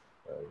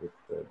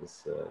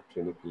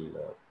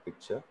clinical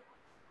picture.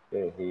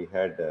 Okay, he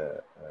had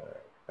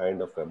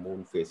kind of a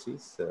moon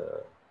facies.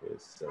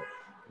 His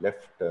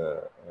left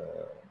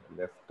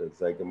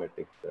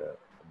zygomatic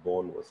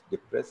bone was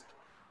depressed.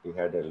 He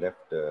had a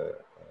left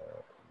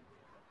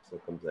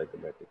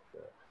circumzygomatic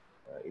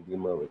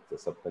edema with the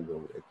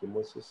subconjugal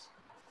ecchymosis.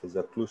 His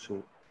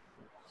occlusion.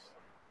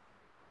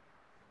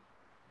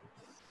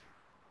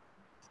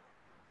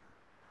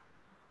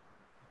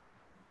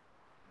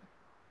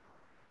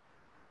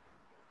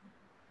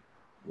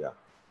 Yeah.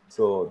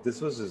 So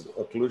this was his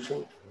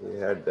occlusion. He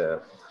had,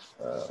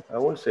 I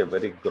won't say a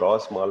very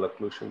gross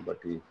malocclusion, but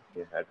he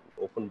had an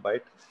open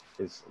bite.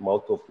 His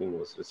mouth opening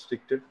was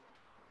restricted.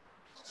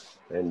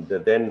 And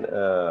then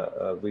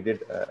we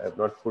did, I've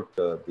not put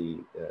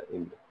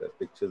in the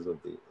pictures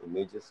of the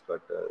images,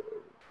 but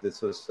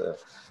this was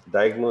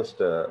diagnosed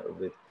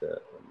with,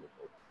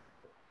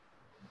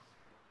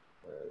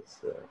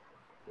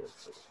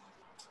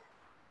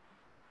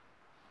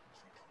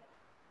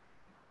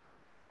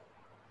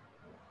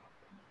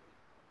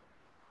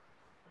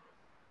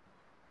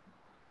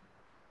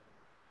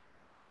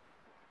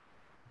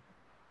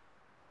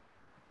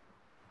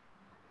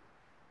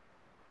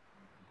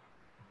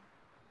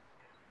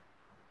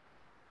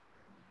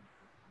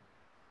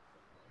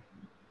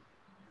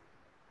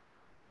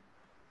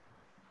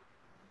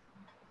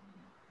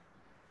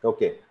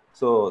 okay,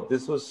 so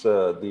this was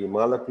the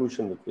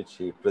malocclusion with which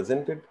he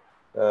presented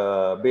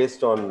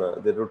based on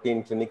the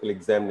routine clinical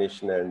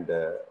examination and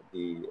the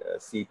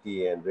CT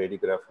and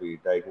radiography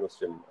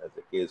diagnosed him as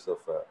a case of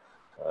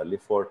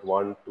Lefort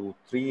 1, 2,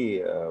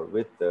 3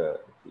 with the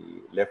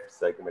left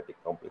zygomatic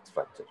complex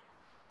fracture.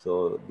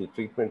 So the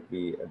treatment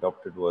we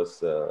adopted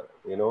was,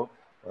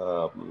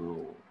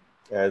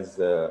 as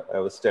I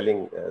was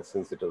telling,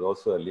 since it was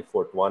also a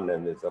Lefort 1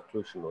 and his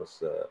occlusion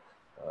was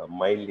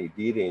mildly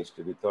deranged,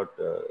 we thought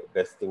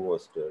best thing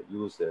was to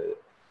use the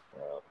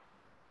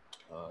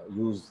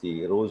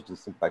Rose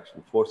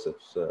disimpaction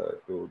forceps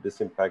to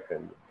disimpact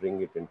and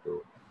bring it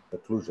into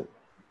occlusion.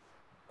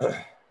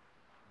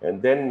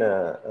 And then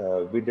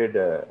we did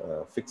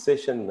a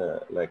fixation,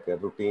 like a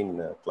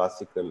routine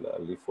classical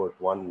Lefort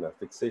 1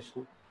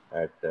 fixation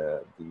at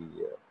the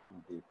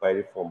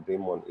pyriform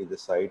rim on either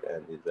side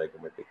and the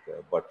zygomatic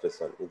buttress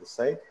on either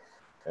side.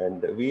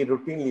 And we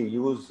routinely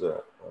use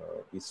the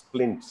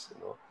splints,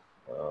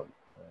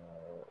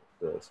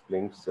 the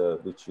splints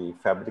which we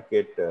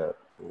fabricate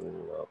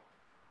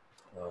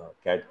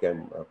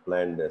CAD/CAM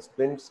planned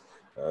splints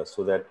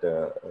so that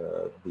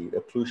the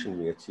occlusion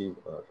we achieve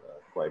are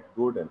quite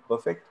good and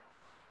perfect.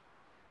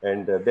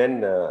 And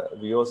then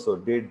we also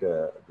did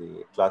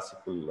the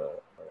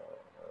classical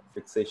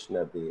fixation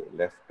at the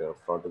left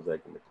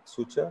frontozygomatic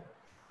suture.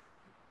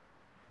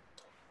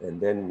 And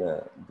then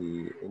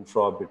the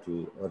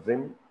infraorbital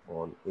rim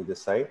on either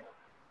side.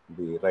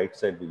 The right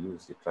side we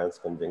use the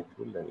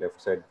transconjunctival, and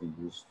left side we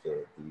use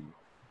the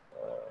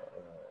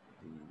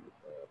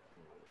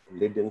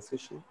lid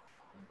incision.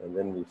 And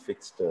then we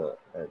fixed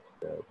at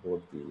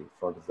both the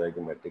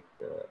frontozygomatic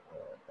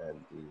and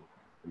the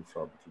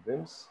infraorbital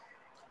rims.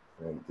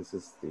 And this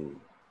is the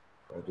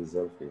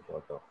result we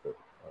got after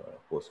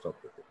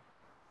post-operative.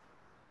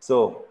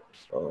 So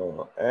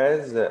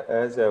as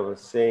I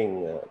was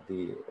saying,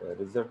 the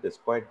result is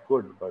quite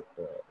good, but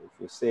if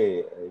you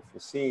see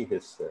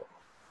his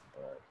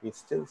he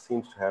still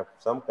seems to have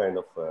some kind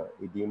of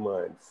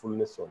edema and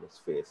fullness on his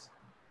face.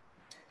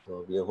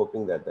 So we are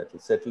hoping that that will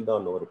settle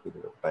down over a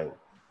period of time.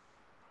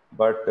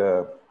 But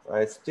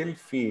I still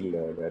feel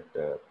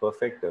that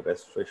perfect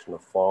restoration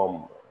of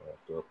form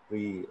to a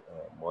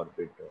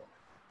pre-morbid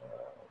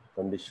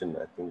condition,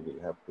 I think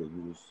we'll have to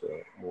use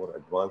more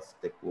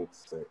advanced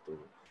techniques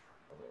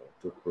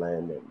to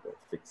plan and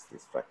fix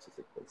these fracture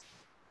sequences.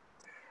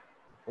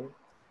 Okay.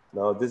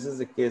 Now, this is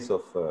a case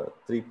of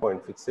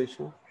 3-point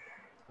fixation.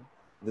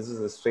 This is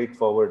a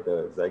straightforward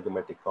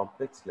zygomatic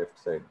complex, left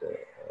side,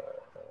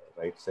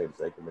 right side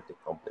zygomatic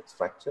complex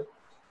fracture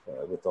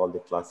with all the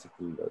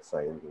classical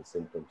signs and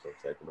symptoms of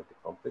zygomatic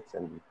complex.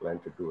 And we plan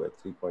to do a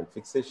 3-point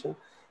fixation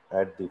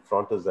at the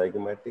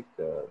frontozygomatic,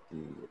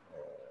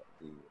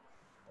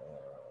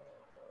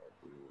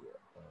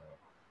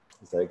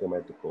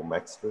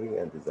 zygomatico-maxillary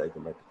and the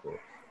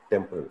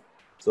zygomatico-temporal.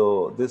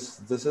 So this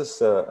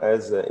is,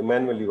 as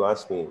Emmanuel, you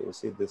asked me, you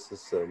see, this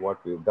is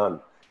what we've done.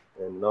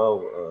 And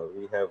now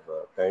we have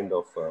kind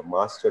of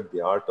mastered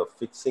the art of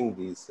fixing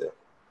these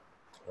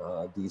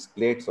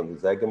plates on the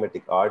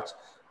zygomatic arch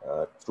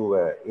through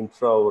an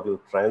intraoral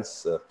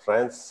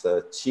trans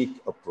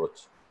cheek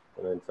approach.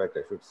 And in fact,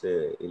 I should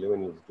say,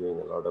 Eleven is doing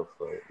a lot of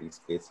these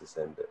cases,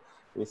 and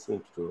we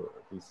seem to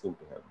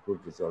have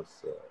good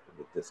results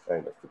with this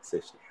kind of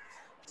fixation.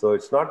 So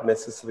it's not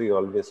necessary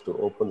always to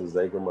open the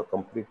zygoma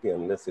completely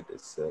unless it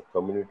is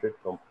comminuted,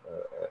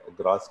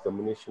 grass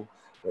comminution.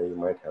 You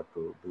might have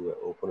to do an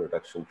open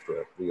reduction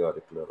through a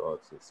preauricular or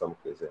in some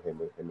cases a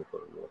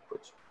hemicoronal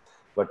approach.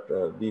 But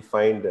we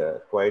find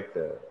the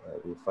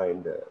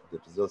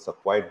results are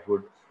quite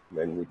good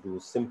when we do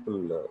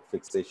simple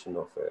fixation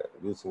of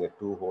using a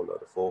 2-hole or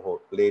a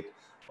 4-hole plate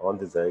on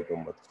the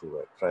zygoma through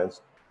a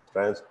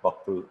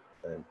transbuccal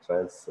and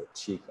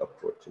trans-cheek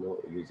approach,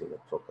 using a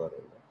trocar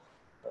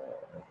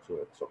and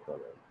through a trocar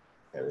and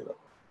cannula.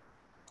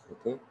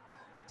 Okay,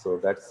 so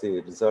that's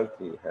the result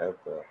we have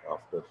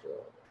after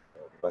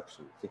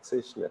reduction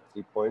fixation at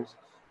 3 points.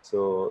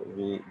 So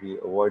we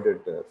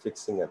avoided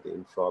fixing at the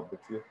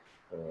infraorbital.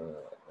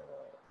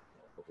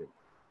 Okay.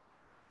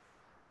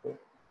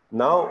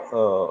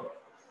 Now,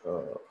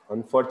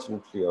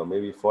 unfortunately, or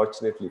maybe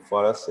fortunately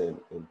for us, in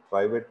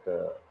private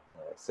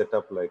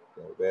setup like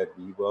where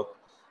we work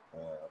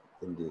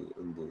in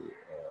the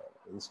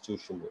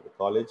institution, in the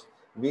college,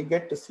 we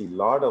get to see a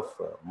lot of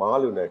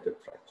malunited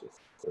fractures.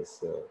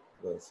 Because,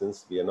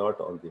 since we are not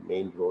on the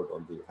main road,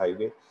 on the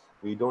highway,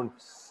 we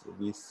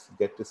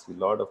get to see a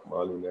lot of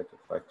malunited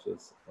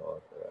fractures,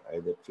 or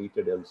either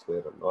treated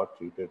elsewhere or not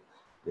treated.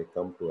 They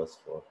come to us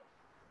for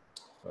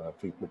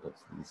treatment of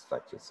these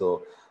fractures.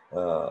 So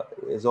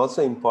it's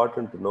also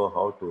important to know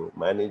how to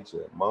manage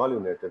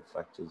malunited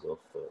fractures of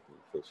the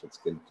facial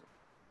skeleton,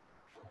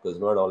 because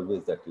not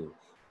always that you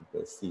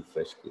see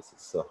fresh cases.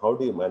 So how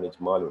do you manage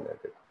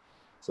malunited?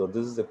 So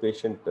this is a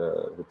patient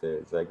with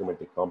a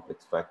zygomatic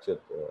complex fracture,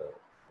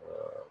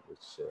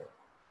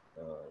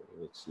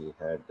 which he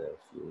had a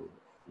few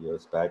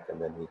years back,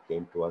 and then he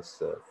came to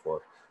us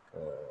for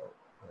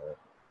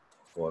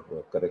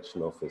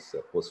correction of his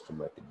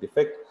post-traumatic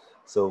defect.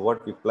 So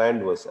what we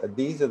planned was,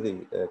 these are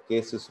the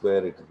cases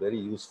where it is very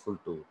useful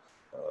to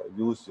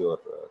use your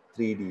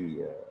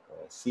 3D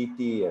CT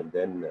and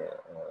then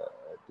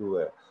do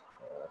a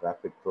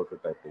rapid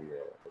prototyping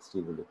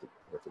stereolithic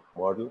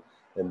model.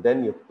 And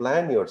then you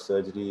plan your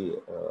surgery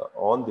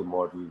on the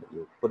model,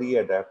 you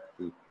pre-adapt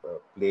the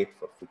plate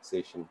for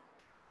fixation,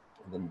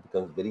 and then it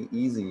becomes very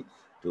easy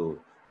to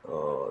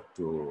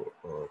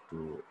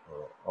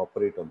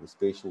operate on these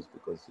patients,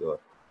 because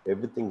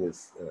everything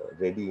is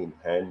ready in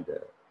hand,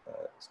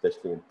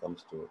 especially when it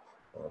comes to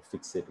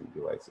fixating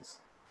devices.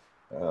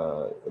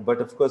 But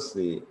of course,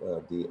 the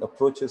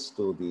approaches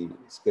to the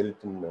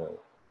skeleton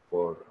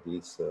for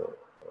these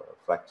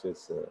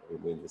fractures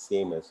remain the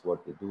same as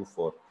what we do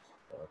for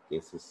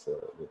cases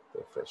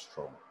with fresh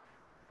trauma.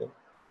 Okay?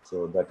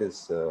 So that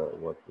is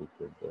what we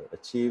could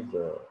achieve.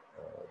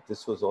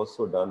 This was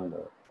also done,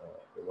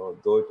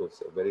 though it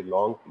was a very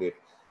long plate,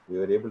 we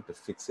were able to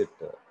fix it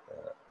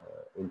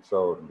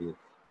intraorally,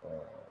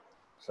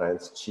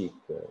 trans-cheek,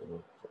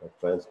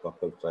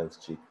 transbuccal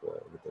trans-cheek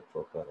with a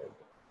trocar and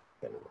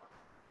cannula.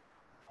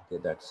 Okay,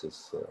 that's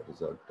his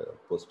result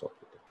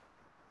post-operative.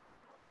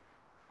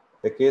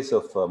 A case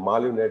of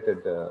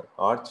malunited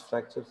arch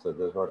fracture, so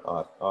there's not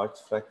arch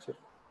fracture.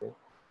 Okay?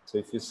 So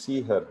if you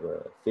see her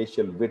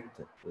facial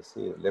width, you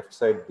see left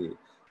side,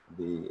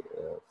 the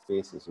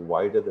face is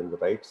wider than the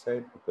right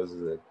side because of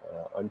the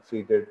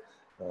untreated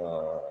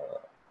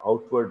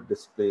outward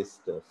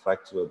displaced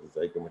fracture of the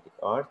zygomatic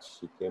arch.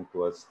 She came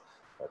to us,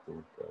 I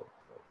think,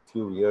 a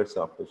few years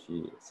after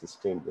she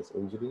sustained this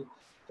injury,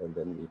 and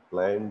then we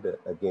planned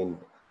again.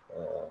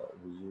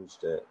 We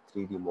used a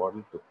 3D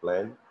model to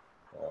plan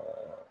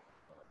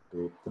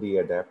to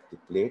pre-adapt the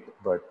plate,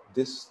 but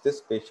this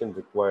patient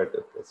required,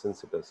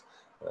 since it is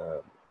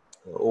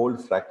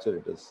old fracture,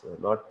 it is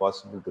not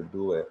possible to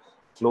do a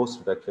closed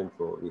reduction,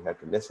 so we had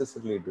to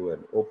necessarily do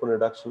an open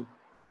reduction.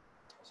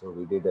 So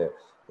we did a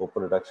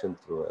open reduction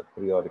through a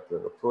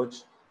preauricular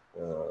approach,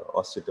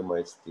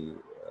 osteotomized the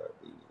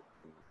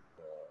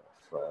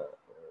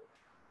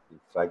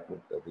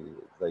fragment of the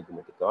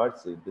zygomatic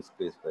arch, the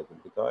displaced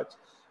zygomatic arch,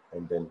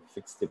 and then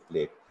fix the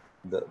plate.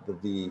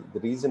 The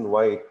reason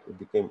why it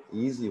became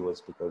easy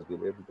was because we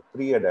were able to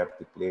pre-adapt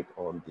the plate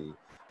on the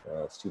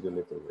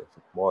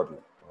stereolithographic model,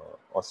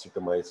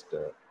 osteotomized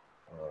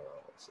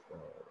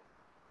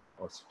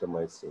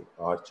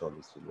arch on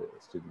the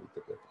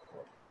stereolithographic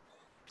model.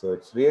 So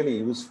it's really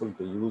useful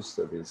to use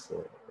these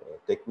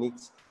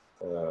techniques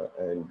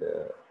and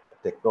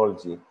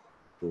technology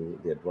to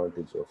the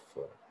advantage of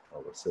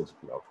our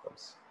surgical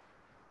outcomes.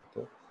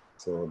 Okay,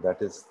 so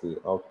that is the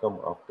outcome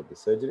after the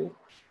surgery.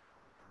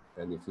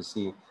 And if you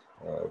see,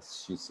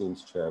 she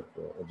seems to have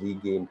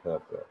regained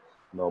her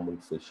normal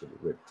facial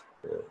width.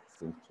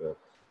 Seems to have,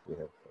 we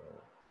have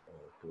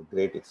to a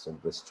great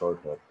extent restored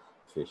her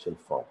facial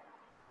form.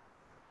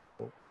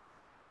 Okay.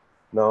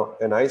 Now,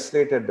 an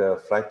isolated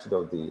fracture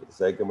of the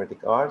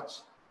zygomatic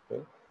arch.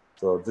 Okay.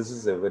 So this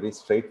is a very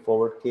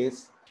straightforward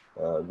case.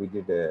 We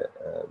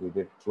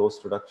did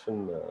closed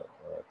reduction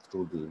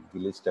through the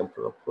Gillies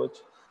temporal approach,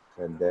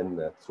 and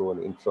then through an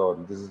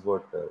intraoral. This is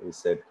what we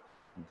said,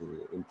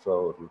 the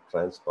intraoral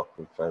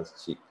transbuccal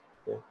transcheek.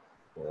 Okay?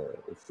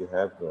 If you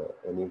have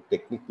any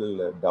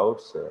technical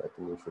doubts, I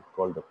think you should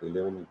call Dr.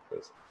 Ilevani,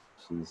 because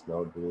she is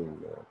now doing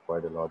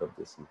quite a lot of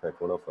this. In fact,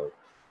 one of our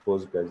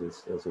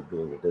postgraduates is also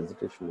doing a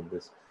dissertation with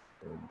this,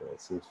 and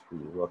seems to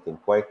be working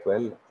quite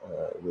well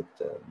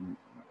with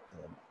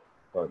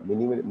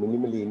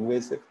minimally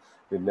invasive.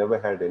 We've never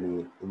had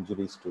any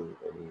injuries to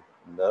any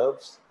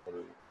nerves,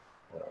 any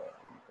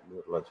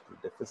neurological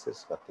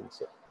deficits, nothing.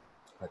 So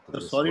I think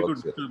this sorry to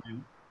works disturb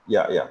you.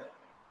 Yeah, yeah.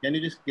 Can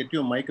you just get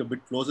your mic a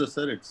bit closer,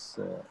 sir? It's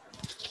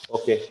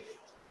okay.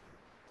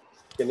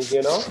 Can you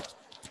hear now?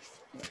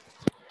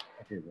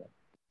 okay. Yeah.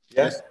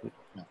 Yes.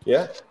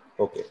 Yeah.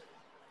 Okay.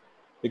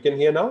 You can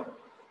hear now?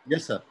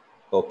 Yes, sir.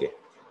 Okay.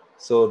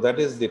 So that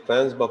is the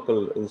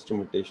transbuccal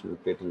instrumentation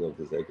plating of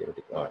the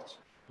zygomatic arch.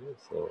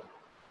 So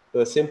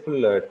a simple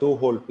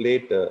 2-hole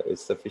plate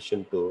is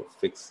sufficient to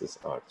fix this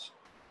arch.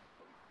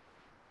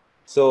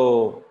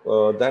 So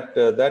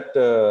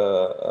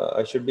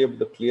I should be able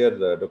to clear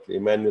Dr.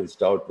 Emmanuel's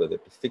doubt whether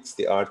to fix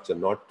the arch or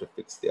not to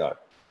fix the arch.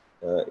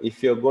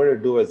 If you're going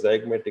to do a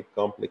zygomatic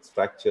complex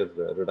fracture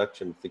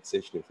reduction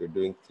fixation, if you're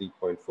doing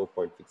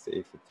 3.4-point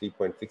fixation, if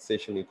 3-point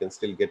fixation, you can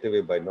still get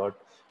away by not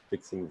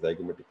fixing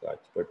zygomatic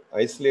arch. But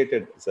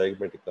isolated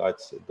zygomatic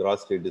arch,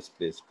 grossly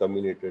displaced,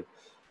 comminuted,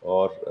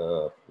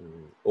 or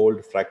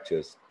old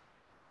fractures,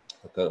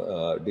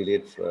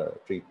 delayed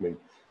treatment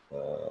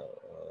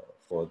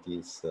for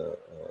these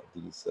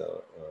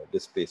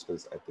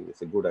displacements, I think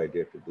it's a good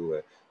idea to do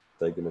a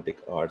zygomatic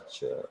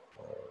arch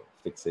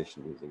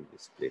fixation using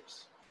these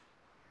plates.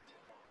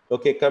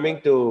 Okay, coming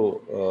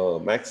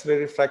to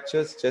maxillary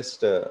fractures,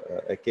 just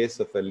a case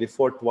of a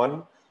Lefort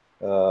 1.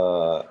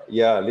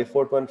 Yeah,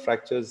 Lefort 1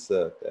 fractures,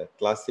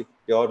 classic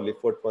pure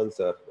Lefort 1s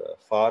are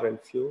far and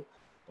few,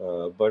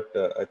 but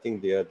I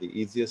think they are the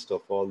easiest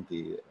of all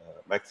the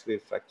maxillary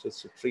fractures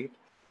to treat.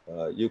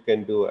 You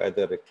can do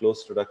either a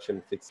closed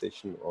reduction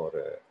fixation or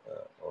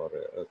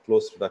a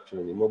closed reduction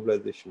and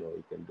immobilization, or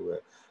you can do a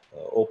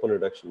open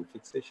reduction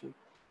fixation.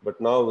 But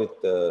now with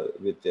the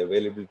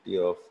availability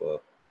of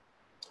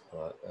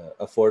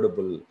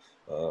affordable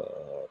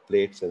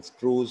plates and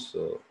screws,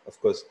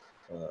 of course,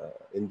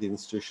 in the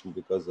institution,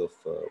 because of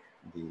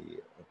the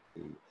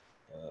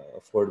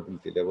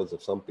affordability levels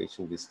of some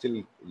patients, we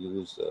still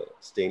use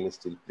stainless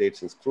steel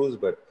plates and screws,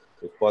 but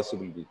if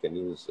possible, we can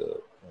use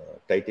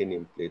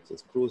titanium plates and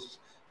screws,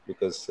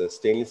 because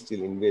stainless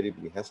steel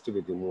invariably has to be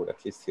removed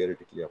at least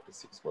theoretically after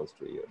 6 months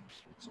to a year,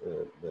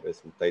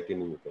 whereas in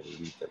titanium you can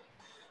leave them.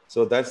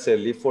 So that's a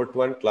Lefort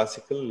 1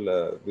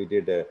 classical. We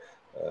did a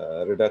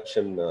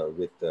reduction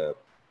with a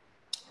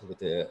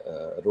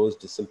rose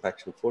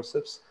disimpaction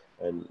forceps,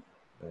 and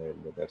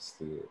that's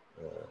the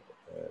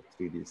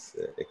 3D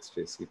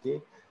X-ray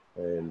CT,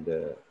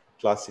 and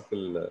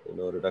classical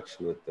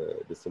reduction with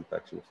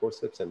disimpaction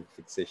forceps and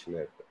fixation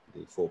at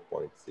the 4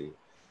 points,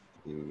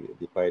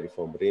 the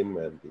pyriform rim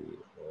and the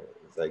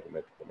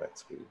zygomatic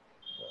maxillary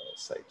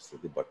sites, so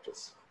the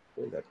buttress.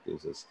 Okay, that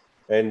gives us.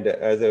 And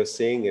as I was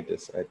saying, it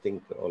is, I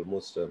think,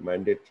 almost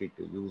mandatory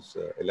to use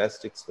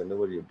elastics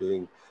whenever you're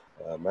doing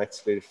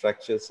maxillary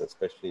fractures,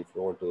 especially if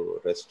you want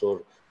to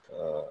restore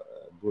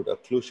good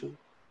occlusion,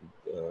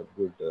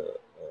 good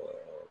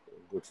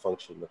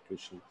functional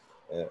occlusion.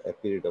 A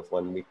period of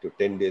 1 week to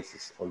 10 days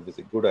is always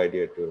a good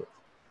idea to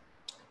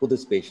put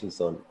these patients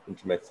on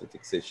intermaxillary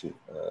fixation,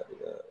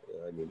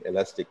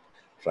 elastic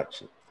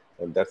traction,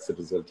 and that's the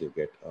result you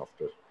get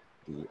after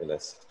the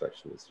elastic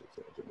traction is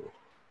removed.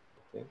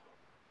 Okay.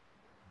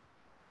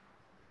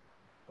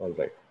 All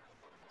right.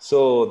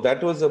 So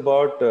that was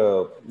about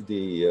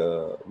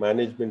the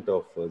management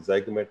of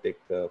zygomatic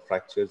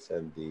fractures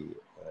and the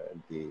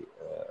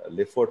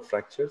Lefort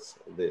fractures,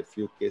 the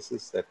few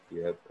cases that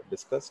we have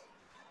discussed.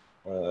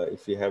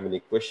 If you have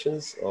any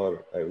questions,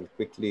 or I will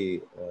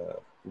quickly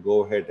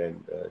go ahead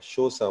and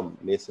show some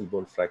nasal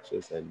bone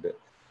fractures and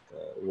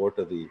what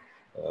are the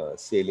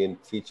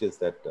salient features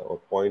that or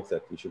points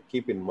that we should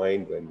keep in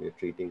mind when we're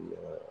treating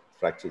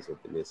fractures of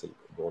the nasal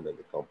bone and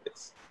the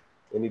complex.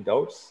 Any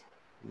doubts?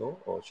 No?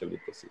 Or shall we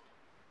proceed?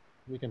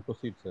 We can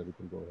proceed, sir. We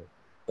can go ahead.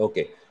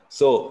 Okay.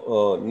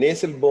 So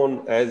nasal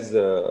bone, as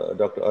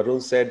Dr. Arun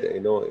said,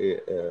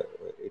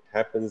 it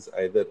happens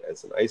either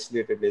as an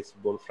isolated nasal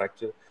bone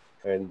fracture.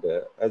 And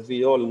as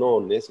we all know,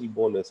 nasal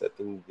bone is, I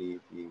think, the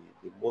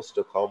most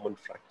common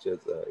fractures,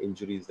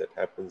 injuries that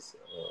happens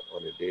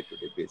on a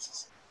day-to-day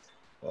basis.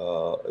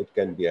 It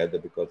can be either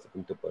because of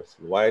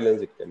interpersonal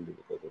violence, it can be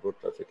because of road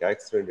traffic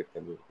accident, it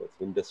can be because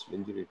of industrial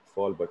injury,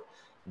 fall, but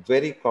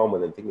very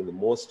common, I think, the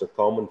most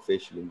common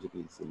facial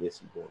injury is the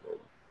nasal bone. And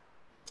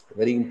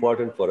very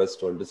important for us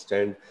to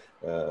understand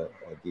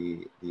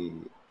the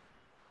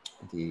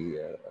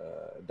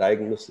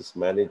diagnosis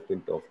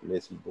management of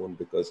nasal bone,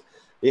 because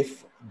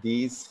if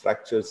these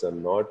fractures are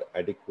not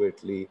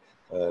adequately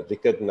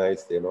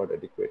recognized, they're not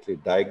adequately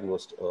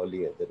diagnosed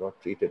early, and they're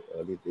not treated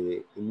early, they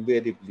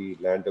invariably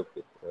land up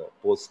with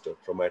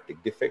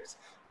post-traumatic defects,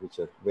 which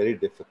are very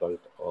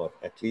difficult or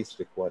at least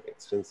require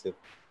extensive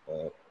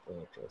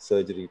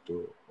surgery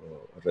to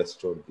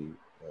restore the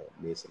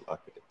nasal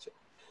architecture.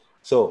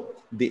 So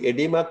the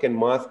edema can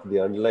mask the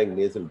underlying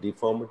nasal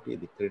deformity,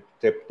 the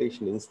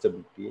crepitation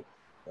instability.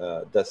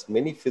 Thus,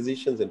 many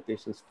physicians and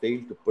patients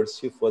fail to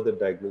pursue further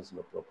diagnosis and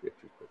appropriate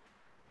treatment.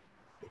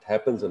 It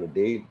happens on a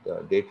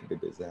day-to-day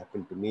basis. It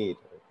happened to me.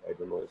 I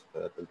don't know if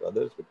it happened to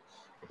others, but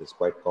it is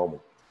quite common.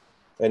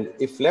 And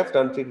if left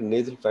untreated,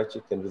 nasal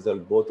fracture can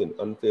result both in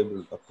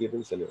unfavorable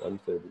appearance and in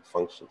unfavorable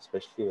function,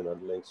 especially when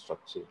underlying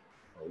structure,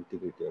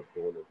 integrity of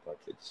bone and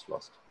cartilage is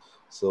lost.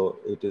 So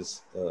it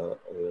is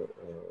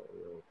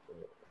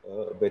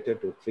better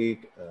to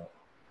treat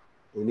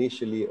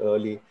initially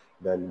early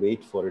than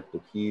wait for it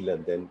to heal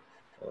and then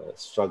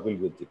struggle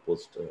with the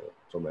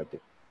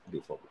post-traumatic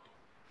deformity.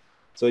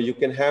 So you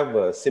can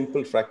have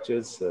simple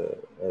fractures,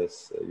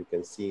 as you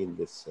can see in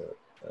this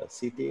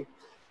CT,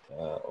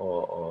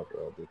 or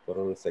the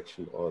coronal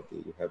section, or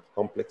you have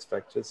complex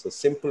fractures. So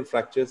simple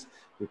fractures,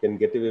 you can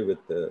get away with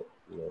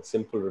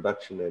simple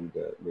reduction and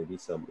maybe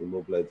some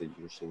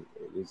immobilization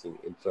using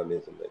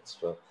intranasal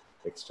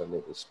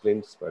extranasal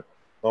splints, but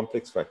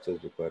complex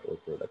fractures require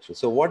open reduction.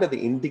 So what are the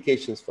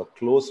indications for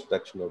close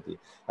reduction of the,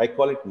 I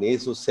call it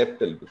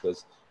nasoseptal,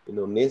 because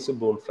nasal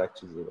bone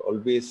fractures are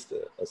always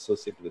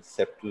associated with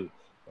septal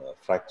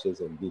fractures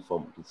and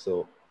deformity.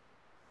 So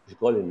we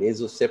call it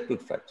nasoseptal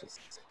fractures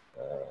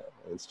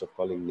instead of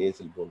calling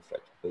nasal bone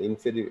fracture. But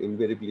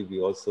invariably,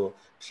 we also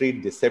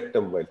treat the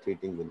septum while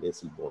treating the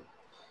nasal bone.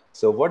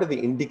 So what are the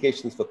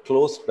indications for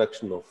close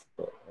reduction of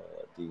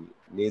the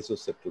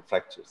nasoseptal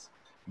fractures?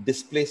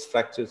 Displaced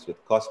fractures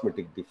with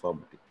cosmetic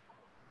deformity.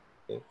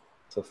 Okay?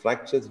 So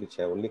fractures which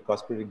have only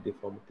cosmetic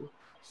deformity,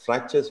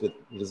 fractures with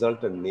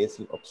resultant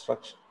nasal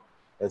obstruction,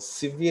 and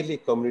severely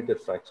comminuted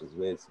fractures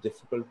where it's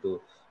difficult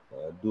to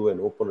do an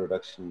open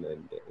reduction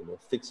and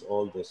fix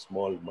all the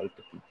small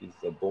multiple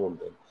pieces of bone.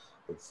 And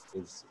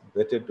it's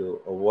better to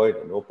avoid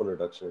an open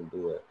reduction and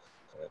do a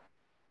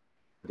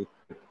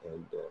adequate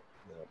and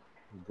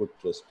good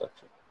close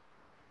reduction.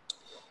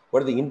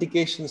 What are the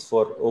indications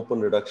for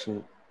open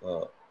reduction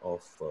what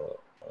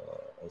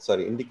are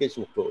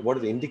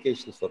the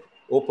indications for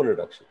open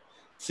reduction?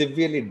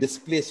 Severely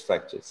displaced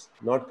fractures,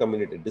 not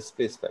comminuted,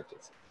 displaced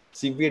fractures.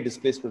 Severe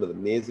displacement of the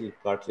nasal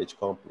cartilage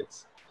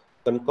complex,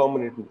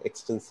 concomitant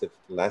extensive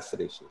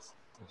lacerations,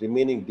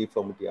 remaining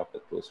deformity after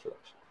close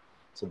reduction.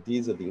 So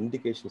these are the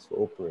indications for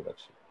open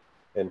reduction.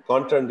 And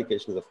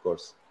contraindications, of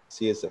course,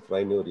 CSF,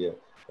 rhinorrhea,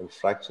 and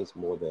fractures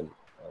more than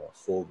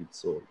 4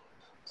 weeks old.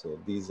 So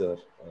these are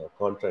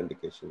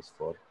contraindications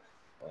for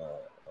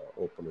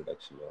open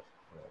reduction of,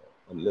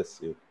 unless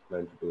you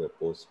plan to do a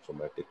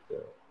post-traumatic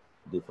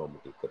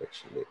deformity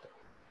correction later.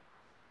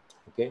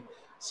 Okay,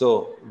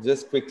 so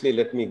just quickly,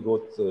 let me go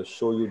to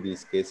show you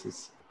these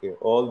cases. Okay,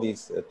 all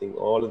these, I think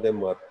all of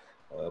them are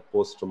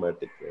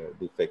post-traumatic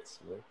defects.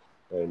 Right?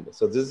 And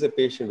so this is a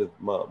patient with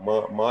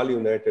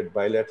malunited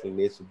bilateral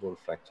nasal bone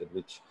fracture,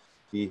 which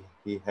he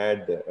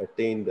had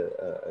attained,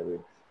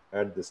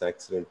 had this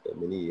accident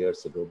many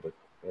years ago, but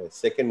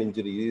second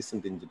injury,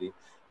 recent injury,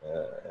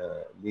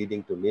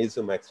 leading to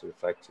nasomaxillary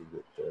fracture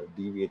with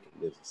deviated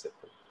nasal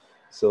septum.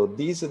 So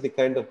these are the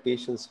kind of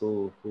patients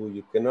who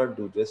you cannot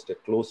do just a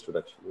close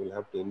reduction. You will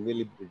have to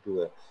invariably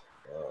do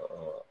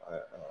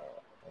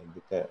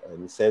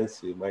in a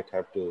sense, you might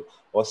have to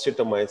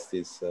osteotomize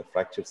these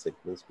fractured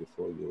segments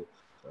before you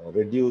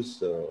reduce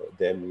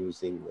them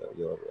using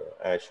your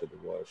ash or the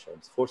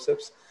Weierstrass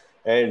forceps.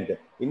 And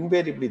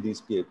invariably,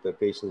 these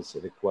patients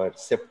require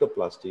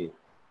septoplasty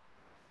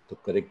to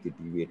correct the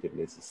deviated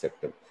nasal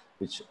septum,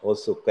 which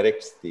also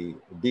corrects the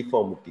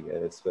deformity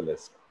as well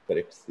as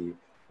corrects the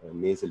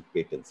nasal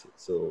patency.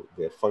 So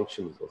their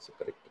function is also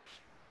corrected.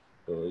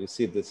 So you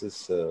see, this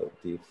is the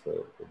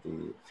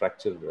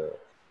fracture,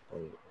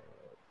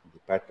 the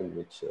pattern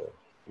which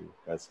he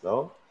has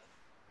now.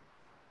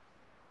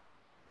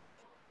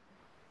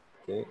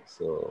 Okay,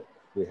 so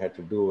we had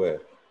to do a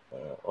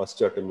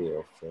osteotomy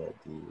of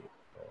the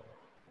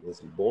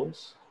nasal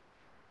bones,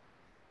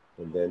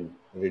 and then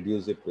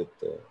reduce it with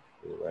the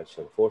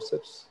vaginal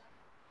forceps,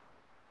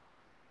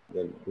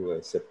 then do a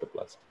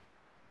septoplasty.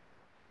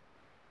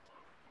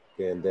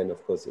 Okay, and then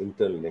of course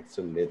internal and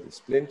external nasal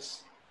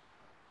splints,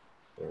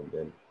 and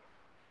then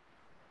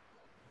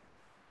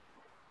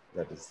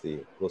that is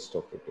the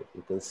post-operative.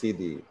 You can see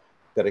the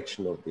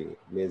correction of the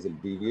nasal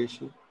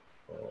deviation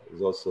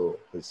is also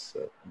his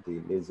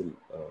the nasal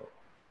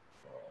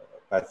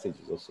passage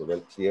is also well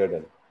cleared,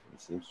 and he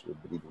seems to be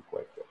breathing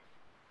quite well.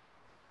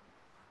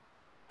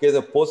 Okay,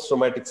 the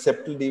post-traumatic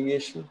septal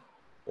deviation,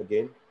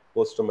 again,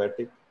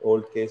 post-traumatic,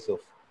 old case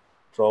of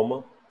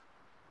trauma,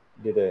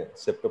 did a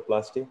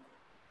septoplasty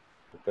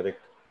to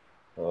correct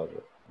or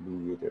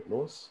deviated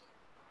nose.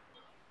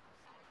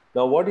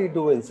 Now, what do you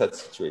do in such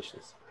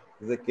situations?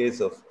 This is a case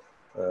of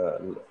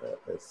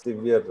a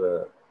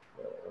severe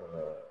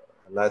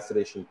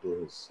laceration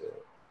to his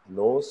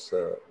nose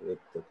with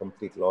the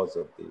complete loss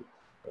of the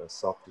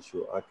soft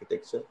tissue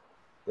architecture.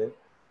 Okay?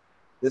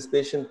 This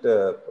patient,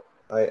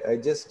 I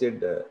just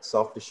did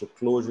soft tissue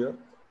closure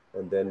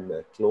and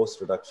then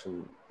close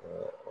reduction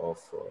of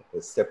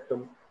his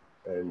septum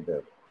and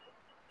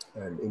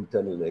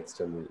internal and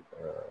external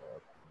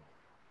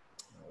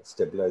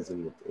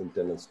stabilizing with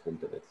internal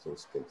splint and external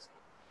splints.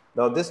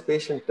 Now, this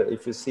patient,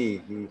 if you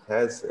see, he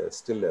has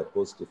still a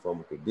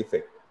post-deformity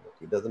defect.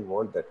 He doesn't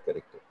want that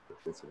corrected.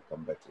 This will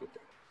come back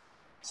later.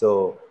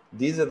 So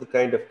these are the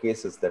kind of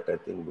cases that I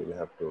think we'll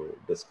have to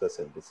discuss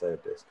and decide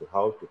as to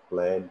how to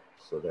plan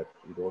so that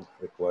we don't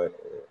require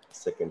a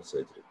second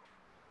surgery.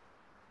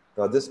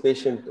 Now, this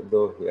patient,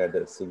 though he had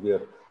a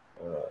severe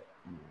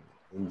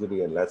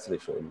injury and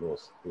laceration in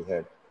nose, he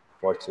had,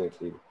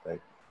 fortunately,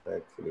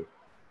 thankfully,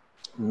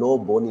 no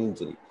bone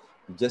injury.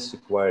 He just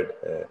required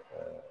a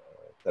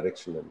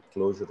correction and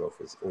closure of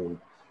his wound,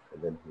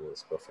 and then he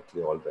was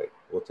perfectly all right.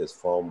 Both his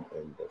form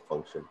and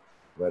function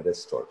were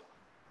restored.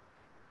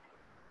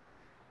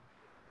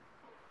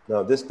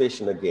 Now, this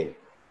patient again,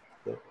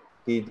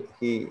 he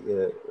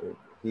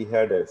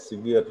had a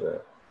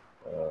severe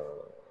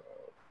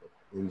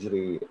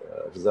injury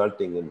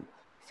resulting in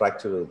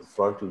fracture of the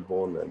frontal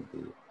bone and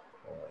the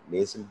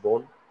nasal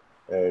bone,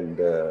 and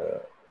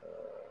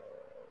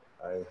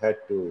I had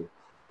to,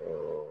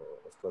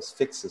 of course,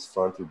 fix his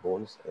frontal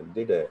bones and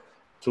did a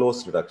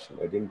close reduction.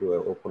 I didn't do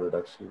an open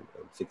reduction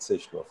and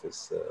fixation of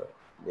his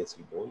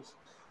nasal bones.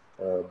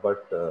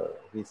 But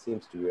he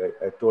seems to be,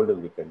 I told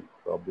him we can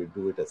probably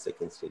do it as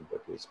second stage,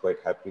 but he was quite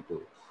happy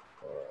to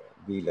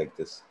be like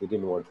this. He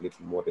didn't want a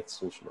little more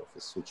extension of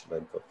his suture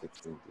line for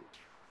fixing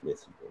the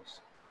nasal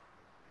bones.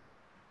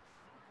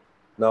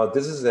 Now,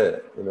 this is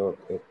a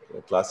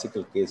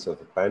classical case of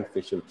a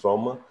panfacial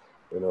trauma.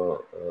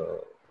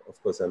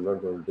 Of course, I'm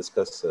not going to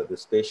discuss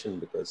this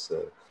patient because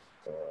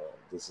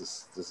this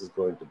is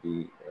going to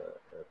be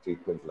a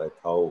treatment like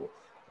how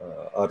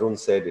Arun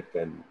said it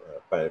can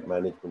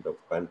management of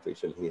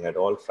panfacial. He had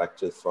all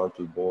fractures,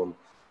 frontal bone,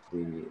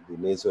 the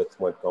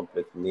nasoethmoid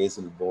complex,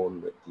 nasal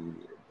bone,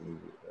 the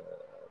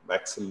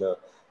maxilla,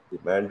 the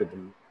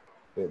mandible.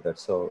 Okay,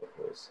 that's how it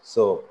was.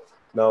 So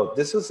now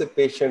this was a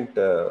patient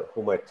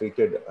whom I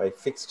treated. I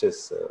fixed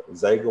his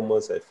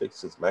zygomas, I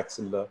fixed his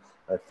maxilla,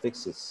 I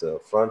fixed his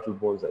frontal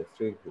bones, I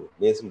fixed his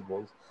nasal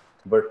bones.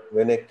 But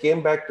when I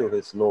came back to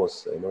his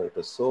nose, it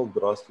was so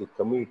grossly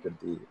comminuted,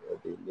 the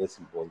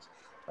nasal bones,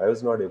 I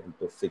was not able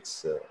to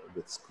fix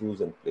with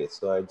screws and plates.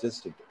 So I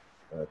just did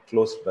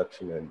close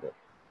reduction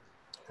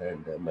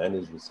and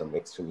managed with some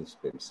external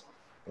splints.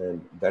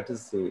 And that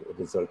is the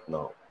result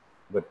now.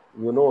 But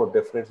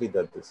definitely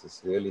that this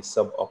is really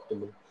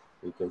suboptimal.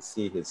 You can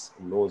see his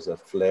nose are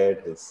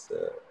flared, his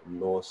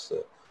nose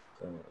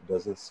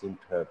doesn't seem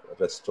to have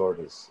restored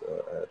his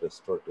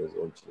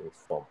original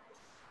form.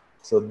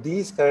 So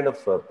these kind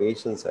of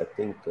patients, I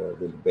think,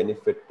 will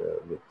benefit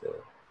with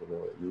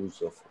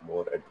use of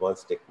more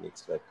advanced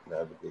techniques like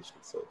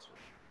navigation surgery.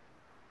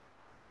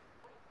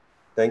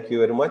 Thank you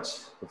very much.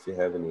 If you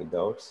have any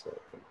doubts.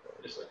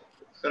 Yes, sir.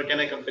 Sir, can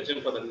I come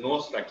in for the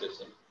nose fracture,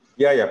 sir?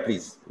 Yeah,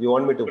 please. You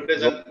want me to? If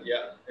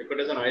it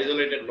is an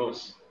isolated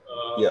nose,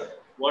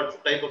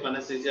 what type of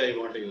anesthesia you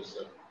want to use,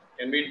 sir?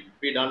 Can it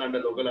be done under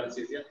local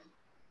anesthesia?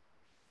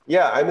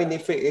 Yeah, I mean,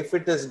 if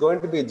it is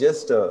going to be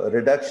just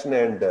reduction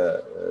and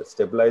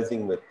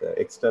stabilizing with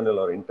external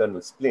or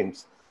internal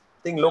splints,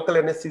 I think local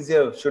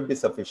anesthesia should be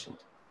sufficient.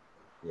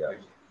 Yeah,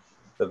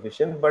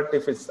 sufficient. But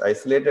if it's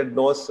isolated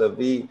nose,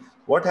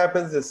 what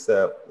happens is,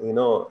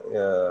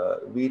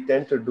 we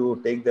tend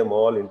to take them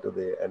all into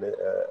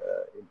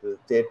the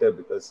theater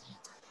because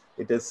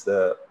it is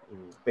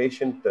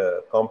patient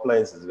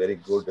compliance is very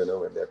good,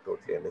 when they're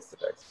totally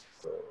anesthetized.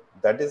 So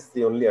that is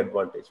the only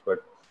advantage.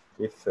 But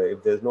if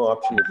there's no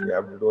option, if we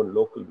have to do on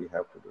local, we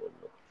have to do on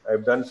local.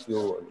 I've done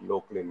few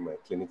local in my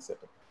clinic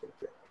setup.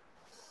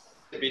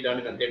 be done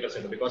in a theater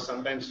center because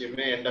sometimes you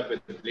may end up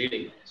with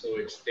bleeding. So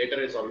it's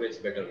theater is always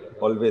better.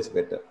 Always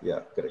better.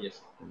 Yeah, correct.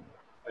 Yes.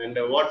 And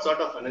what sort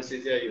of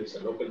anesthesia you use?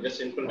 Local,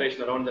 just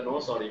infiltration around the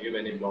nose, or you give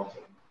any blocks?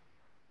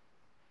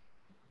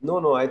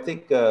 No, I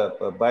think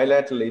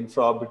bilateral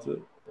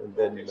infraorbital, and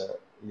then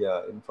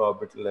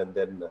infraorbital, and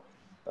then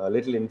a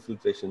little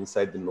infiltration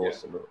inside the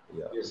nose.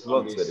 Yes, it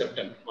works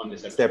very on the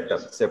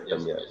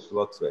septum. Yes. It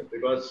works well.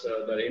 Because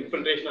the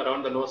infiltration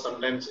around the nose,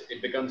 sometimes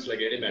it becomes like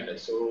erythematous,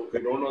 so we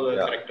don't know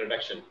the correct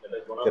reduction. That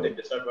is one of the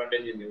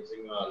disadvantages in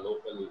using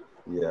local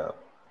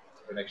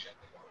reduction.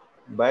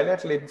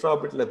 Bilateral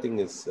infraorbital, I think,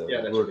 is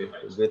good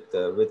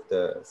with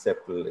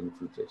septal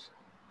infiltration.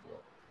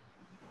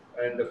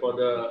 And for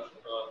the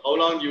how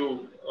long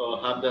you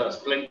have the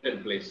splint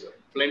in place?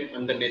 Splint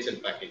and the nasal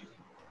packing.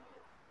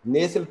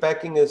 Nasal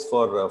packing is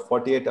for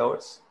 48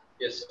 hours.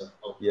 Yes, sir.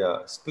 Okay.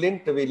 Yeah,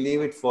 splint we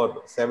leave it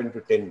for 7 to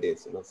 10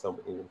 days. Some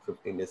even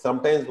 15 days.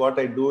 Sometimes what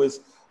I do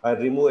is I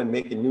remove and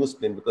make a new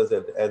splint because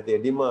as the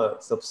edema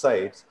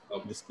subsides,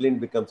 the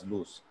splint becomes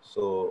loose.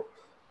 So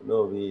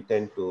we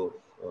tend to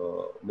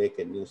make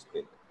a new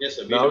splint. Yes,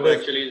 sir. We do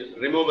actually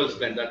removable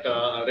splint. That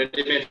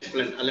ready-made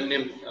splint,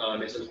 aluminum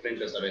nasal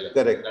splint is available.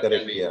 Correct.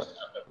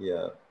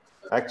 Yeah.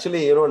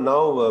 Actually,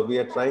 now we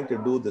are trying to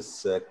do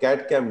this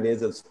CAD/CAM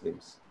nasal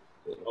splints.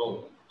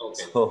 Oh,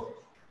 okay. So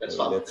that's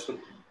fast.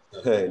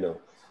 I know.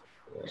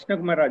 Krishna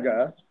Kumar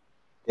Raja.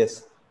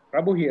 Yes.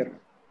 Prabhu here.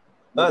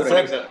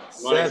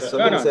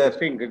 Sir.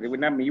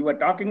 You were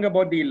talking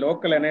about the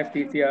local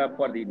anesthesia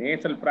for the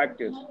nasal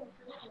fractures.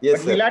 Yes,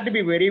 but we'll have to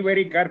be very,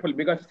 very careful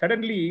because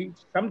suddenly,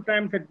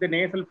 sometimes the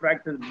nasal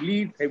fractures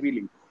bleeds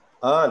heavily.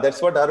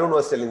 That's what Arun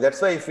was telling.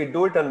 That's why if we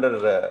do it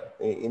under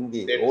in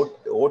the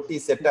OT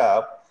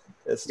setup,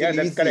 it's still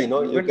easy. Correct.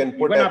 You can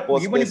put a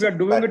post. Even if you are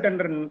doing it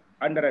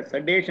under a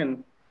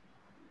sedation,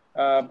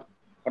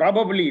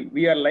 probably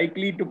we are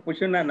likely to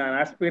push in an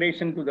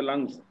aspiration to the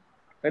lungs.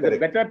 It's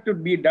better to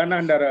be done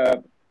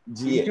under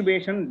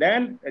intubation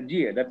than a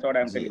GA. That's what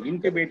I'm telling.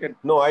 Intubated.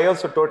 No, I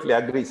also totally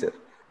agree, sir.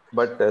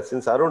 But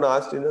since Arun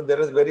asked, there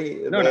is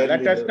very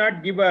that does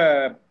not give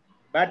a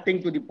bad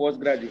thing to the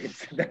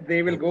postgraduates that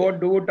they will go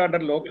do it under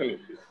local.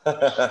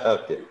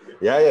 Okay.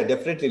 Yeah,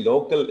 definitely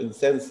local in the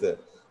sense.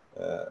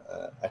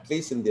 At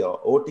least in the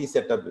OT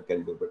setup you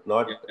can do, but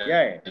not.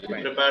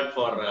 Prepared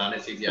for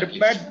anesthesia.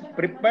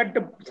 Prepared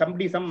to some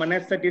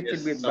anesthetist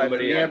should be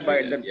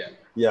nearby.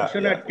 Push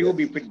a tube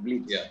if it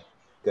bleeds.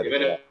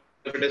 Even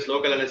if it is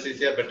local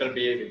anesthesia, better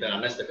be with the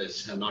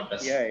anesthetist, not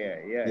us.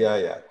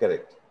 Yeah,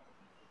 correct.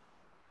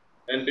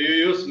 And do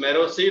you use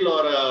Merosil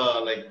or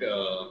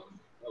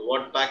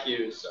what pack you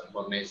use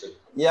for nasal?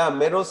 Yeah,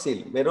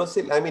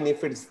 Merosil. I mean,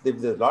 if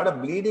there's a lot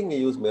of bleeding, we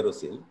use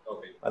Merosil.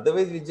 Okay.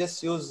 Otherwise, we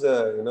just use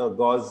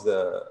gauze.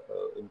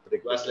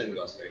 Vaseline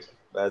gauze, right?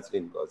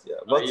 Vaseline gauze,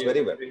 works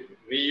very well.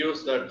 We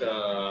use that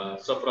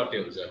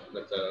Sofratul, sir.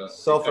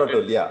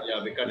 Sofratul,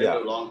 we cut it a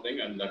long thing,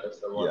 and that is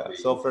the one. Yeah,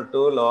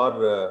 Sofratul or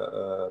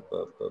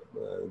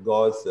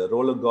gauze,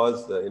 roller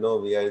gauze.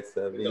 We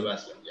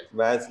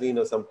Vaseline,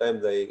 or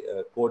sometimes I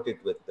coat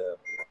it with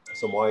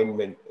some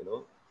ointment.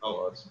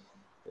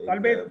 It's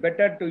always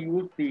better to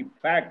use the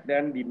pack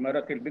than the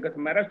Merosil because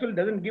Merosil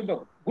doesn't give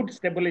a good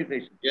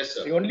stabilization. Yes,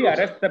 sir. They only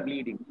arrest the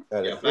bleeding.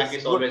 Pack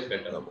is always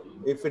better.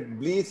 If it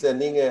bleeds,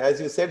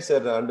 as you said,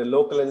 sir, under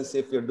local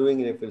anesthesia, if you're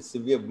doing it, if it's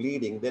severe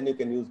bleeding, then you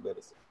can use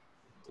Merosil.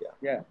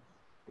 Yeah.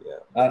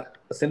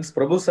 Since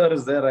Prabhu sir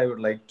is there, I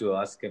would like to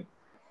ask him.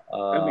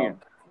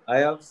 I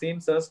have seen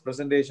sir's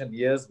presentation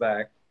years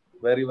back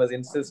where he was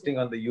insisting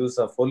on the use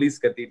of Foley's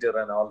catheter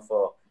and all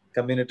for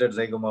comminuted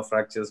zygoma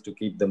fractures to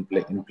keep them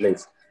in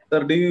place.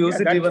 Sir, do you use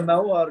it even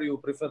now, or you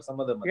prefer some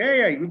other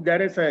method? If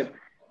there is a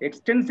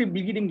extensive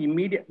bleeding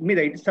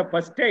immediately, it's the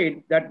first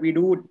aid that we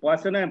do.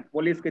 Pass a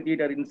Foley's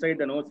catheter inside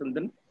the nose and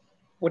then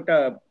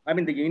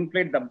they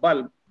inflate the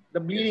bulb. The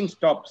bleeding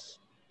stops.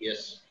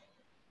 Yes.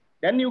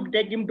 Then you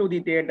take him to the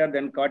theater,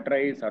 then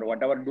cauterize or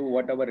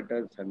whatever it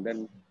is, and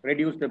then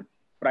reduce the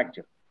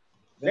fracture.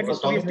 That is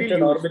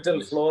comminuted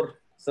orbital floor.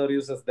 Sir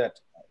uses that.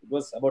 It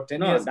was about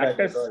 10 years back.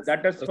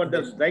 That is for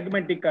the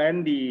zygomatic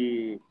and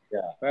the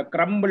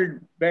crumbled,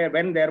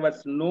 when there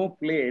was no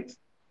plates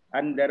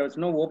and there was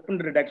no open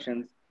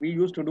reductions. We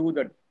used to do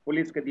the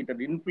Foley's catheter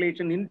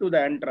inflation into the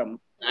antrum.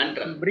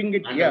 Bring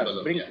it,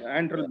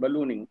 antral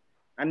ballooning,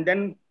 and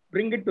then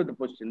bring it to the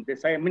position. The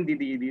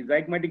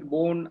zygomatic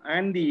bone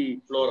and the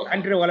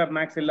anterior wall of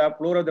maxilla,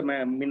 floor of the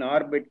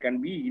orbit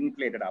can be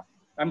inflated up.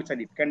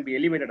 It can be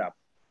elevated up.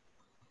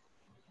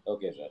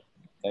 Okay, sir.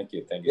 Thank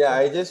you. Yeah,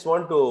 I just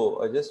want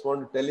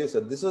to tell you, sir.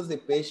 This was the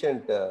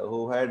patient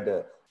who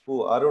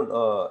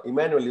Arun,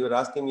 Emmanuel, you were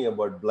asking me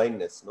about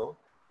blindness, no?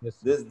 Yes.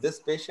 This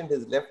patient,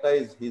 his left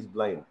eye he's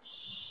blind.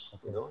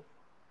 Okay.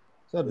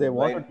 Sir, they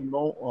wanted to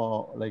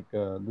know,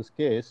 this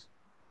case,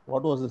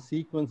 what was the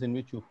sequence in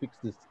which you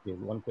fixed this case?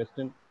 One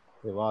question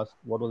they've asked: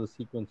 what was the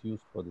sequence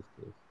used for this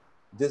case?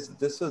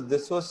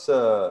 This was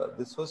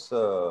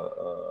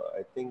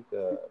I think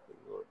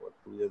about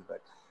 2 years back.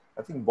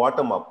 I think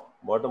bottom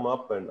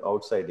up and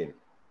outside in.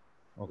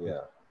 Okay.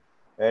 Yeah,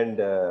 And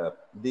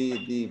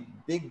the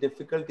big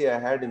difficulty I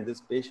had in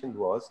this patient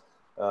was,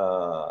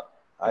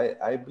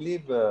 I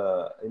believe,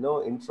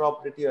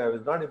 intraoperative, I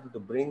was not able to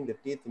bring the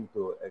teeth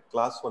into a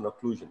class 1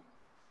 occlusion.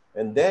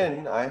 And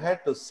then I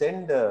had to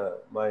send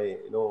my,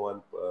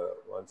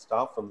 one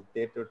staff from the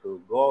theater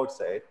to go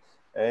outside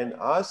and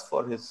ask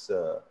for his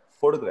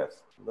photograph.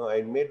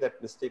 I made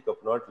that mistake of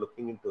not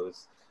looking into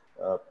his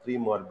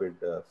pre-morbid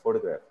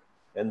photograph.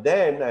 And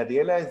then I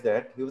realized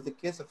that he was the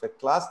case of a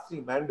class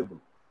 3 mandible.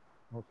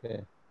 Okay.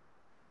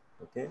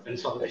 Okay. And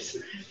so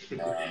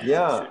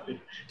Yeah,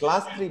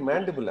 class 3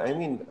 mandible. I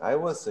mean, I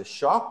was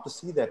shocked to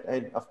see that.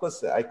 And of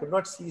course, I could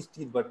not see his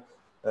teeth, but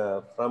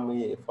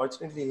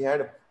fortunately, he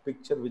had a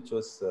picture which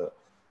was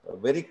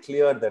very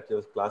clear that he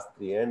was class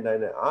 3. And I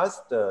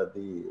asked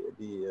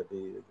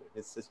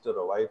his sister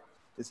or wife.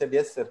 She said,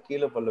 "Yes, sir.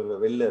 Kilo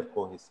Veller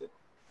ko," he said.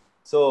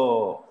 So,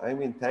 I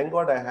mean, thank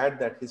God I had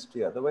that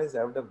history. Otherwise,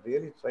 I would have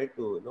really tried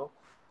to,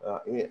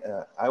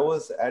 I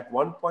was at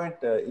one point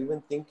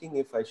even thinking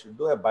if I should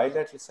do a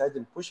bilateral sag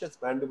and push his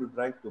mandible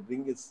back to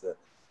bring his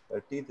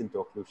teeth into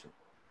occlusion.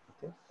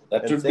 Okay?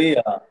 That should be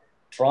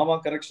trauma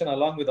correction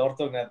along with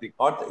orthognathic.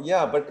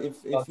 Yeah, but if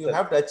you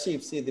have to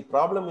achieve, see, the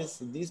problem is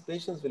these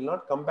patients will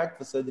not come back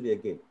for surgery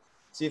again.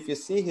 See, if you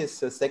see his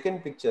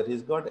second picture,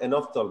 he's got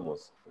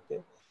enophthalmos.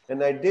 Okay.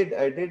 And I did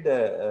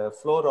a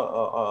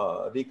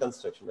floor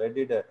reconstruction. I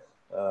did a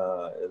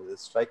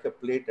strike a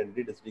plate and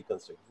did his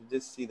reconstruction. You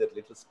just see that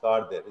little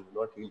scar there is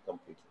not healed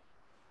completely.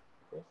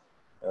 Okay.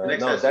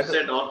 Next, as you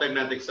said,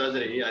 orthognathic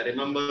surgery. I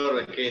remember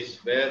a case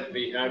where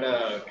we had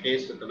a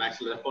case with the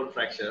maxillary support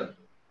fracture.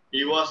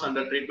 He was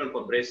under treatment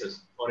for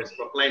braces for his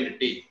proclined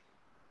teeth,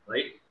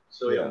 right?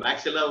 So your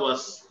maxilla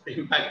was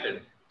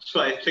impacted. So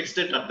I fixed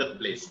it at that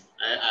place.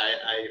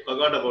 I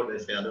forgot about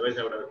this. Otherwise,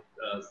 I would have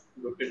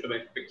looked into my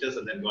pictures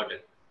and then got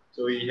it.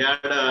 So he had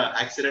an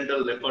accidental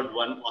left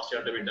 1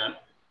 osteotomy done.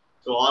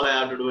 So all I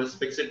have to do is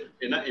fix it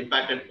in an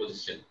impacted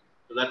position.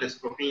 So that his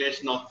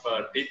proclination of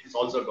teeth is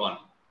also gone.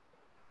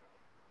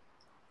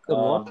 So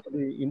what are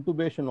the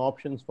intubation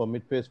options for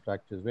midface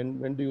fractures?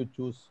 When do you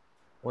choose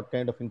what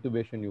kind of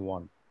intubation you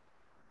want?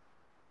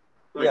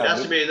 So it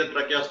has to be either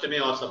tracheostomy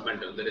or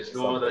submental. There is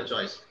no other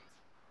choice.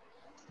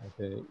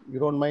 Okay. You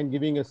don't mind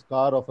giving a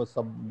scar of a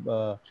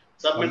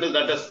submental,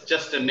 that is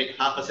just a nick,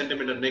 half a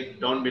centimeter nick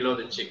down below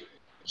the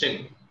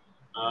chin.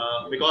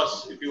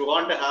 Because if you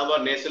want to have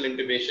a nasal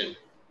intubation,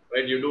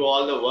 right, you do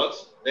all the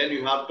works, then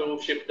you have to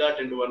shift that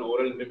into an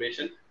oral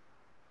intubation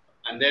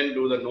and then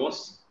do the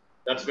nose.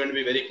 That's going to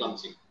be very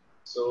clumsy.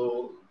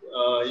 So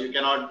you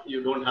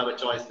don't have a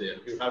choice there.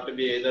 You have to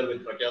be either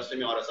with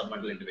tracheostomy or a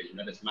submental intubation.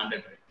 That is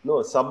mandatory. No,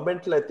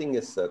 submental I think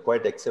is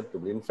quite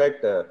acceptable. In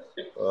fact,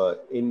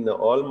 in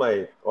all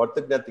my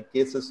orthognathic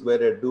cases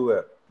where I do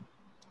a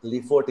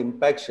leaf-out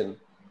impaction,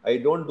 I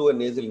don't do a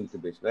nasal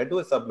intubation. I do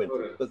a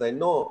submental because I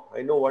know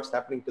what's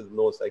happening to the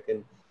nose. I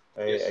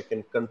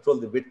can control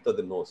the width of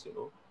the nose.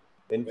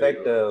 In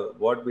fact,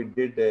 what we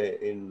did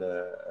in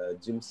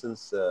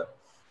Jimson's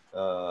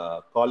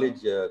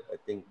college, I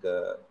think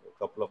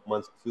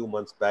few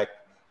months back,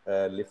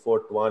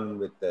 Lefort 1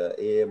 with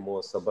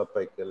AMO,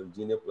 subapical,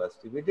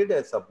 genioplasty. We did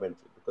a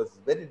submental because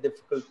it's very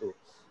difficult to,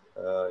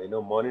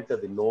 monitor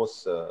the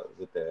nose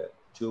with a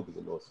tube in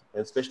the nose.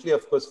 And especially,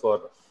 of course,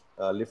 for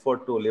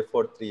Lefort 2,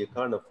 Lefort 3, you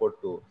can't afford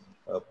to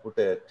put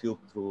a tube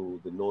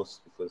through the nose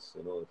because,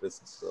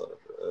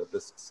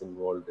 risks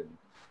involved in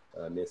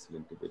nasal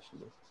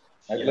intubation.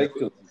 I'd like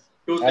to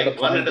two things.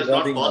 One, it is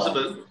not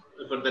possible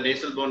if the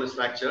nasal bone is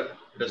fractured.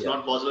 It is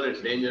not possible.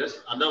 It's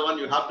dangerous. Other one,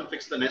 you have to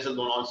fix the nasal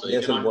bone also. You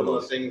cannot do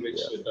a thing with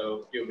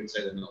a tube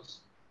inside the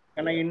nose.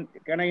 Can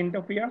I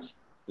interfere?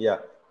 Yeah.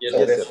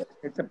 Yes.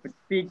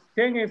 The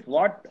thing is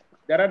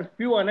there are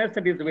few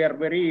anesthetists we are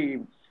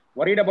very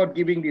worried about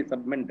giving the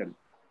submental.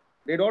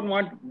 They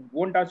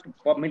want us to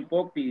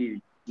poke the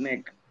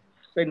neck.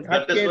 So in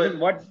such cases,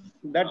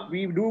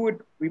 we do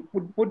it, we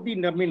put the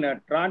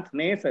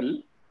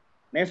transnasal,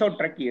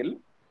 nasotracheal,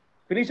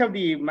 finish of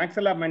the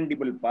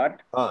maxilla-mandible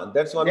part.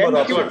 That's one more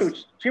option.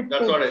 Shift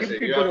That's what I say.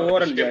 You have to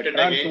oral, shift it again.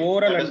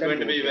 That is going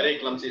to be very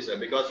clumsy, sir,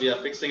 because we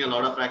are fixing a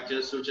lot of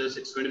fractures, sutures.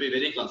 It's going to be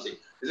very clumsy.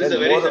 This is a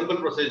very simple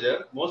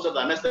procedure. Most of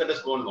the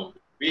anesthetists won't know.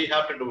 We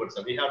have to do it,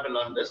 sir. We have to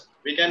learn this.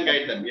 We can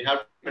guide them. We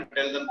have to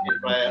tell them in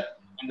prior.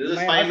 And this is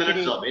 5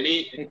 minutes job.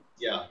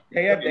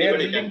 They are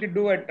willing to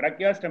do a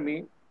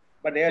tracheostomy,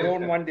 but they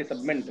don't want the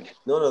submental.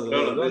 No.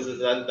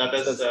 That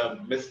is a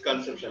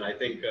misconception. I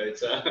think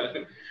it's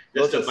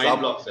just a mind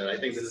block, sir. I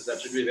think that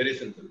should be very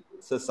simple.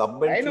 So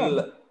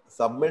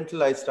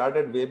submental I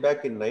started way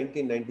back in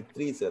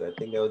 1993, sir. I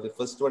think I was the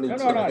first one in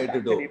Chennai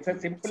to do. It's a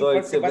simple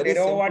procedure, but they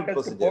don't want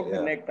us to poke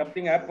the neck.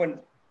 Something happens.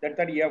 That's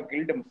why you have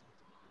killed them.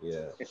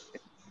 Yeah.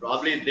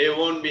 Probably they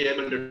won't be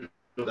able to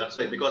do that,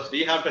 sir, because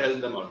we have to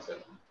help them out, sir.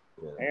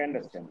 I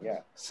understand,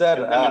 Sir,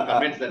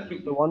 convince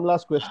them. So one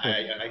last question.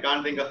 I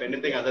can't think of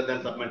anything other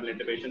than submental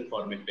intubation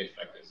for midface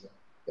fractures.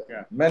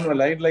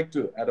 Manuel, I'd like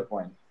to add a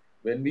point.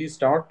 When we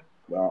start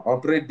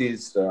operate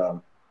these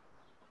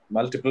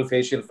multiple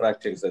facial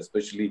fractures,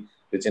 especially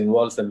which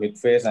involves the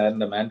midface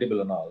and the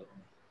mandible and all,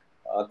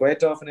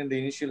 Quite often in the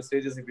initial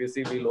stages, if you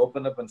see, we'll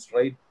open up and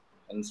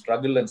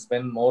struggle and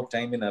spend more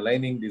time in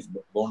aligning these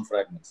bone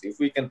fragments. If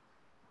we can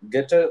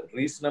get a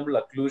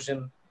reasonable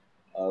occlusion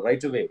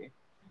right away,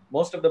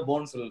 most of the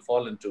bones will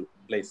fall into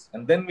place,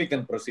 and then we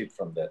can proceed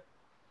from there.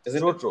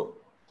 True.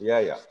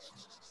 Yeah.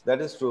 That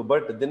is true.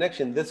 But Dinesh,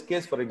 in this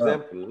case, for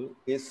example,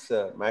 his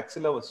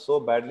maxilla was so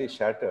badly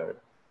shattered.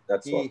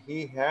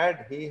 He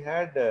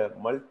had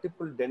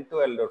multiple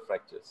dentoalveolar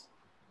fractures.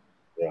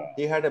 Yeah.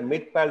 He had a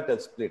mid-palatal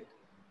split.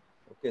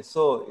 Okay,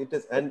 so it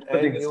is, and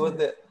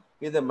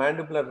he's a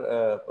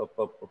mandibular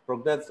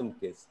prognathism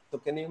case. So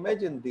can you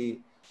imagine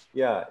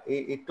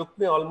it took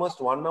me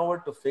almost 1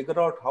 hour to figure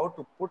out how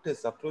to put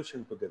his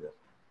occlusion together.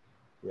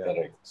 Yeah.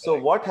 Correct. So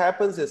what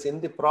happens is,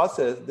 in the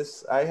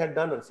process, I had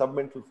done a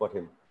submental for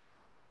him.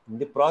 In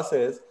the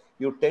process,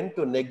 you tend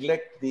to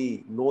neglect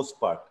the nose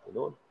part,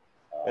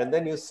 and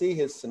then you see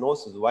his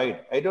nose is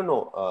wide. I don't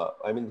know.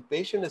 I mean, the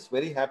patient is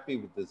very happy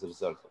with this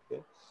result.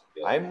 Okay.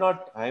 Yeah. I'm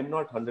not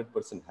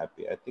 100%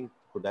 happy. I think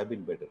could have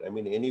been better. I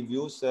mean, any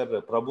views, sir?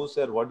 Prabhu,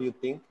 sir, what do you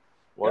think?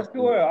 Just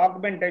do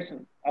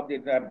augmentation of the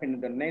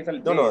nasal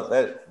base. No,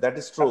 that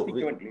is true.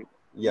 Subsequently.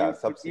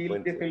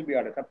 Subsequently. This will be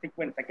a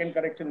subsequent second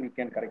correction. We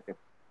can correct it.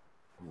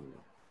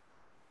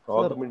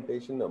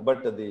 Augmentation,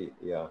 but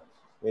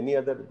any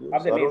other views?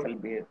 Of the nasal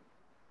base.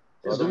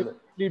 Do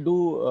you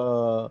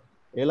do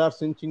LR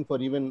cinching for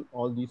even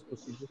all these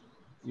procedures,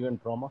 even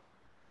trauma?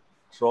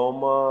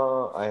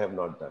 Trauma, I have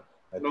not done.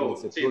 I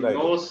think it's a good idea.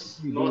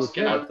 Nose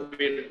cannot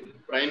be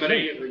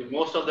primary.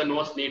 Most of the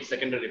nose needs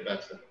secondary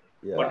patch,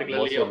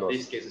 particularly of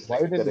these cases.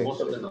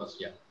 Most of the nose,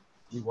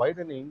 The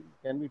widening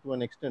can be to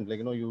an extent,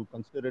 you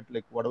consider it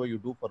like whatever you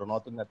do for an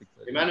orthognathic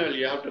surgery. Emmanuel,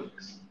 you have to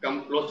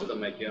come close to the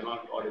mic. You're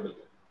not audible.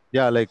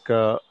 Yeah,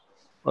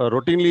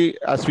 routinely,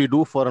 as we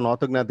do for an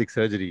orthognathic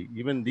surgery,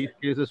 even these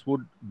cases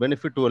would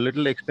benefit to a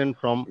little extent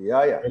from.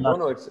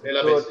 No, it's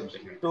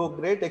to a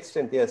great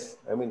extent, yes.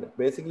 I mean,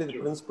 basically the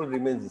principle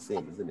remains the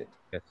same, isn't it?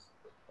 Yes.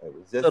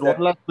 Sir,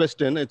 one last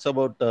question. It's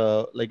about,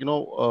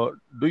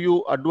 do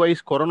you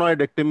advise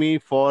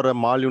coronoidectomy for a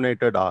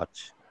malunited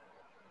arch?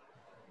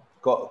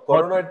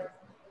 Coronoid,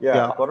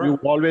 you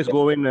always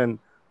go in and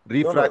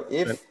refract.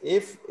 No,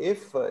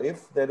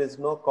 if there is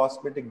no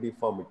cosmetic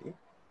deformity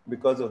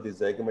because of the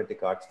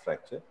zygomatic arch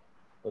fracture,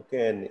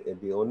 okay, and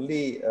the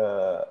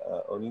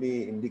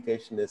only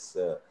indication is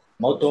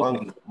mouth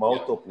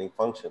opening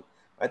function.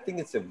 I think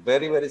it's a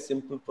very, very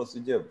simple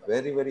procedure,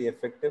 very, very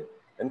effective,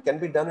 and can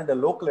be done in a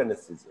local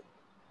anesthesia.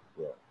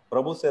 Yeah.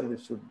 Prabhu sir, we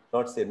should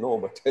not say no,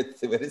 but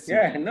it's a very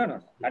simple. Yeah, no.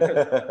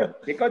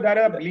 Because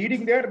there are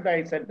bleeding there,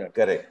 I said that.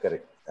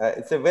 Correct.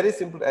 It's a very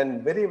simple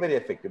and very, very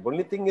effective.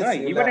 Only thing is,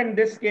 even in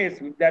this case,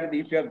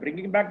 if you are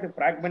bringing back the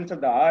fragments of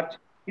the arch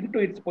into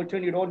its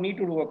position, you don't need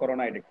to do a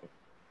coronoidectomy.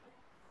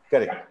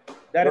 Correct.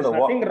 There is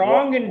nothing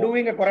wrong in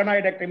doing a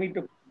coronoidectomy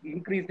to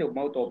increase the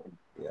mouth open.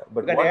 Yeah,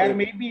 but because there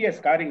may be a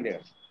scarring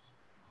there.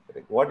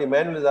 Correct. What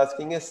Emmanuel is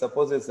asking is,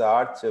 suppose it's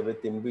arch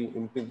with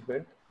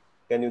impingement,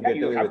 can you get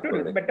away with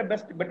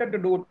coronoidectomy? Better to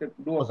do a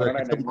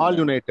coronoidectomy. It's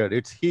malunited.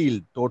 It's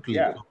healed totally.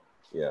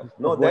 Yeah.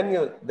 No,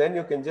 then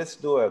you can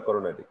just do a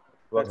coronoidectomy.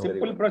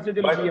 Simple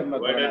procedure will be a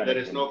provided there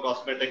is no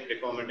cosmetic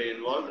deformity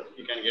involved,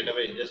 you can get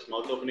away. Just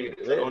mouth opening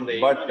around the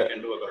you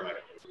can do a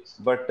coronoidectomy.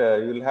 But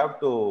you'll have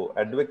to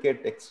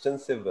advocate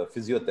extensive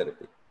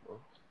physiotherapy.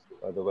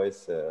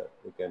 Otherwise,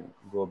 you can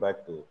go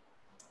back to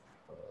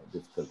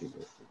difficulty.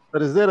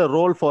 But is there a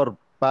role for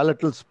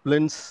palatal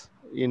splints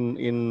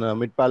in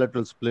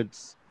mid-palatal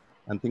splits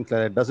and things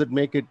like that? Does it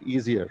make it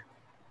easier?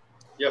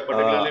 Yeah,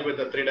 particularly with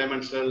the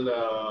three-dimensional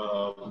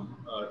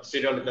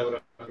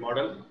stereolithographic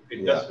model,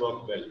 it does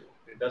work well.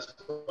 It does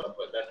work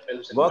well. That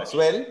helps. Works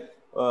well,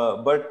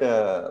 but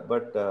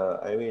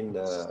I mean,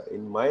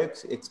 in my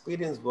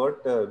experience,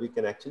 what we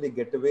can actually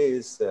get away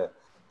is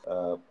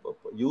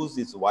use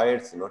these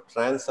wires,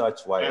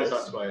 trans-arch wires.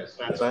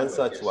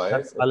 Trans-arch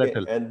wires.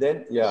 Okay. And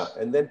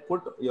then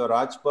put your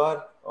arch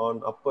bar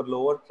on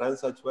upper-lower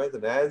trans-arch wires,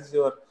 and as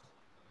you're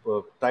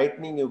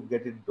tightening, you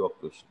get it to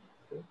occlusion.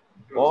 Okay?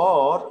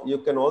 Or you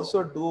can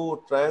also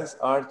do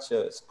trans-arch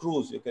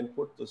screws. You can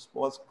put the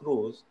small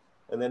screws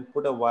and then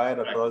put a wire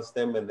across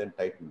them and then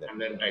tighten them.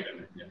 And then tighten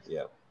it, yes.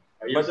 Yeah.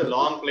 I use a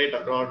long plate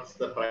across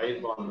the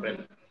price bond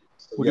rim.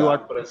 So would you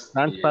add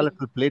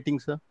transpalatal plating,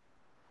 sir?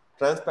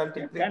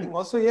 Transpalatal plating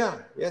also,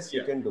 yes,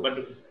 you can do. But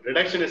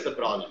reduction is the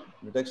problem.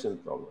 Reduction is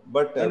the problem.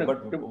 But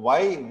why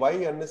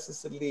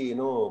unnecessarily,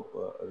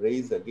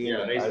 raise again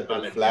a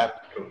palatal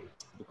flap?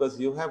 Because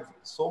you have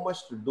so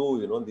much to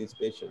do, these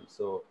patients.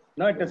 So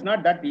no, it is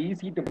not that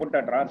easy to put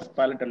a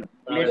transpalatal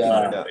plate.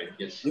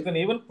 Yes. You can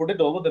even put it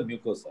over the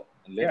mucosa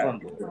and later on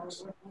do it.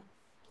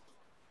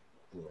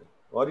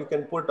 Or you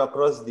can put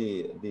across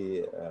the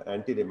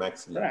anterior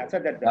maxilla. I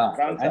said that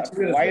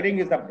wiring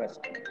is the best.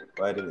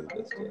 Wiring is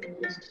best.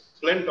 Yes.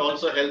 Splint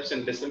also helps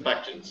in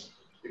disinfections.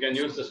 You can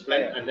use the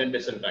splint and then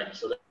disinfect.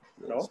 So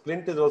that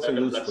splint is also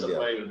useful. Blood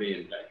supply will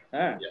be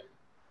intact.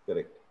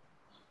 Correct.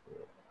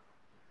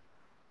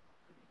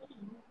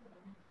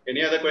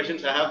 Any other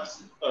questions? I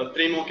have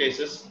 3 more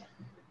cases.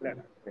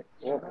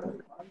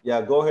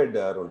 Yeah, go ahead,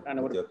 Arun. And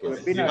our with your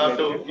case. You have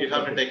to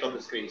take off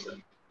the screen, sir.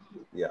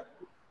 Yeah.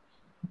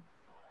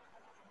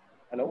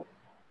 Hello?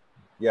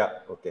 Yeah,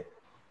 okay.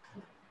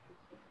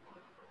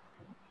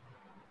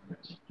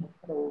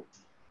 Hello.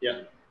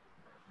 Yeah.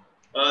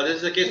 This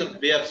is a case of,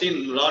 we have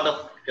seen a lot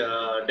of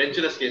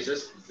dentulous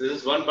cases. This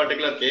is one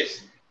particular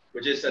case,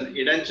 which is an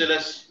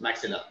edentulous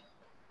maxilla.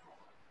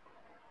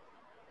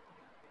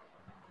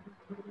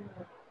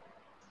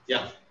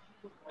 Yeah.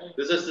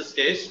 This is this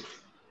case,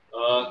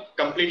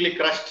 completely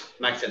crushed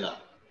maxilla.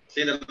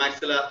 See the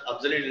maxilla,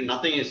 absolutely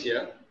nothing is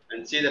here,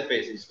 and see the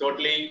face. It's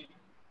totally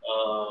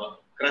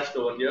crushed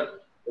over here.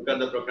 Look at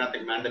the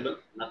prognathic mandible,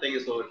 nothing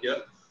is over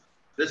here.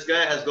 This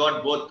guy has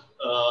got both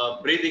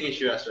breathing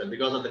issue as well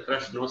because of the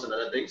crushed nose and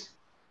other things.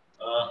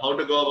 How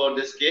to go about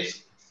this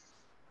case?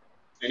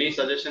 Any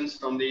suggestions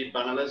from the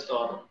panelists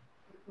or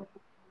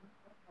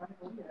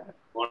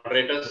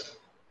moderators?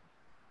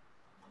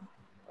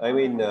 I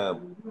mean,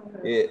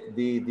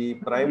 the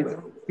primary.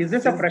 Is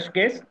this a fresh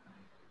case?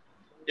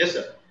 Yes,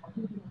 sir.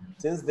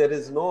 Since there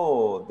is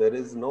no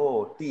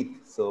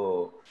teeth,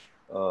 so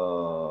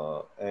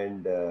the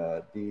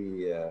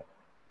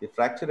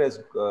fracture has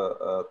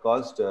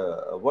caused.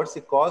 What's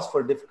the cause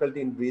for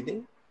difficulty in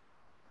breathing?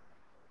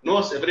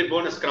 Nose, every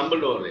bone is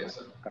crumbled over there,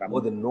 sir.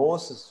 Oh, the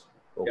nose is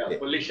okay. Yeah,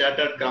 fully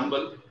shattered,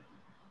 crumbled.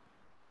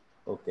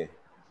 Okay.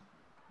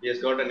 He has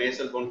got a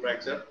nasal bone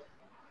fracture.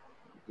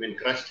 I mean,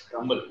 crushed,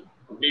 crumbled.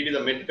 Completely the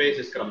midface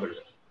is crumbled.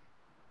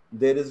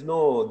 There is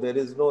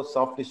no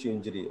soft tissue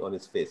injury on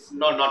his face.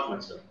 No, not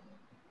much, sir.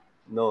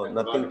 No,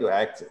 nothing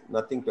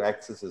to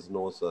access his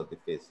nose or the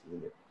face,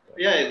 isn't it?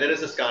 Yeah, there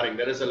is a scarring.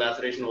 There is a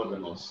laceration over the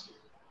nose.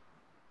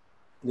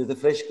 There's a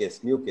fresh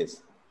case, new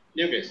case.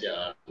 New case,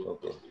 yeah.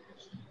 Okay.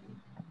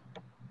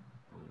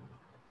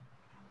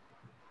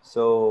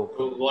 So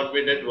what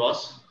we did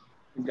was,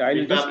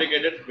 we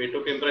fabricated, we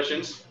took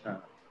impressions,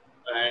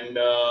 and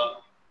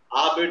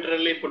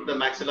arbitrarily put the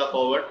maxilla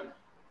forward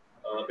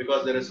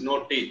because there is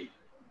no teeth,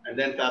 and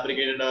then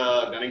fabricated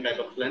a gunning type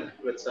of flint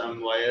with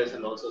some wires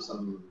and also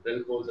some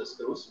drill holes and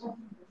screws.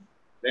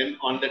 Then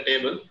on the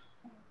table,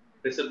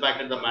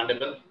 disinfected the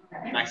mandible,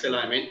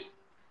 maxilla, I mean,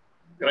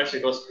 crushed.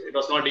 It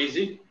was not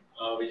easy.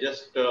 We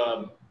just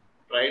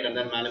tried and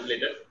then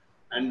manipulated,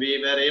 and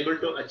we were able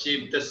to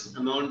achieve this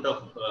amount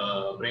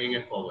of bringing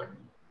it forward.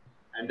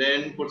 And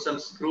then put some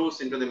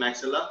screws into the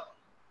maxilla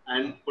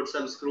and put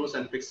some screws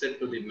and fix it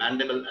to the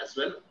mandible as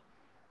well.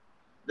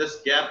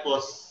 This gap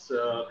was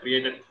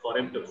created for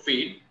him to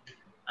feed.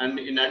 And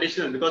in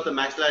addition, because the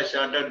maxilla is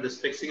shattered, this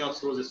fixing of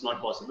screws is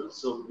not possible.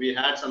 So we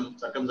had some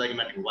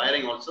circumzygomatic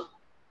wiring also.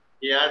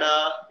 He had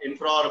a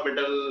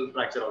infraorbital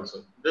fracture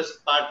also. This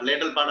part,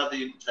 lateral part of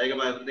the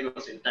zygoma, everything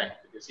was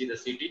intact. You see the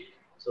CT.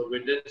 So we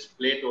did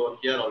plate over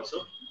here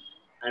also.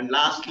 And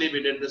lastly,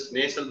 we did this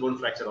nasal bone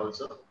fracture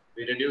also.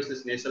 We reduced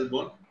this nasal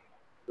bone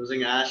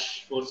using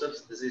Ash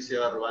forceps. This is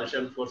your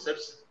Walsham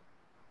forceps.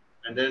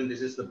 And then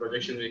this is the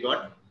projection we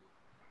got.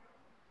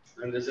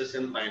 And this is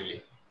him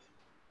finally.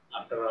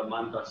 After a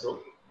month or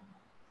so,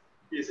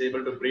 he is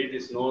able to breathe,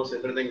 his nose,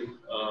 everything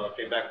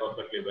came back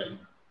perfectly well.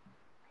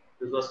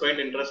 This was quite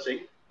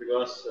interesting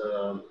because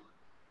the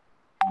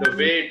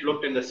way it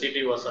looked in the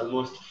CT was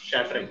almost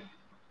shattering.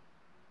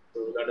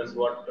 So that is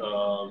what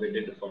we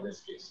did for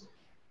this case.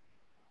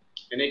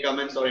 Any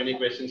comments or any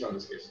questions on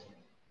this case?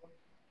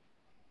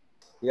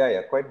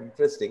 Yeah, quite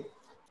interesting.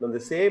 Now the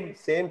same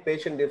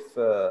patient, if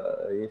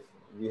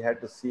we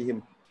had to see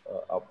him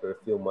after a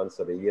few months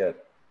or a year,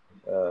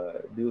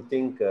 do you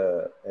think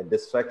a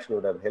distraction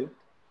would have helped?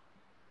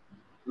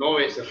 No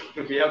way, sir.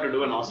 We have to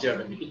do an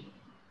osteotomy.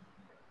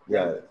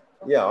 Yeah,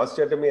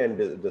 osteotomy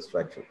and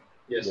distraction.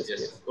 Yes.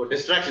 Case. Oh,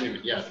 distraction, you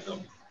mean? Yeah, no.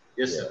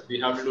 Yes, sir. We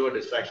have to do a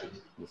distraction.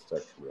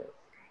 Distraction, yeah.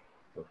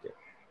 Okay.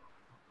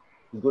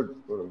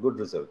 Good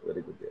result.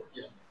 Very good.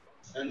 Yeah.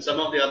 And some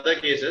of the other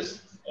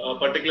cases,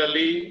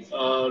 particularly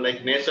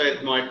like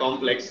nasoethmoid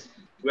complex,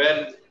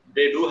 where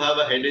they do have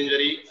a head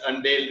injury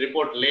and they'll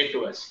report late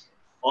to us.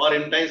 Or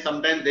in time,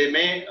 sometimes they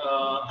may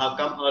have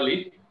come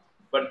early,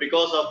 but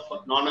because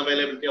of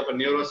non-availability of a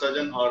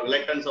neurosurgeon or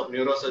reluctance of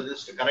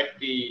neurosurgeons to correct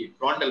the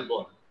frontal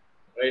bone,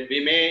 right?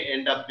 We may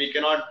end up, we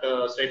cannot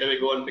straight away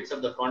go and fix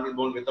up the frontal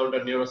bone without a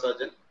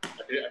neurosurgeon.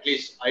 At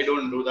least I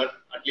don't do that.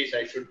 At least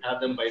I should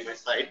have them by my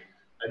side.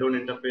 I don't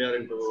interfere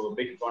into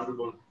big frontal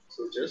bone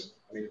sutures,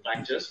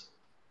 fractures.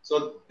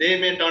 So they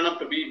may turn up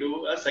to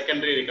do a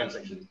secondary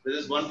reconstruction. This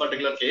is one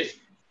particular case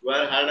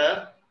where I had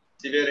a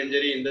severe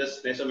injury in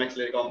this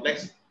nasomaxillary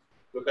complex.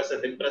 Because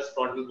a depressed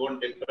frontal bone,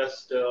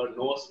 depressed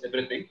nose,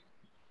 everything.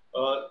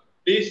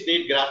 These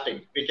need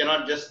grafting. We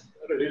cannot just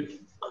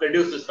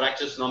reduce these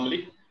fractures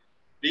normally.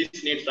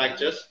 These need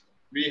fractures.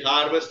 We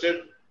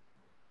harvested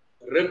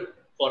rib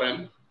for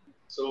him.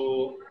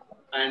 So,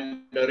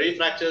 and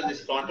refracture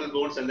these frontal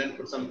bones and then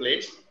put some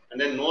plates.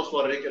 And then nose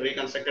were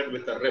reconstructed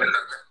with a rib.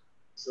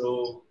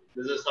 So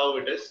this is how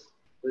it is.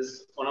 This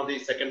is one of the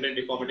secondary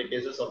deformity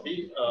cases of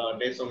the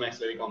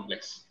nasomaxillary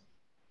complex.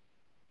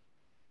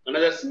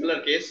 Another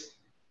similar case,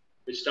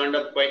 which turned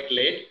up quite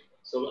late.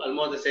 So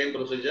almost the same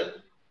procedure.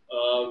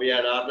 we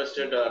had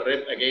harvested a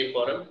rib again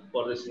for him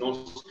for this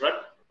nose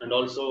strut, and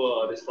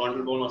also this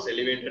frontal bone was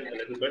elevated a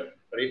little bit,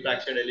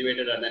 refractured,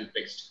 elevated, and then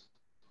fixed.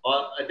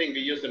 Or I think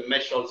we used a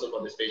mesh also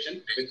for this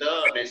patient with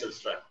a nasal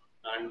strut.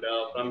 And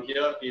from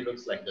here, he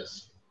looks like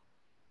this.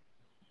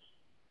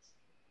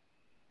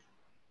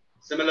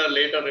 Similar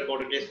later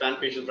reported case, fan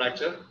facial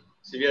fracture,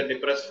 severe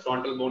depressed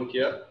frontal bone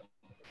here.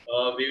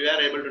 We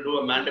were able to do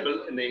a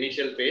mandible in the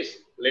initial phase.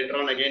 Later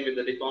on, again, with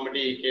the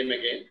deformity, he came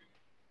again.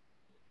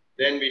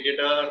 Then we did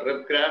a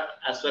rib graft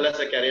as well as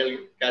a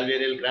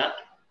calvarial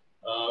graft.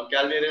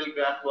 Calvarial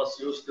graft was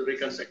used to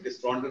reconstruct this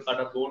frontal part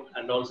of bone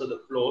and also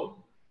the floor,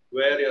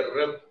 where your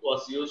rib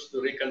was used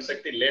to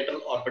reconstruct the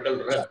lateral orbital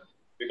rib,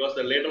 because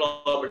the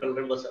lateral orbital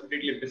rib was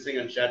completely missing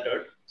and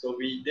shattered. So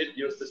we did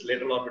use this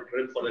lateral orbital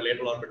rib for the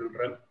lateral orbital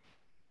rib.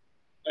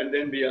 And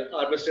then we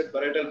harvested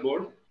parietal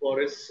bone for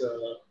his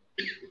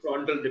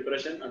frontal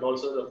depression and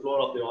also the floor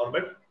of the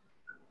orbit.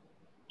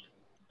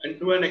 And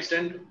to an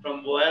extent,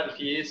 from where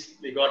he is,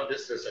 we got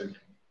this result.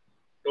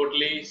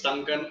 Totally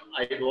sunken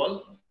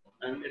eyeball,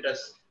 and it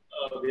has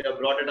we have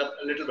brought it up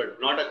a little bit.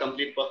 Not a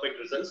complete perfect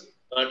result,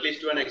 at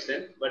least to an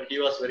extent, but he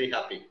was very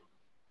happy.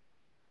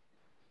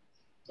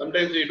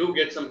 Sometimes we do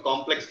get some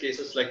complex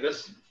cases like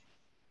this.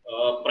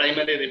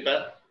 Primary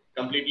repair,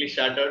 completely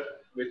shattered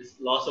with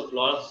loss of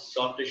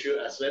soft tissue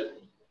as well.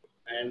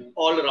 And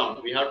all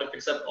around, we have to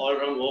fix up all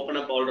around, open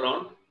up all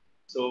around.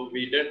 So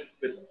we did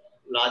with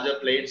larger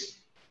plates,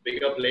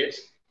 bigger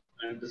plates,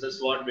 and this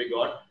is what we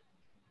got.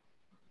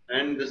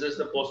 And this is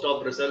the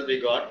post-op result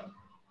we got.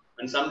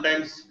 And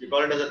sometimes we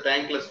call it as a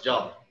thankless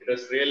job. It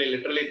is really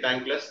literally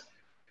thankless.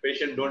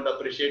 Patients don't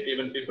appreciate,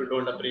 even people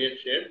don't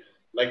appreciate,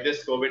 like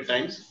this COVID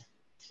times.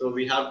 So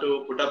we have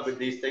to put up with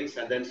these things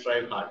and then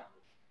strive hard.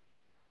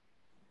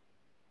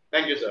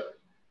 Thank you, sir.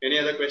 Any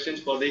other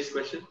questions for these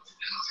questions?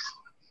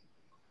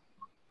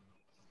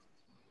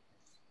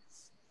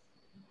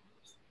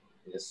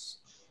 Yes.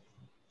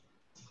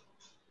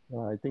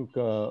 I think.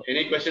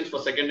 Any questions for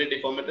secondary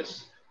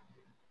deformities?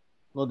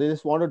 No, they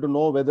just wanted to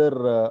know whether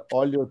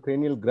all your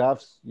cranial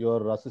grafts you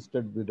are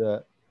assisted with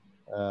a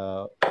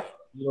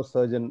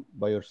neurosurgeon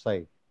by your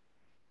side.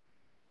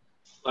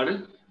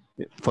 Pardon?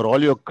 For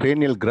all your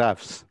cranial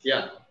grafts.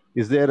 Yeah.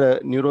 Is there a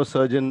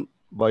neurosurgeon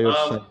by your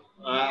side?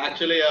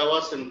 Actually, I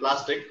was in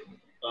plastic,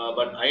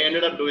 but I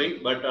ended up doing.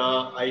 But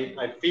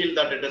I feel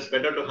that it is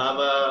better to have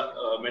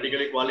a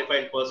medically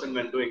qualified person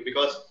when doing,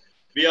 because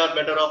we are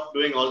better off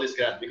doing all this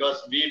graft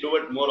because we do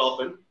it more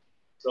often.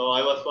 So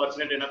I was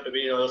fortunate enough to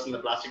be, I was in the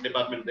plastic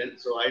department then.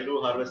 So I do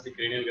harvest the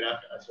cranial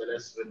graft as well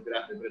as rib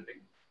graft,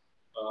 everything.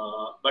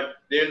 But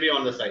they'll be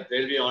on the site.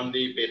 They'll be on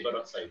the paper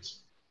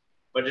sites.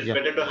 But it's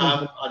better to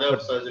have other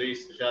surgery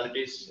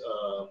specialties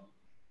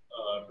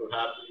to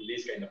have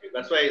these kind of people.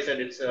 That's why I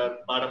said it's a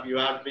part of, you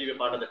have to be a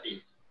part of the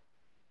team.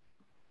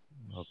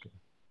 Okay.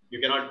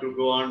 You cannot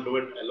go on, do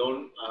it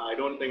alone. I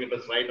don't think it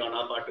is right on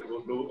our part to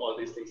go do all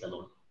these things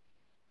alone.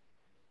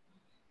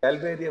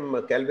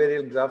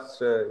 Calvarial grafts,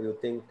 you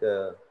think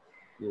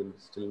you'll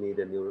still need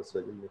a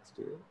neurosurgeon next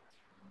year?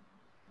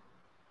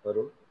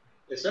 Arun?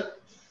 Yes, sir.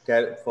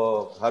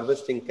 For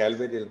harvesting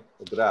calvarial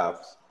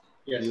grafts,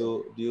 yes,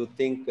 do you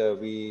think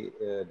we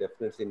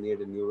definitely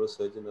need a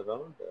neurosurgeon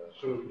around?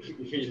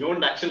 We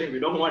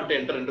don't want to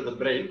enter into the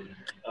brain,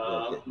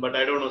 but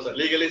I don't know, sir.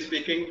 Legally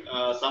speaking,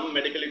 some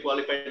medically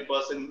qualified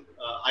person,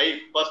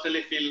 I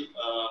personally feel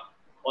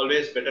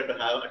always better to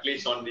have at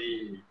least on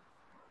the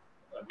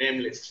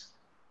name list.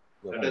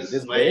 That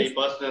is my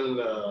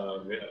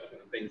personal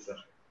thing, sir.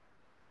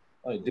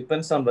 It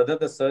depends on whether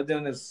the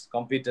surgeon is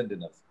competent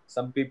enough.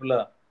 Some people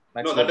are.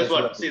 No, that is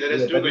what. See, there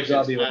is two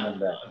questions.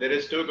 There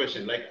is two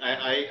questions. Like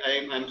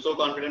I'm so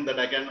confident that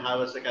I can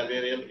have a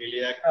calvarial,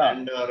 iliac,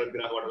 and rib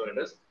graft, whatever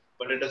it is.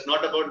 But it is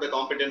not about the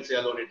competency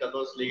alone. It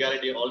about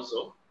legality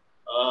also.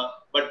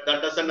 But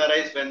that doesn't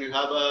arise when you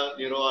have a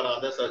neuro or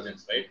other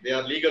surgeons, right? They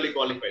are legally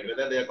qualified,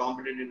 whether they are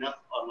competent enough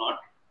or not.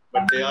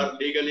 But they are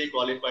legally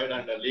qualified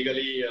and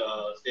legally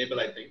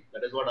stable, I think.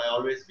 That is what I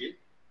always feel.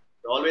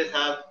 You always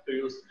have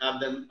to have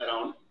them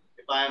around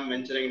if I am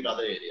venturing into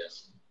other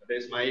areas. That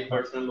is my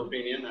personal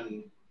opinion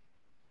and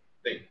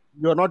thing.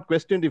 You are not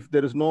questioned if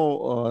there is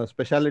no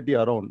specialty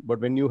around, but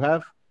when you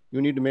have,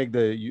 you need to make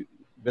the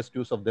best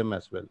use of them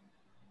as well.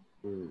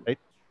 Right?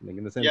 Like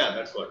in the sense, yeah,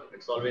 that's what.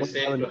 It's always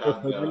safe to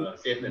have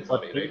safe than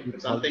sorry, right?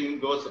 If something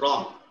goes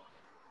wrong,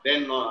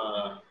 then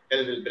hell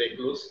will break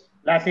loose.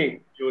 That's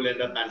it. You will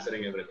end up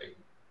answering everything.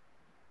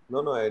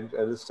 No, I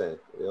understand.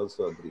 I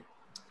also agree.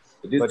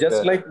 It is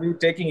just like we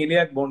taking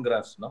iliac bone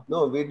grafts, no?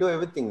 No, we do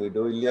everything. We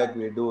do iliac,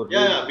 we do rib.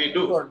 Yeah, we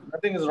do.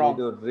 Nothing is wrong.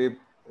 We do rib,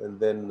 and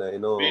then,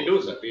 We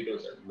do, sir. We do,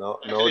 sir.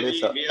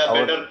 Nowadays, we are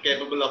better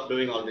capable of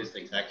doing all these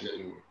things,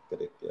 actually.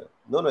 Correct, yeah.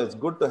 No, it's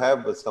good to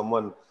have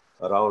someone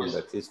around,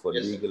 at least for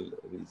legal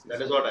reasons.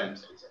 That is what I am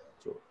saying, sir.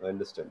 True. I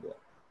understand, yeah.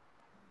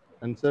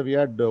 And sir, we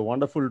had a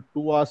wonderful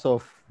 2 hours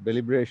of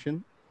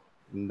deliberation.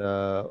 And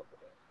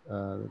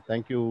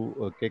thank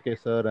you,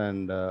 KK sir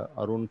and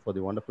Arun, for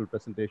the wonderful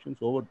presentations.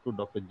 Over to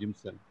Dr.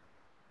 Jimson.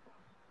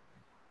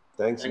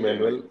 Thanks,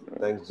 Manuel.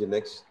 Thanks,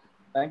 Jinesh.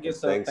 Thank you,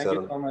 sir. Thanks, Thank you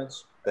Arun. so much.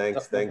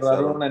 Thanks, Dr. thanks,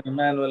 Arun Arun. and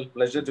Emmanuel,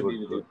 pleasure to be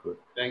with you. Good.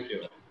 Thank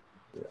you.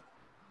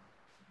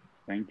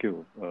 Thank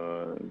you.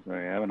 I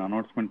have an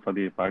announcement for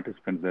the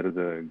participants. There is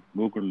a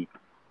Google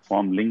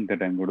form link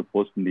that I'm going to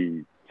post in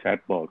the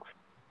chat box.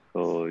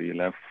 So you'll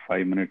have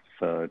 5 minutes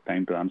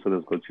time to answer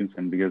those questions.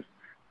 And because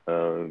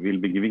we'll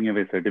be giving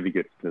away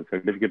certificates, the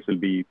certificates will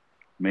be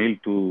mailed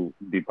to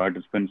the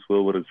participants,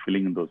 whoever is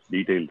filling in those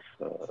details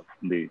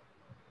from the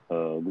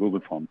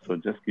Google form. So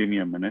just give me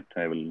a minute.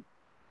 I will.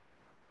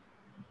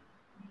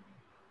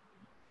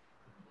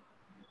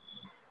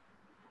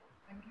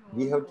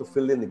 We have to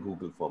fill in the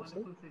Google forms.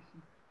 Right?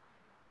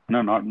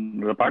 No, not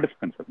the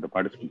participants. The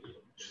participants.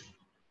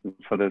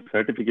 For the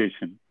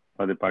certification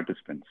for the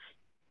participants.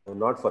 No,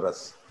 not for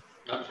us.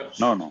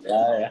 No.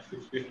 Yeah.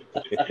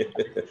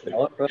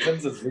 Our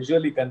presence is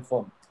visually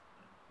confirmed.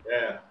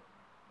 Yeah.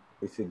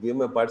 If you give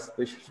me a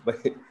participation,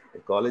 the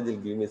college will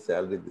give me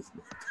salary this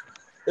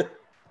month.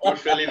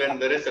 Usually when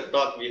there is a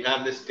talk, we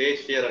have this stage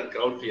fear and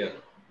crowd fear.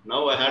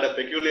 Now I had a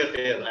peculiar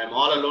fear. I'm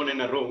all alone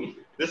in a room.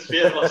 This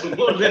fear was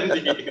more than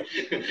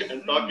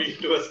and talking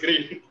to a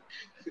screen.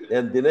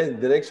 And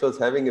Dinesh was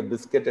having a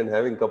biscuit and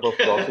having a cup of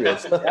coffee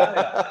also. Yeah.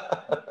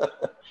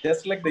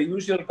 Just like the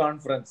usual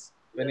conference.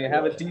 When you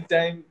have a tea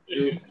time,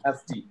 you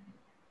have tea.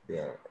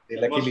 Yeah.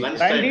 Almost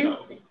lunchtime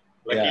now.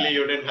 Luckily,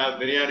 you didn't have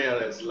biryani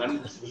or it's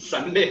lunch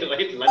Sunday,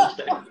 right?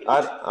 Lunchtime.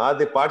 Are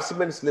the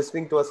participants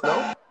listening to us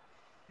now?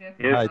 Yes.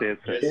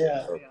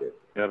 Yeah. Okay.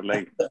 They are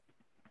like.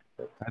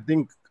 I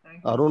think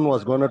Arun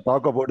was going to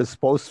talk about his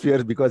spouse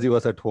fears because he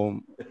was at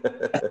home.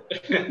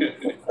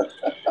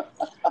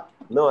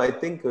 No, I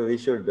think we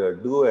should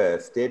do a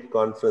state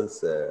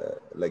conference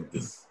like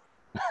this,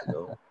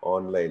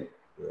 online.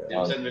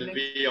 Yeah. Will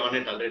be on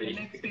it already.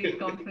 Next state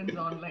conference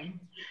online.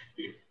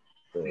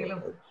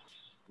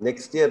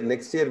 Next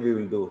year we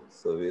will do.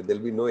 So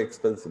there'll be no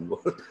expense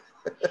involved.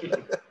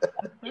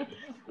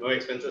 No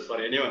expenses for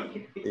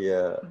anyone.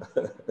 Yeah.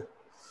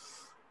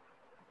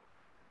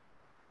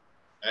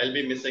 I'll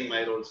be missing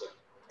my role, sir.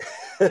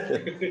 No.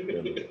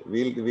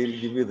 We'll give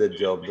you the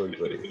job. Don't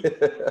worry.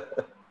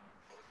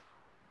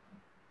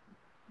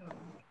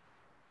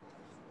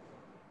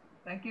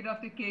 Thank you,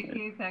 Dr.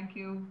 KK. Thank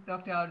you,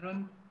 Dr.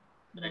 Arun.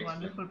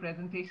 Wonderful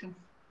presentations.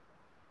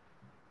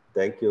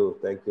 Thank you,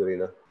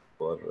 Reena,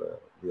 for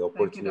the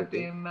opportunity. Thank you,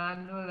 Dr.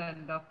 Emmanuel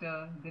and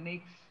Dr.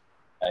 Dinesh.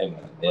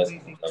 Yes.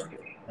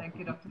 Thank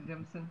you, Dr.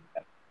 Jimson.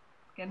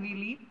 Can we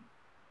leave?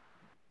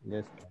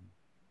 Yes.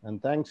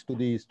 And thanks to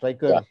the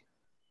Striker.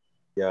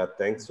 Yeah,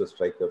 thanks to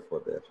Striker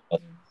for their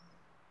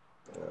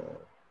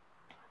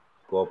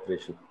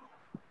cooperation.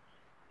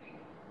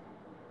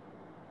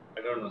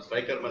 I don't know.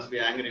 Striker must be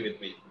angry with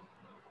me.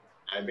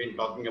 I've been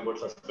talking about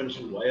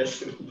suspension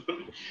wires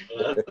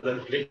rather than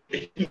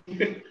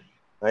plating.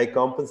 I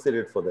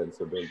compensated for them,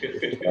 so don't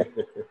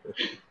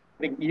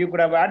worry. You could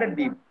have added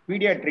the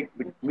pediatric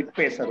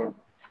Midface.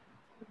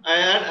 I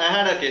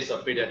had a case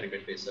of pediatric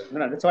Midface.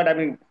 No, that's what I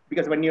mean.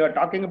 Because when you are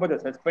talking about the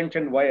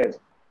suspension wires,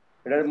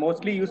 it is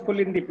mostly useful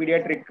in the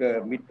pediatric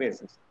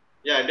Midfaces.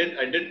 Yeah,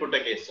 I did put a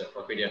case, sir,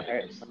 for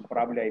pediatric.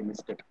 Probably I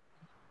missed it.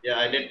 Yeah,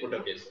 I did put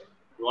a case, sir.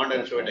 You want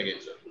to show it again,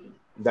 sir?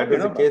 That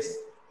is the case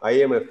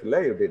IMF,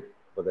 you did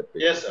for that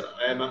patient. Yes, sir.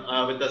 I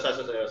am with the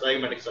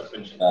zygomatic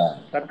suspension.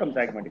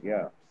 Circumzygomatic,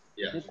 yeah.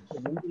 Yeah.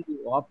 When will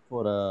you opt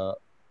for a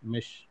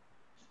mesh?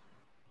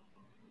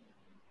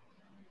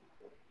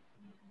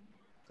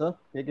 Sir,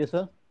 KK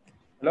sir?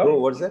 Hello? No,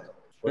 what's that?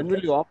 When will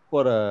you opt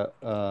for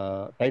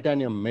a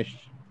titanium mesh?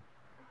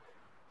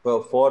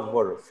 For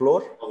floor?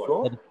 Floor,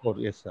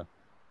 yes, sir.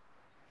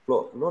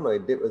 Floor. No.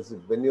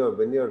 When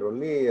you're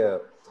only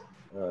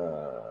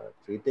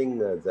treating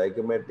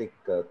zygomatic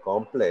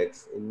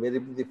complex,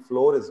 invariably the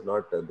floor is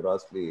not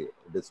grossly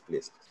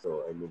displaced.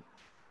 So I mean,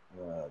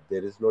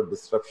 there is no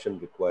disruption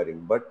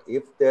requiring. But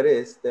if there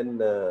is,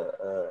 then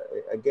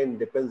again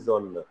depends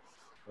on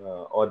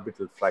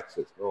orbital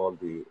fractures. All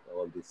the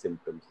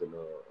symptoms,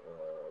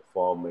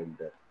 form and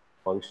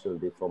functional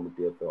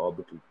deformity of the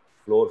orbital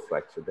floor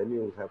fracture. Then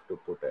you have to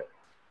put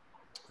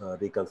a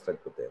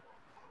reconstruct with a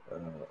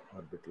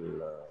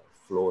orbital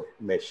floor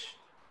mesh.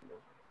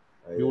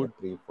 You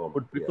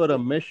would prefer a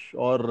mesh,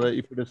 or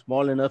if it is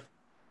small enough,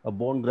 a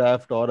bone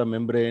graft or a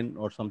membrane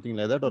or something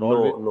like that? Or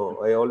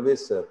no. I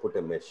always put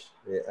a mesh,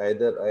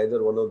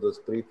 either one of those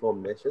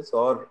preformed meshes,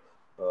 or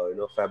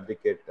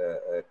fabricate,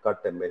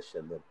 cut a mesh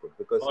and then put,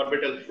 because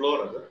orbital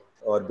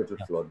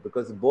floor,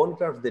 because bone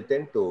grafts, they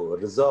tend to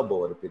resorb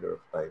over a period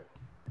of time.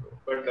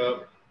 But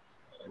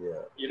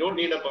you don't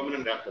need a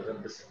permanent graft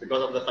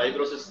because of the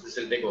fibrosis. This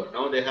will take over.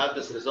 Now they have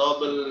this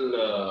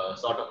resorbable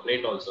sort of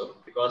plate also,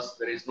 because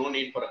there is no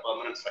need for a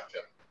permanent structure.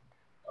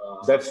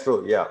 That's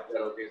true. Yeah.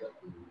 Okay, sir.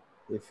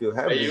 If you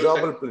have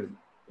resorbable plate,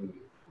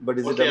 but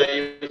is mostly it?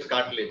 I use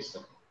cartilage,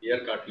 sir.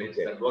 Ear cartilage.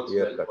 Okay. That works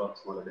well for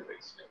smaller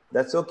defects. Yeah.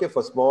 That's okay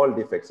for small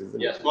defects,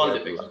 isn't it? Yeah, small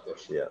defects, of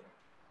course. Yeah.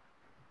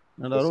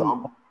 And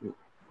Arun,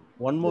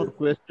 one more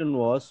question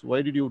was,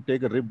 why did you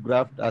take a rib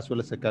graft as well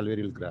as a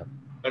calvarial graft?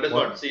 That is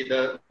what. See,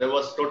 there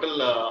was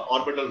total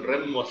orbital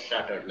rim was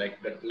shattered.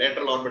 Like the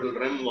lateral orbital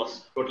rim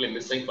was totally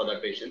missing for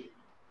that patient.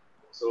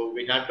 So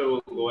we had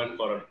to go in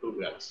for 2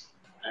 grafts.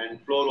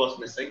 And floor was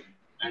missing,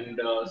 and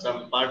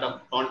some part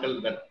of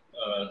frontal that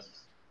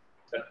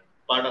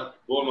part of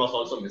bone was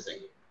also missing.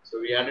 So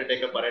we had to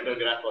take a parietal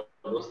graft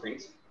for those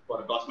things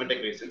for cosmetic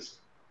reasons.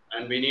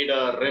 And we need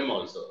a rim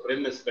also.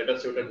 Rim is better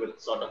suited with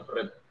sort of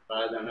rib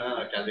rather than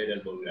a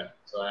calvareal bone graft.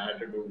 So I had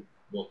to do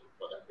both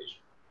for that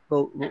patient.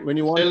 So when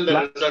you want still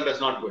the result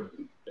is not good.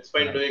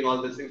 Despite doing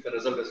all these things, the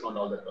result is not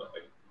all that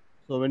perfect.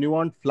 So when you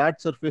want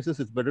flat surfaces,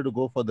 it's better to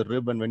go for the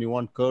rib, and when you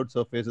want curved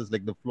surfaces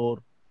like the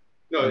floor.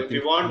 No, if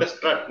you want a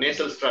strut,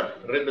 nasal strut,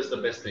 rib is the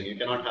best thing. You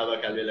cannot have a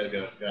calvareal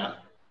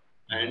graft.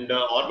 And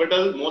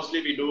orbital,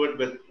 mostly we do it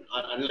with,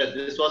 unless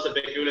this was a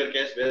peculiar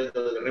case where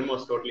the rim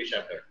was totally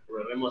shattered.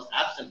 The rim was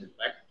absent, in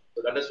fact.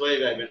 So that is why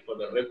I went for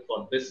the rib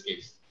for this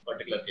case,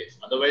 particular case.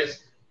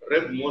 Otherwise,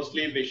 rib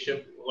mostly we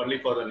ship only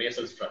for the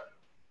nasal strut.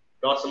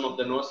 Dorsum of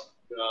the nose,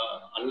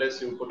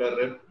 unless you put a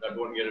rib, that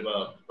won't give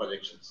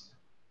projections.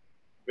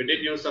 We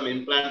did use some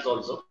implants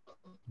also,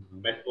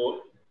 Med4.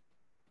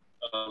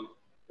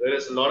 There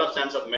is a lot of chance of